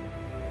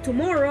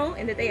tomorrow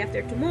and the day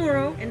after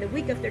tomorrow and the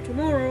week after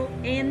tomorrow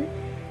and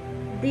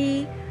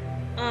the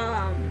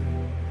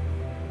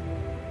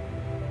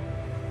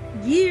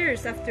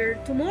years after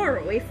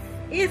tomorrow,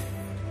 if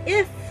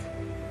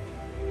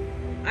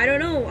I don't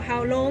know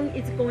how long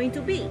it's going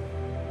to be.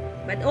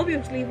 But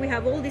obviously we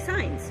have all the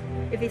signs.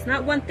 If it's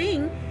not one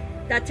thing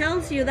that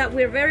tells you that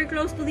we're very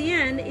close to the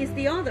end, is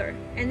the other.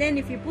 And then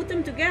if you put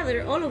them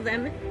together, all of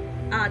them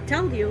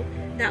tell you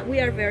that we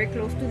are very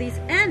close to this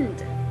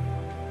end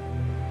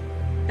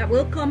that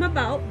will come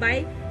about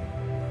by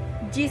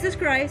Jesus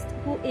Christ,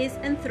 who is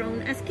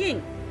enthroned as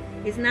King.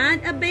 He's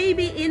not a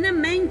baby in a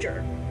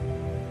manger.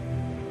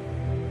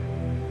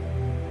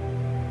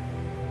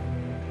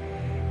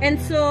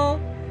 And so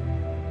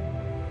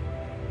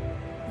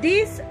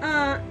these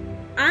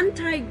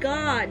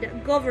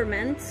anti-God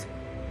governments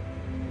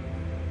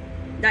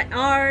that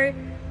are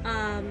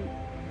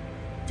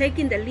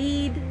taking the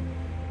lead,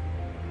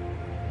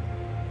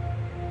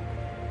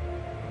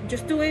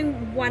 just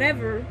doing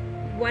whatever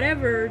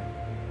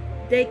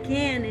they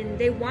can and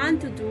they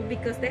want to do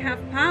because they have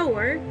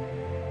power,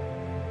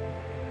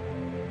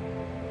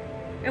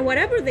 and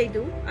whatever they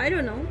do, I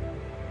don't know,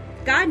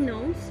 God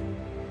knows.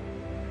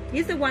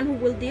 He's the one who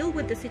will deal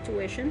with the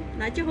situation,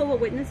 not Jehovah's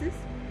Witnesses.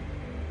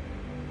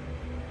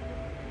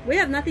 We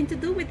have nothing to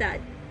do with that.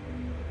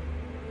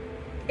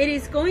 It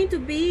is going to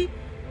be,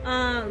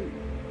 the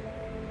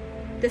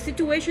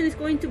situation is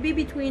going to be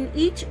between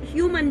each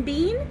human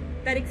being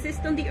that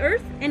exists on the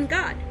earth and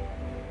God.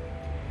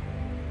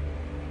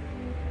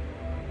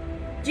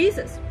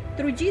 Jesus,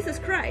 through Jesus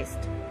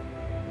Christ,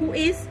 who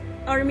is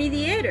our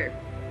mediator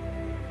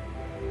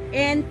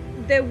and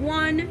the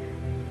one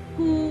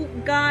who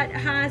God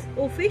has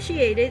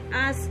officiated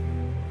as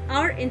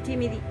our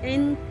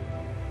intermediator.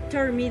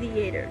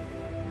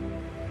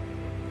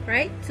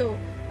 Right? So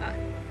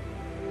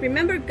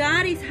remember,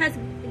 God is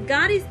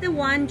the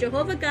one,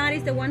 Jehovah God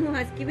is the one who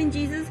has given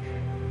Jesus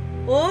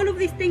all of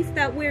these things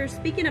that we're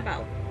speaking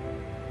about,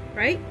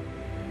 right?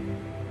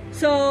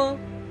 So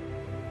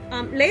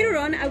later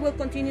on I will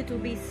continue to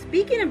be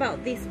speaking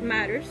about these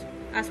matters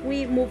as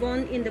we move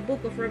on in the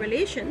book of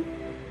Revelation.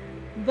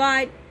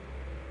 But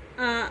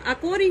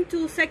according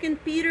to 2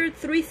 Peter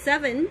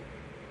 3:7,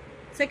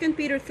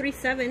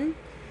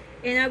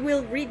 and I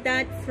will read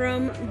that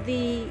from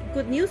the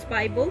Good News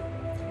Bible.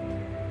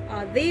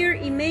 There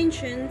it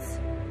mentions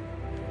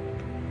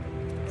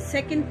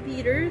 2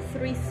 Peter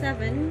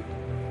 3:7.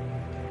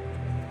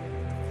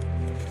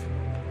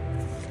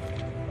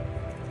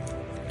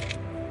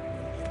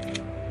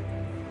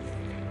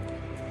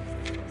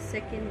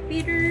 Second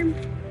Peter.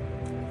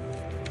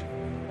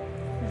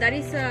 That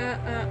is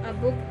a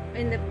book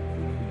in the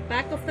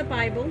back of the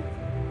Bible,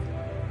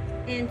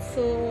 and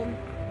so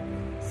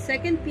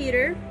 2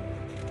 Peter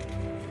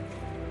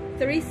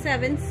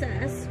 3:7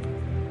 says,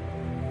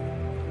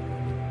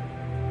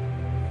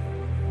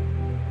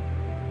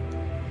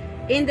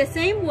 in the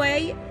same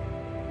way,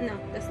 no,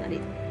 that's not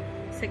it.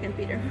 2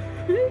 Peter.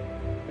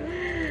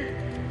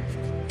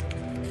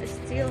 I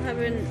still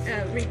haven't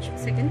reached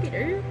Second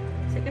Peter.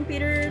 2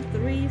 Peter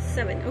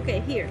 3:7. Okay,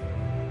 here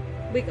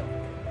we go.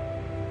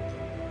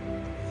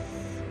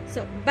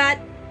 So, but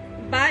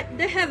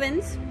the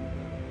heavens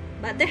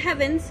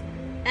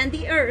and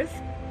the earth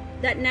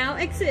that now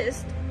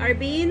exist are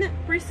being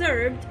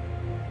preserved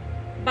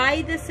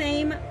by the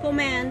same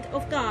command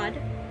of God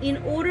in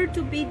order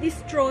to be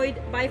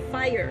destroyed by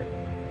fire.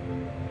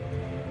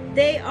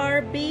 They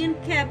are being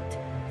kept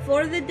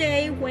for the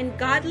day when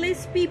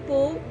godless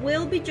people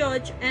will be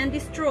judged and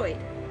destroyed.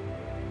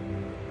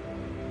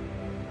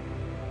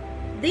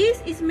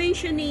 This is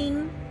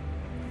mentioning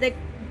the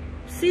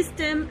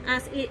system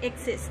as it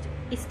exists.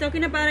 It's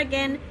talking about,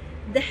 again,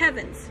 the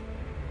heavens.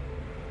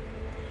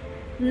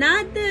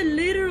 Not the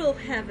literal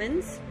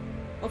heavens,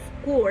 of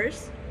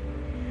course,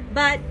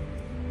 but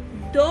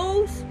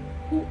those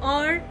who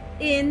are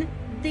in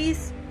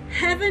these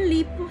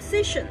heavenly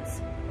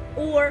positions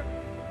or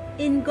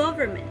in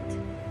government.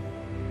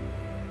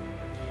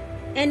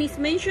 And it's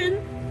mentioned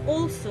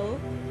also,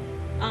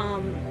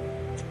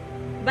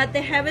 but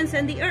the heavens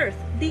and the earth.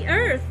 The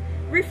earth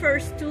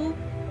refers to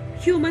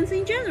humans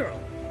in general,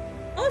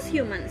 us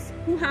humans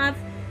who have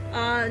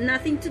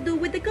nothing to do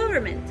with the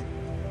government.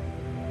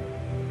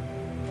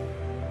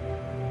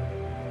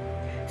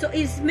 So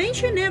it's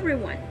mentioned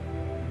everyone,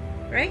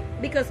 right?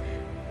 Because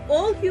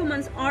all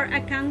humans are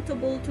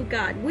accountable to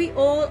God. We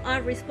all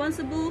are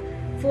responsible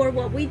for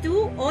what we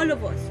do, all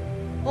of us,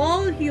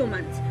 all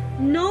humans.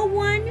 No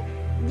one,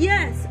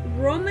 yes,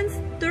 Romans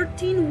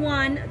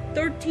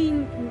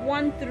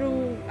 13:1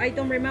 through, I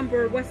don't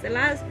remember what's the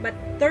last, but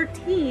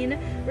 13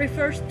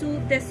 refers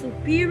to the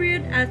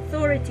superior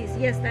authorities.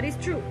 Yes, that is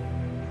true.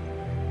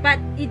 But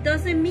it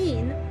doesn't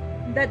mean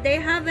that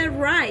they have a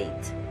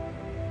right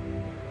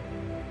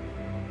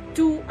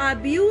to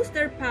abuse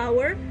their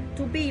power,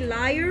 to be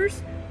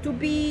liars, to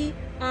be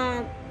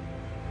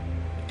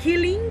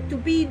killing, to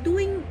be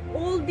doing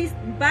all this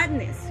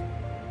badness.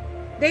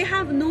 They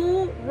have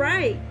no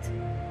right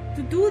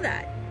to do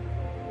that.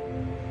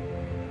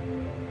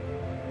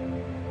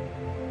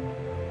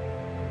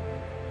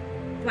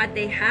 But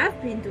they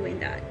have been doing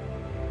that.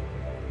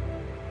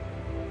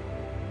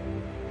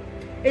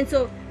 And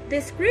so the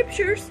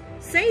scriptures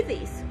say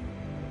this.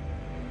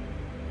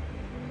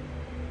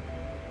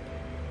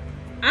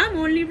 I'm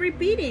only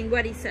repeating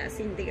what it says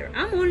in there.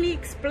 I'm only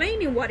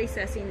explaining what it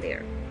says in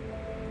there.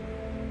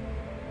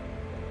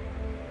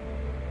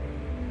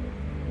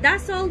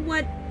 That's all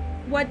what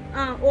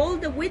all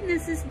the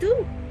witnesses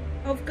do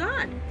of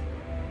God.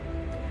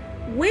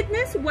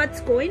 Witness what's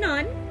going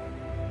on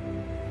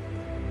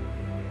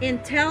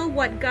and tell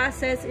what God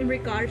says in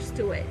regards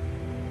to it.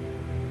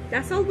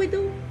 That's all we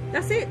do.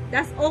 That's it.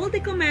 That's all the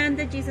command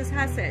that Jesus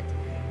has said.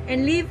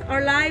 And live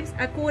our lives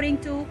according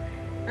to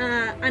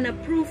an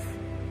approved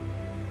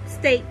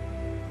state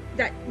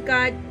that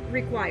God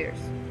requires.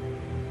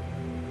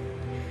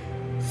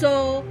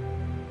 So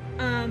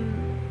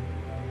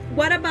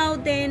what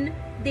about then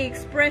the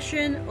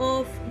expression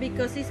of,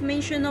 because it's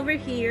mentioned over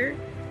here,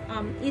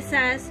 it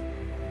says,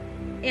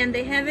 and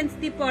the heavens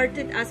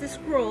departed as a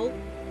scroll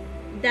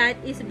that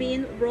is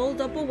being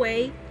rolled up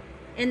away.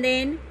 And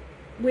then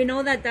we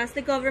know that that's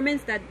the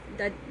governments, that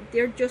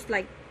they're just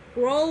like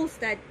scrolls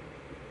that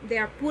they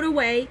are put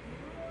away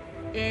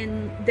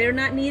and they're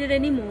not needed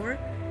anymore.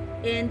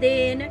 And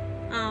then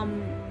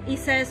it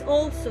says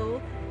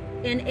also,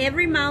 and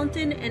every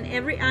mountain and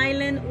every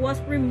island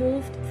was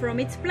removed from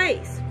its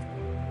place.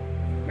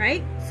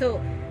 Right?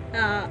 So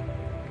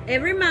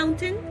every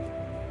mountain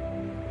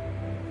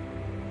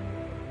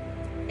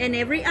and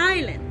every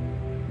island.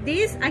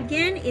 This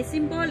again is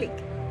symbolic,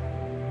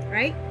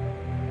 right?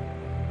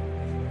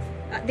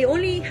 The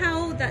only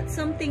how that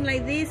something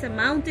like this, a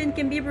mountain,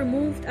 can be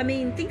removed. I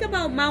mean, think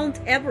about Mount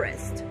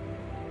Everest.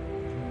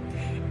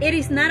 It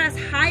is not as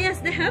high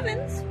as the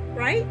heavens,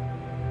 right?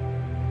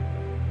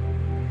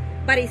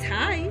 But it's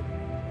high.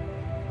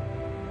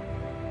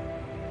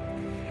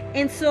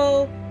 And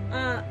so,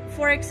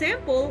 for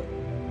example,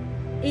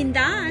 in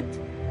that,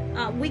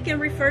 we can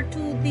refer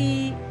to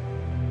the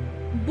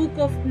book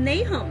of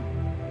Nahum.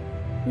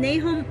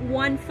 Nahum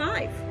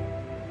 1:5.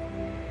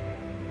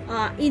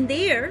 In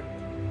there,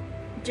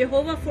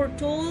 Jehovah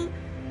foretold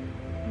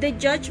the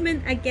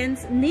judgment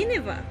against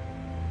Nineveh.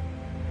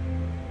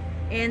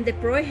 And the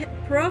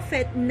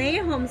prophet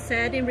Nahum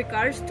said in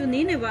regards to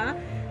Nineveh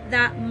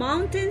that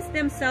mountains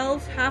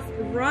themselves have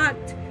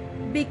rocked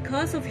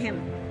because of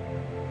him.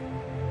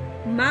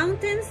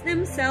 Mountains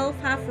themselves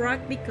have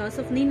rocked because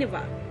of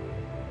Nineveh.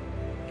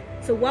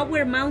 So what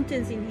were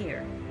mountains in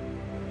here?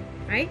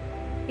 Right?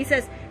 It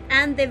says,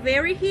 and the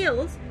very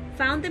hills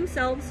found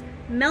themselves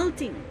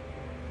melting,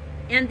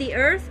 and the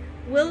earth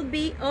will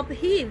be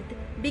upheaved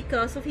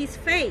because of his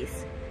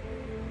face.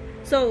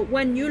 So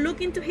when you look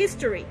into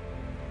history,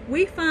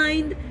 we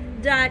find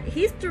that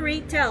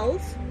history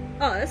tells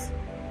us,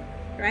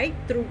 right,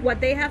 through what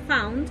they have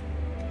found,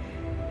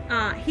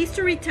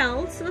 history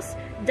tells us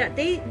that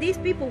these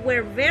people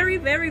were very,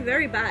 very,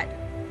 very bad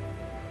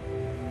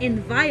and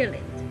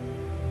violent.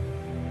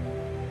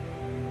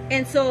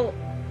 And so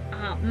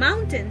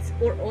mountains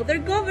or other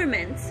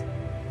governments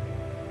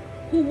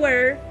who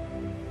were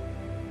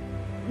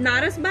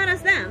not as bad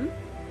as them,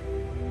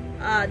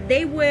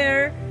 they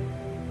were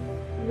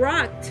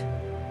rocked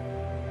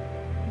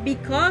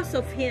because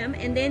of him,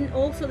 and then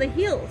also the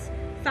hills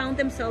found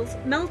themselves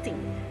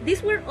melting.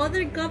 These were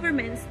other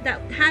governments that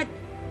had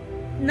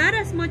not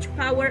as much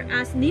power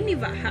as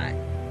Nineveh had.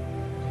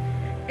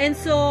 And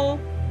so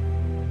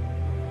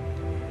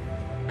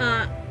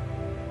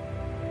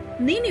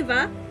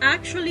Nineveh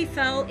actually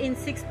fell in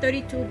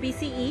 632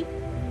 BCE,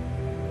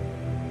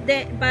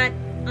 but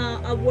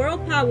a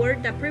world power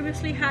that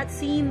previously had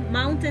seemed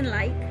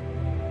mountain-like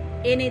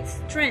in its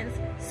strength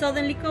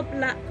suddenly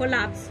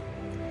collapsed.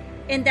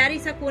 And that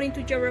is according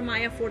to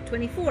Jeremiah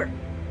 4:24,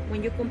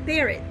 when you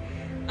compare it.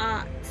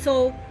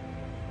 So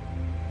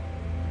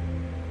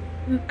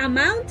a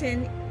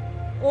mountain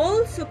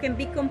also can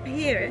be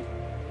compared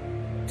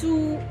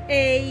to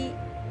a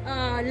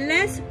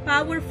less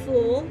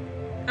powerful,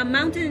 a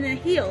mountain and a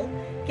hill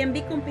can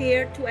be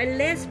compared to a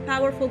less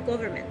powerful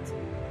government.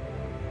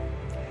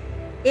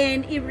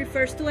 And it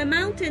refers to a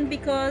mountain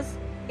because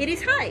it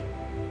is high.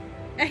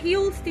 A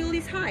hill still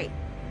is high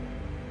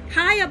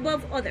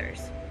above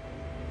others,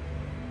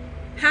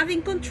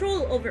 having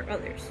control over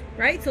others,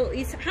 right? So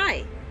it's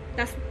high.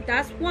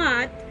 That's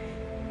what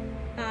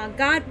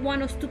God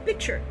wants us to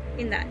picture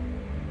in that.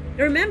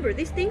 Remember,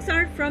 these things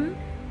are from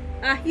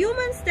a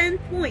human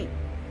standpoint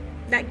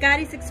that God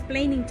is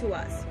explaining to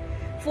us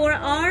for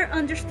our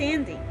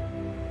understanding.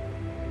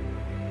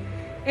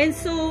 And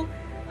so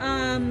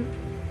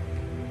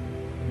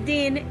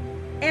then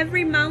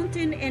every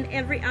mountain and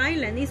every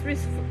island is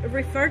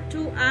referred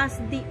to as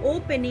the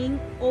opening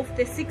of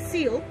the sixth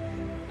seal,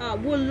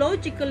 will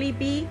logically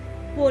be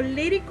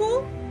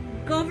political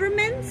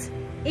governments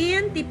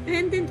and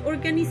dependent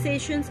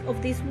organizations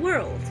of this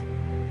world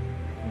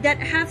that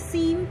have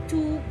seemed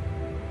to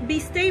be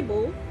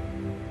stable,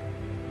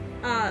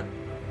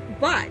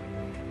 but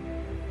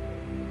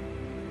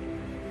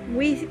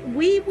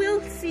we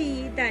will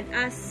see that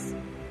as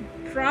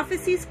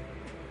prophecies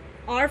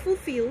are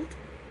fulfilled,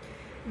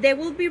 they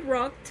will be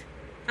rocked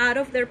out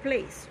of their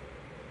place,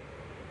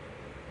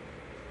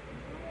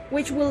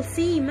 which will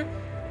seem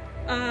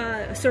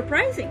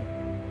surprising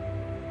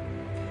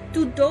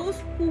to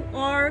those who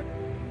are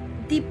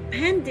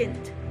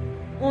dependent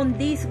on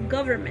these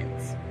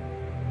governments.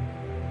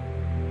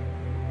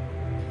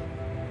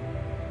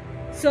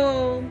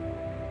 So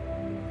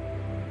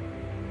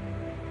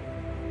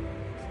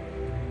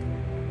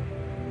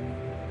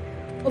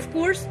of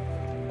course,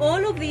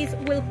 all of these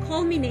will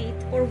culminate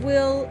or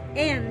will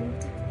end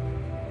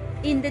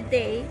in the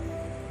day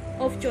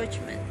of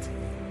judgment,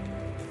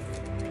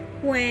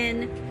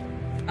 when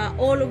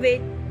all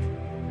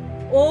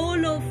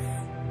of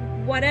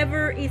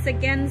whatever is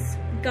against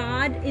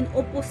God, in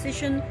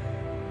opposition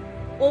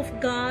of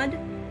God,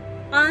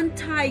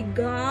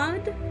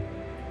 anti-God,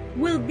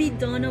 will be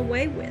done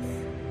away with.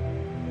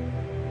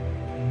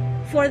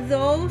 For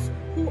those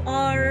who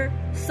are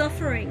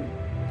suffering,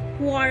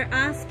 who are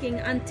asking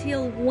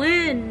until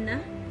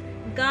when,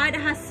 God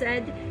has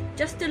said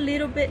just a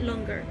little bit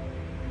longer.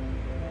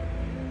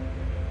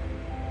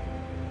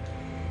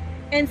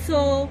 And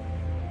so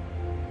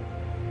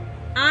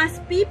as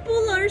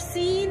people are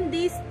seeing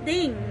these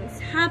things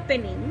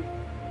happening,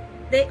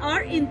 they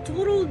are in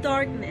total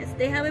darkness.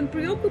 They haven't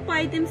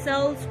preoccupied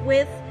themselves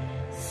with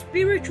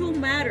spiritual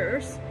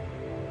matters.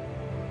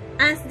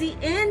 As the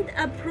end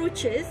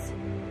approaches,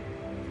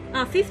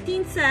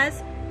 15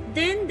 says,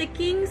 then the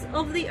kings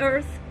of the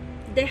earth,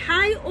 the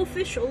high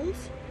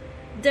officials,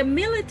 the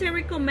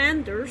military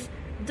commanders,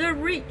 the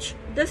rich,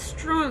 the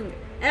strong,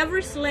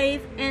 every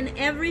slave and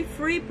every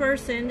free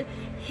person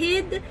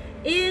hid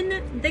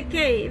in the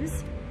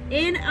caves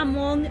and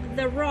among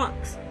the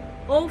rocks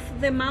of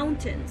the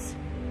mountains.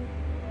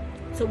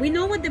 So we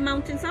know what the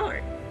mountains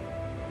are,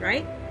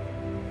 right?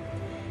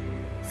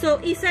 So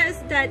it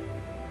says that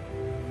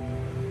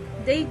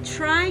they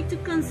try to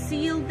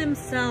conceal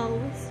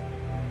themselves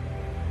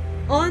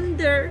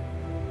under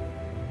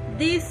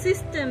these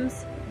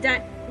systems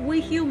that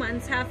we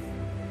humans have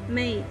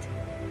made,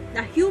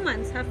 that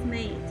humans have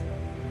made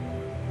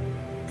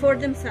for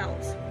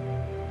themselves.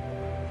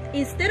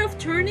 Instead of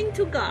turning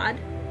to God,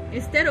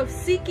 instead of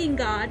seeking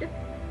God,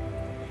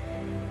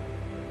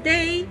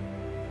 they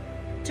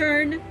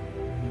turn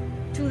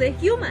to the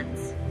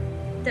humans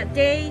that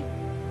they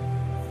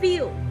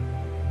feel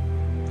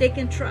they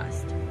can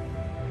trust,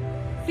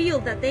 feel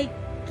that they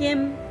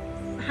can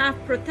have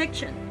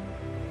protection.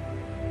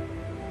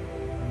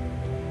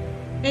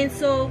 And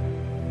so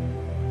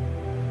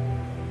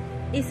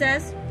it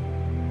says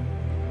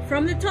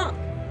from the top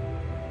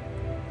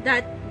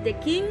that the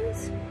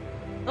kings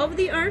of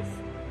the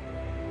earth,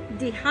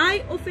 the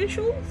high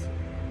officials,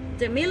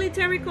 the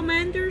military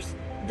commanders,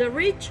 the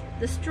rich,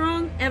 the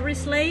strong, every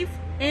slave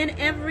and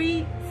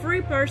every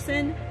free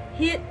person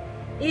hid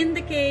in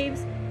the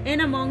caves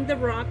and among the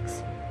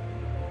rocks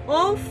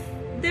of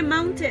the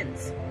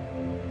mountains.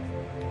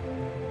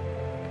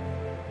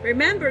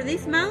 Remember,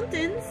 these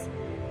mountains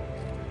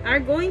are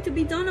going to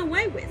be done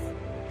away with.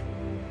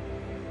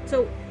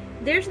 So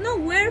there's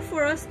nowhere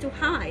for us to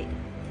hide.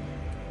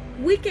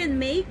 We can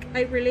make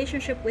a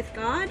relationship with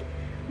God.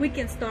 We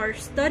can start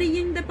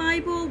studying the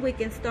Bible. We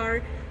can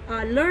start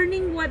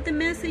learning what the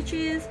message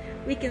is.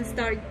 We can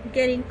start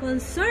getting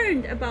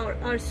concerned about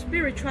our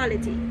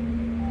spirituality.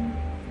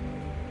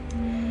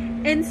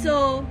 And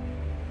so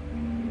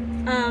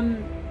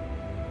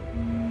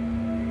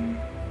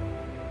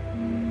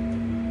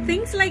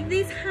things like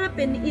this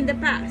happened in the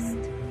past.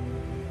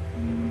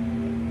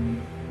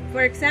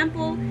 For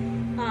example,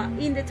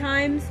 in the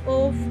times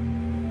of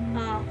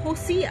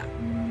Hosea,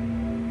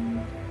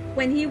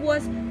 when he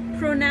was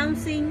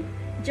pronouncing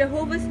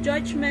Jehovah's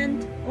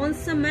judgment on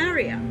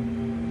Samaria,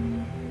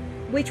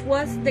 which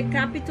was the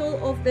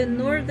capital of the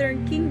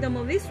northern kingdom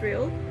of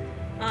Israel,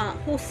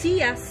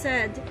 Hosea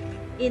said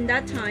in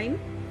that time,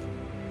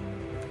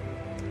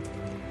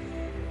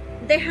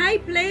 the high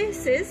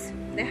places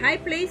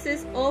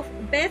of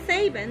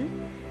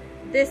Bethaven,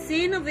 the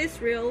sin of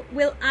Israel,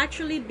 will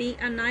actually be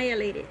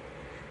annihilated.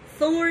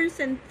 Thorns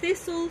and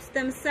thistles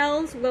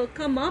themselves will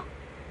come up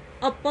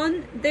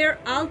upon their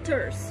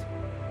altars.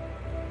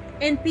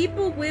 And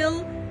people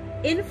will,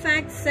 in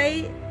fact,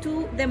 say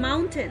to the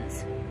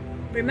mountains,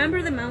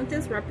 remember the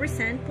mountains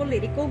represent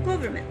political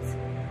governments,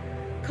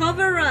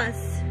 cover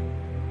us,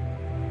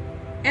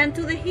 and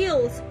to the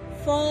hills,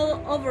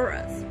 fall over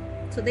us.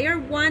 So they are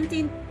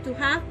wanting to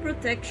have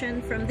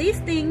protection from these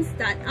things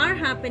that are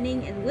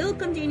happening and will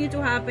continue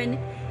to happen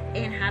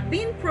and have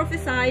been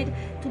prophesied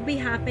to be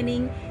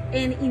happening.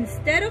 And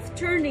instead of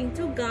turning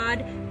to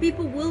God,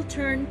 people will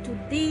turn to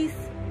these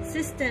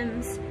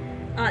systems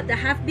that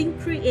have been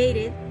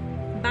created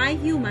by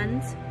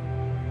humans,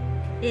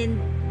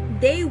 and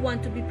they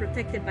want to be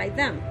protected by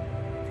them.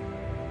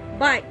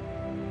 But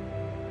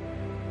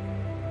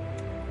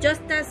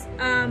just as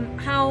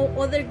how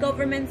other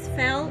governments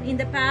fell in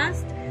the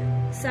past,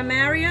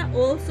 Samaria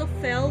also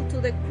fell to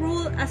the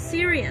cruel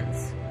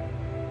Assyrians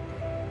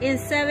in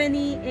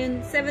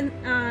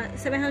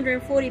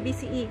 740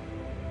 BCE.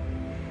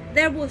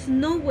 There was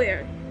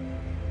nowhere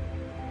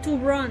to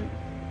run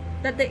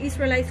that the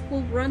Israelites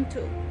could run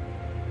to.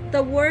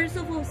 The words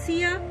of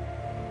Hosea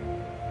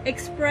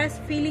express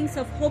feelings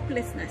of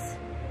hopelessness,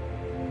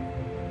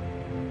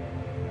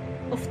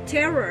 of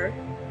terror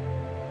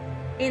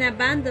and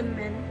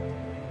abandonment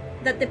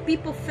that the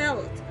people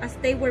felt as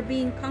they were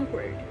being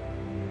conquered.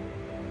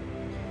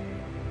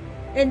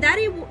 And that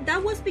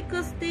was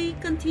because they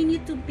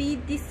continued to be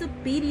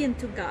disobedient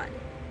to God.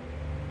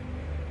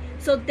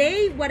 So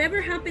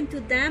whatever happened to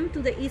them,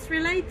 to the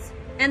Israelites,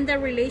 and the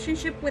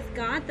relationship with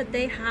God that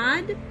they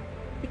had,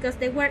 because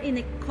they were in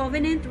a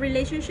covenant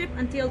relationship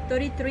until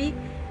 33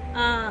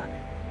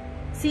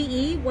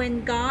 CE,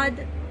 when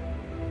God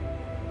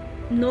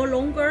no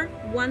longer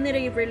wanted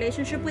a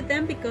relationship with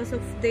them because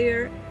of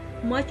their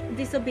much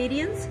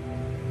disobedience.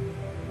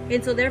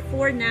 And so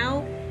therefore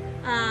now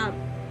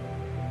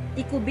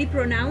it could be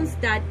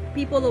pronounced that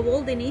people of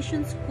all the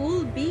nations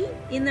could be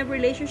in a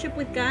relationship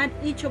with God,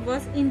 each of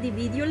us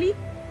individually.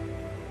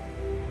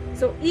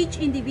 So each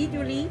human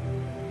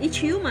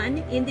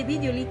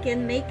individually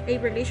can make a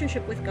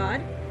relationship with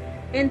God.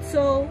 And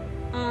so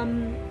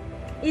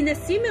in a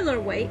similar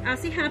way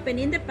as it happened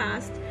in the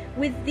past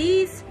with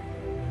these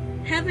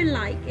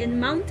heaven-like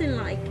and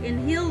mountain-like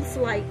and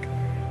hills-like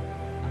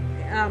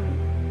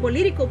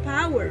political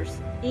powers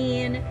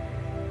and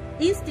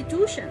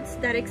institutions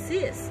that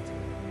exist,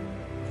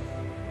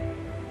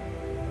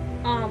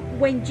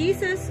 when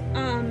Jesus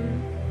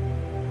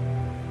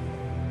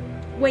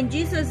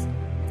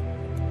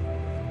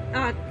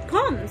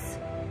comes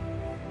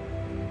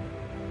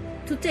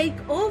to take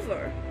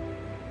over,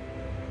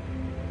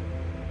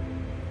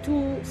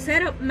 to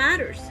set up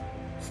matters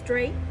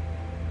straight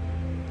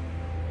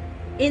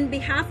in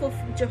behalf of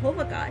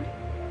Jehovah God,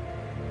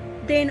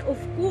 then of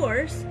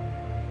course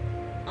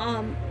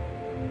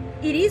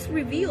it is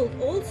revealed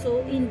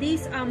also in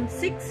this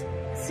sixth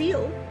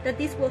seal that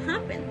this will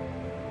happen,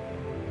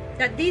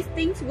 that these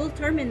things will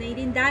terminate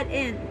in that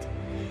end.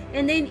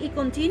 And then it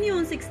continues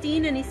on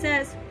 16 and it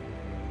says,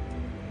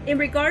 in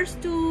regards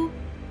to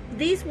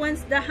these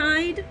ones that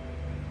hide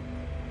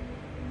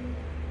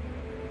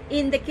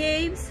in the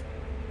caves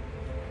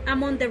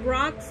among the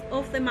rocks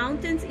of the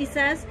mountains, it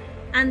says,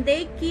 and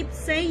they keep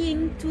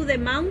saying to the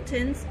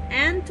mountains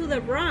and to the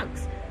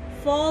rocks,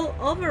 fall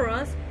over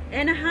us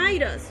and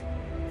hide us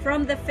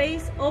from the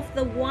face of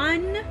the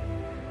one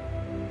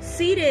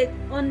seated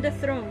on the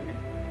throne.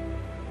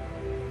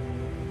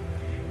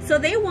 So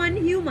they want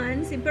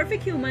humans,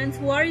 imperfect humans,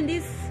 who are in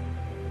these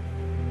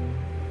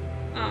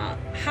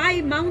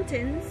high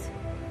mountains,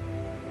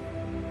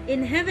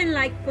 in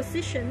heaven-like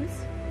positions,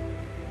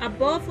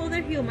 above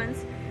other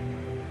humans,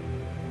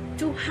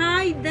 to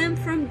hide them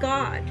from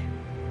God.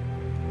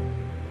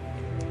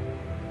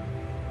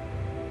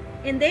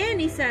 And then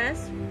he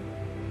says,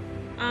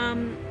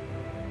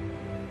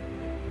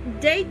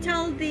 they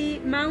tell the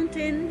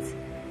mountains,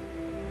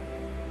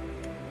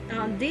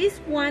 these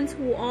ones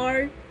who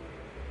are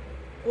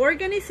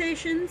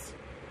organizations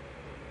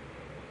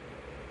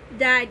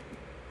that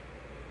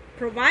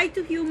provide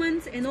to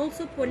humans and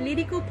also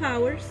political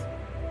powers.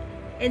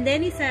 And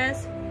then he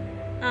says,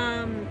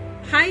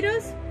 hide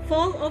us,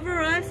 fall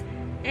over us,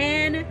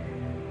 and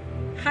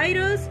hide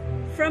us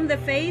from the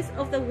face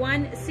of the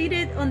one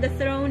seated on the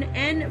throne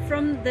and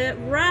from the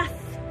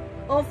wrath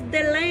of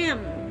the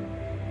Lamb.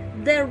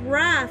 The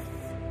wrath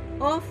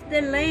of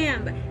the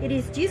Lamb. It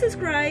is Jesus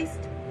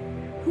Christ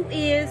who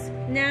is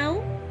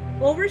now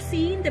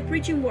overseeing the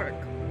preaching work.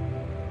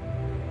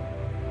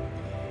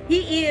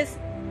 He is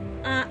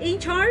in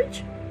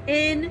charge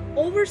and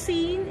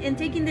overseeing and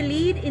taking the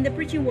lead in the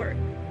preaching work.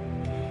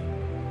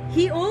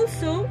 He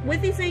also,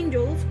 with his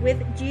angels,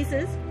 with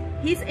Jesus,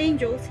 his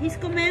angels, he's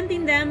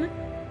commanding them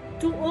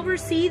to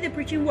oversee the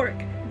preaching work.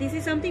 This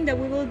is something that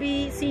we will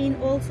be seeing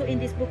also in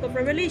this book of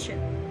Revelation,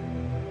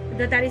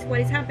 that is what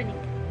is happening.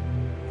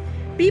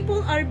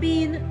 People are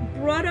being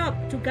brought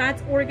up to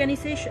God's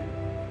organization.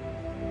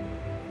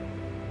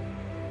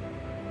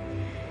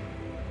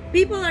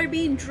 People are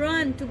being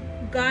drawn to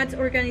God's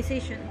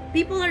organization.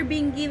 People are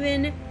being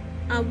given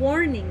a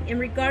warning in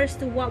regards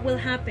to what will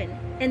happen,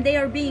 and they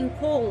are being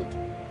called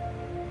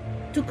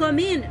to come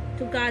in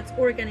to God's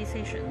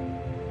organization,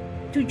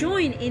 to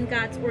join in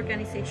God's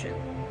organization.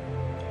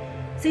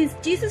 Since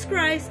Jesus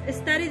Christ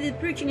started the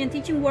preaching and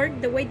teaching work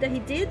the way that he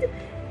did,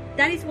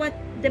 that is what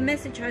the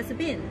message has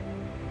been.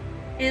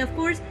 And of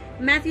course,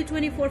 Matthew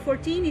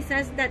 24:14, he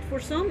says that for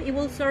some it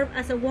will serve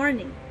as a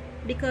warning,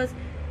 because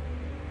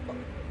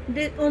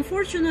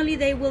unfortunately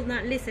they will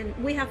not listen.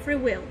 We have free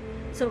will,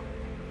 so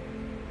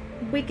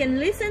we can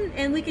listen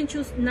and we can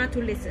choose not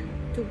to listen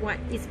to what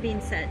is being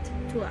said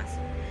to us.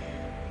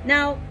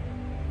 Now,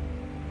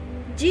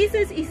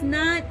 Jesus is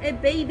not a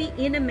baby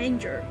in a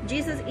manger.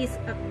 Jesus is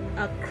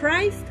a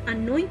Christ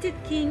anointed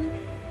king.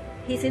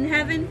 He's in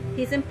heaven,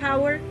 he's in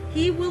power.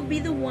 He will be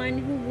the one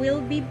who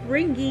will be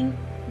bringing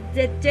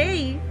the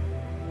day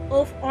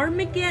of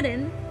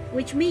Armageddon,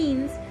 which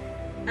means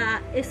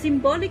a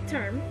symbolic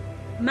term,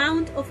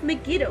 Mount of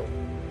Megiddo,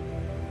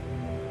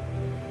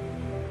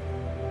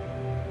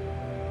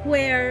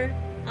 where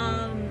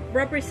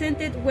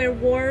represented where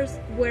wars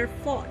were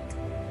fought.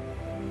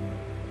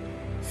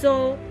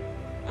 So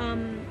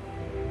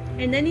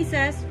and then he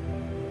says,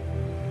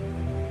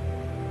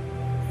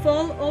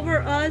 fall over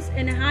us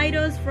and hide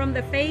us from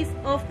the face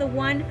of the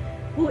one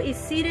who is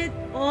seated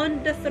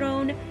on the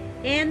throne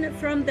and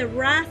from the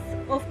wrath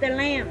of the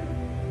Lamb,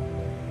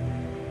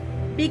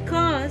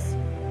 because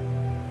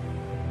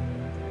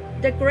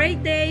the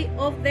great day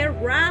of their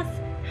wrath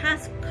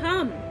has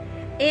come,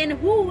 and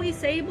who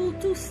is able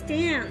to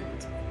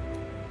stand?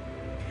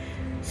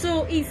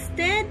 So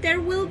instead,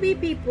 there will be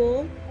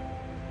people,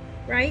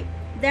 right,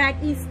 that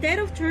instead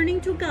of turning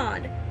to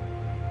God,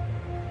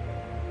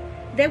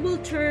 they will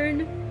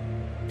turn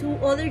to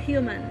other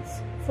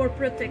humans for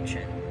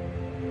protection.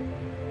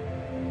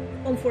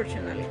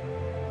 Unfortunately,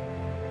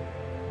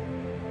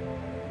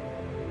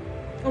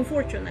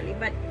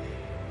 but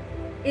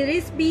it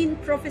is being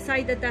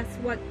prophesied that that's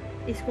what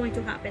is going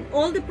to happen.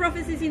 All the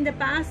prophecies in the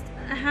past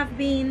have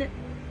been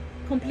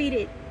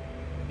completed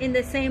in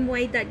the same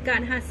way that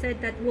God has said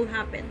that will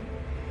happen.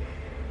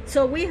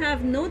 So we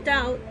have no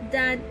doubt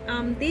that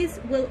this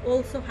will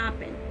also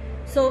happen.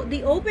 So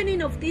the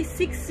opening of this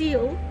sixth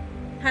seal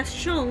has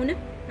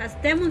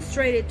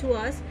demonstrated to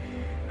us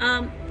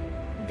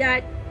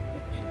that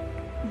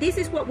this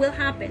is what will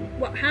happen.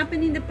 What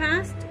happened in the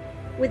past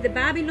with the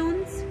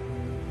Babylons,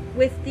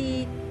 with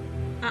the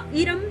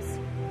Edom's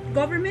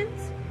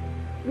governments,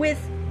 with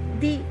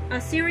the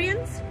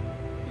Assyrians,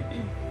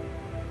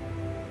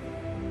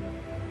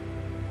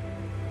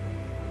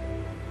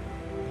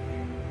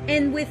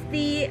 and with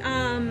the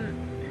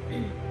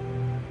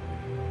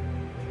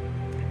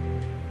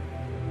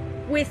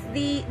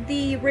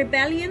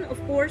rebellion,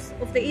 of course,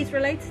 of the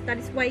Israelites. That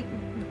is why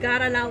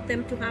God allowed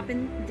them to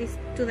happen this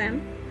to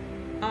them.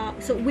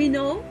 So we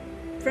know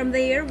from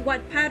there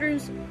what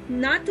patterns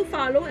not to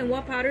follow and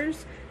what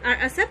patterns are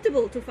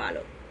acceptable to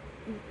follow.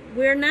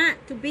 We're not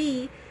to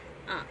be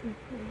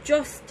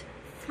just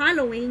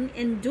following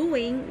and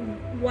doing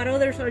what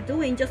others are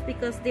doing just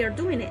because they are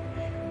doing it.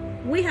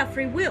 We have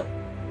free will.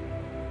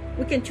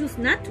 We can choose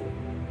not to.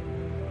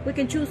 We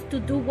can choose to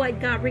do what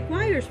God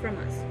requires from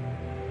us.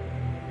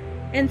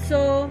 And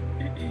so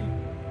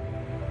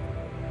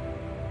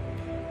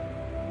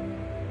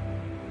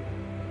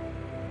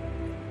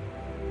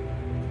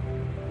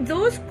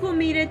those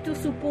committed to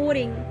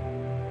supporting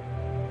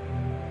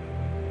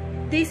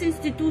these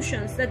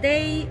institutions that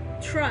they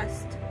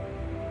trust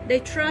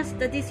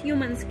that these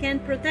humans can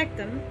protect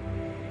them,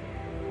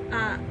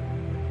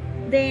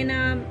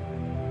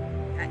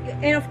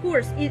 and of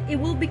course it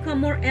will become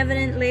more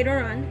evident later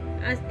on,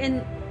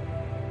 and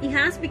it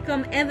has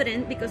become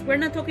evident because we're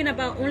not talking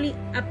about only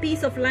a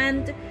piece of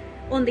land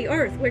on the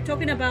earth. We're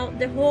talking about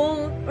the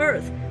whole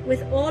earth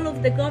with all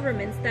of the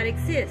governments that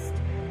exist.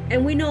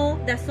 And we know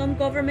that some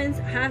governments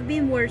have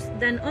been worse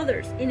than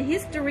others in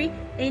history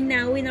and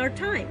now in our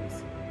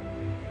times.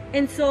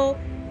 And so,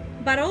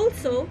 but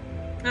also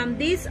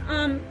these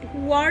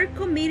who are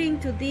committing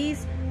to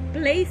these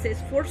places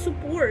for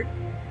support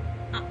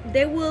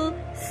they will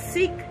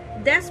seek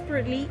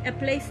desperately a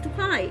place to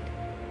hide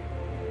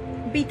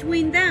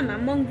between them,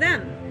 among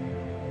them,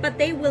 but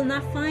they will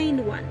not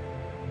find one.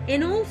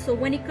 And also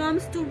when it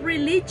comes to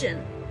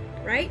religion,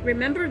 right?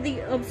 Remember the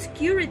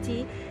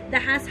obscurity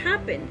that has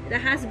happened,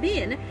 that has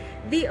been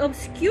the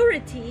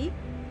obscurity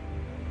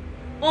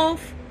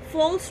of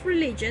false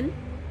religion.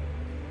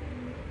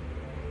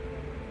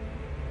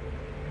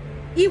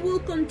 It will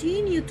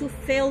continue to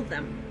fail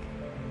them,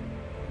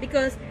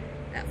 because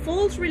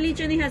false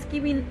religion has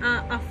given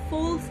a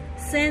false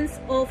sense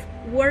of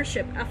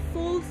worship, a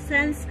false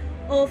sense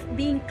of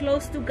being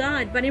close to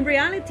God. But in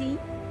reality,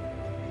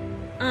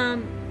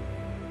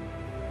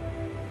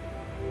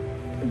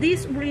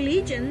 this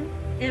religion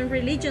and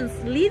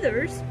religion's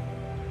leaders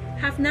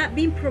have not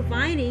been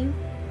providing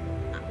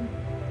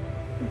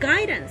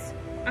guidance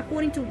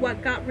according to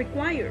what God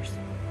requires.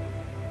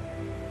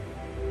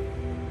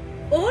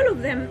 All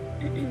of them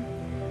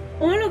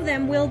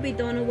will be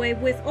done away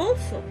with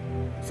also.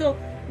 So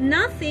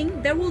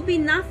there will be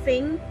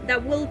nothing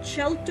that will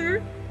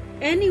shelter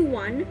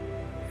anyone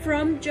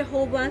from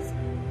Jehovah's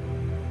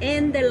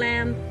and the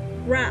Lamb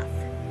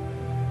wrath.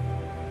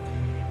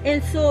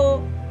 And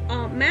so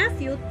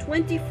Matthew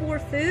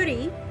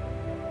 24:30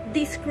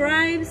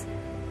 describes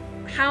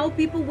how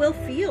people will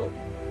feel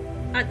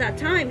at that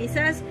time. It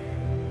says,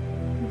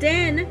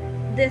 "Then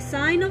the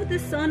sign of the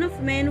Son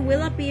of Man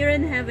will appear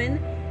in heaven,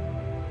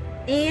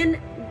 and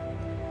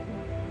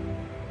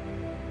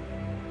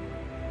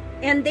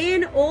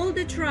then all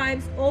the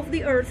tribes of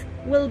the earth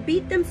will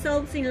beat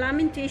themselves in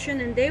lamentation,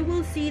 and they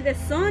will see the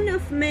Son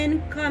of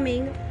Man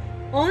coming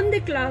on the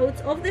clouds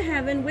of the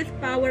heaven with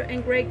power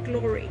and great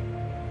glory."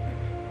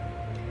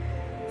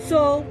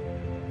 So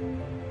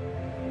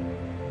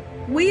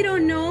we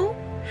don't know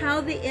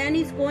how the end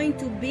is going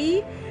to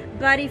be,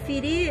 but if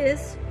it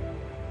is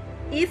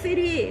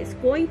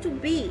going to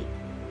be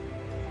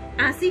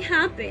as it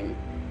happened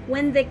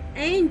when the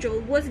angel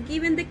was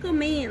given the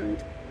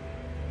command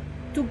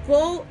to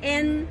go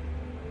and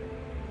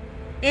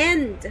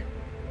end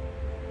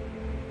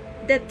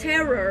the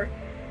terror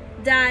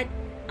that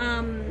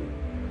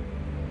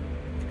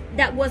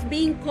was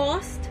being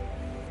caused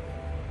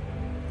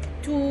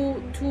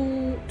to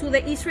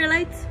the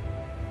Israelites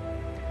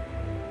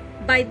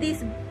by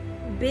this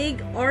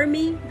big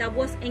army that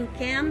was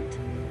encamped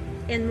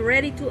and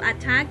ready to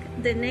attack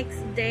the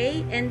next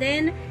day. And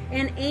then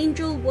an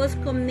angel was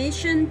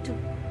commissioned to,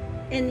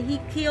 and he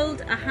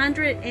killed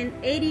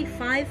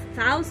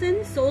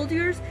 185,000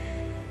 soldiers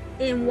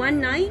in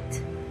one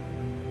night,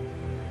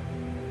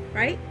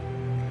 right?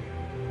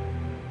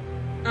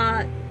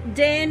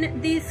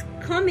 Then this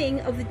coming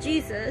of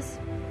Jesus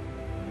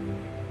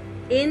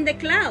in the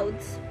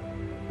clouds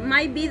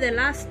might be the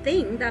last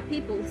thing that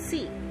people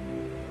see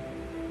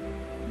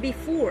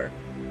before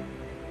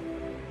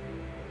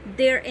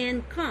their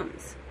end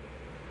comes.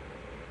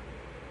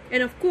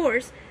 And of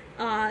course,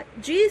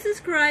 Jesus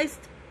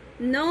Christ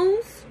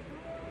knows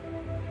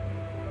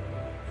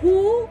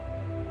who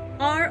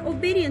are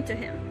obedient to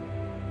him,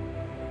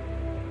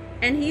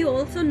 and he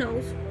also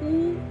knows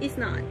who is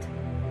not.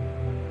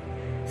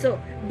 So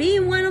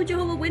being one of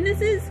Jehovah's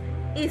Witnesses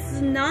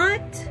is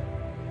not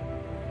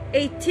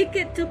a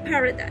ticket to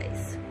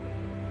paradise.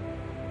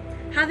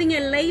 Having a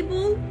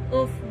label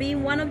of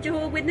being one of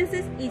Jehovah's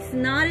Witnesses is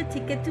not a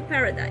ticket to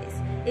paradise.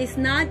 It's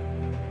not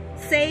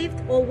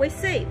saved, always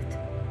saved.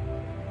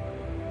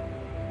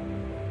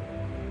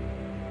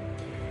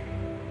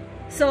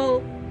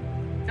 So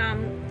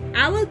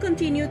I will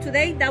continue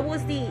today. That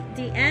was the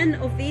end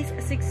of this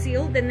sixth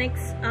seal. The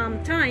next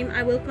time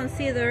I will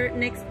consider,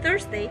 next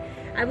Thursday,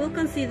 I will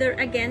consider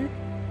again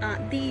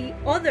the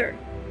other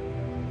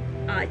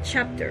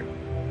chapter.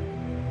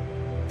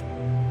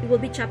 It will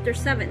be chapter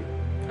 7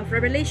 of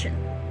Revelation.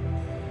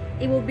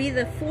 It will be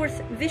the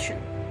fourth vision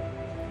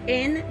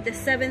and the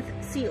seventh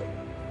seal.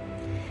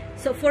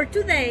 So for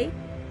today,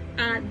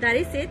 that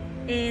is it.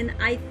 And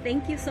I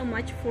thank you so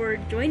much for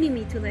joining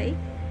me today.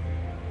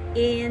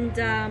 And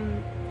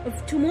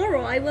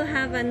tomorrow I will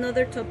have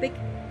another topic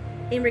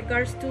in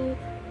regards to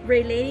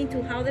relating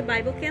to how the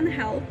Bible can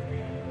help,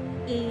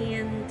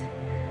 and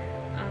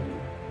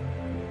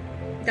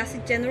that's a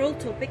general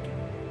topic,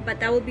 but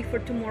that will be for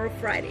tomorrow,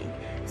 Friday.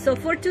 So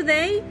for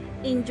today,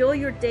 enjoy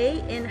your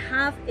day and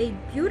have a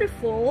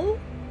beautiful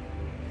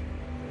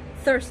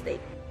Thursday.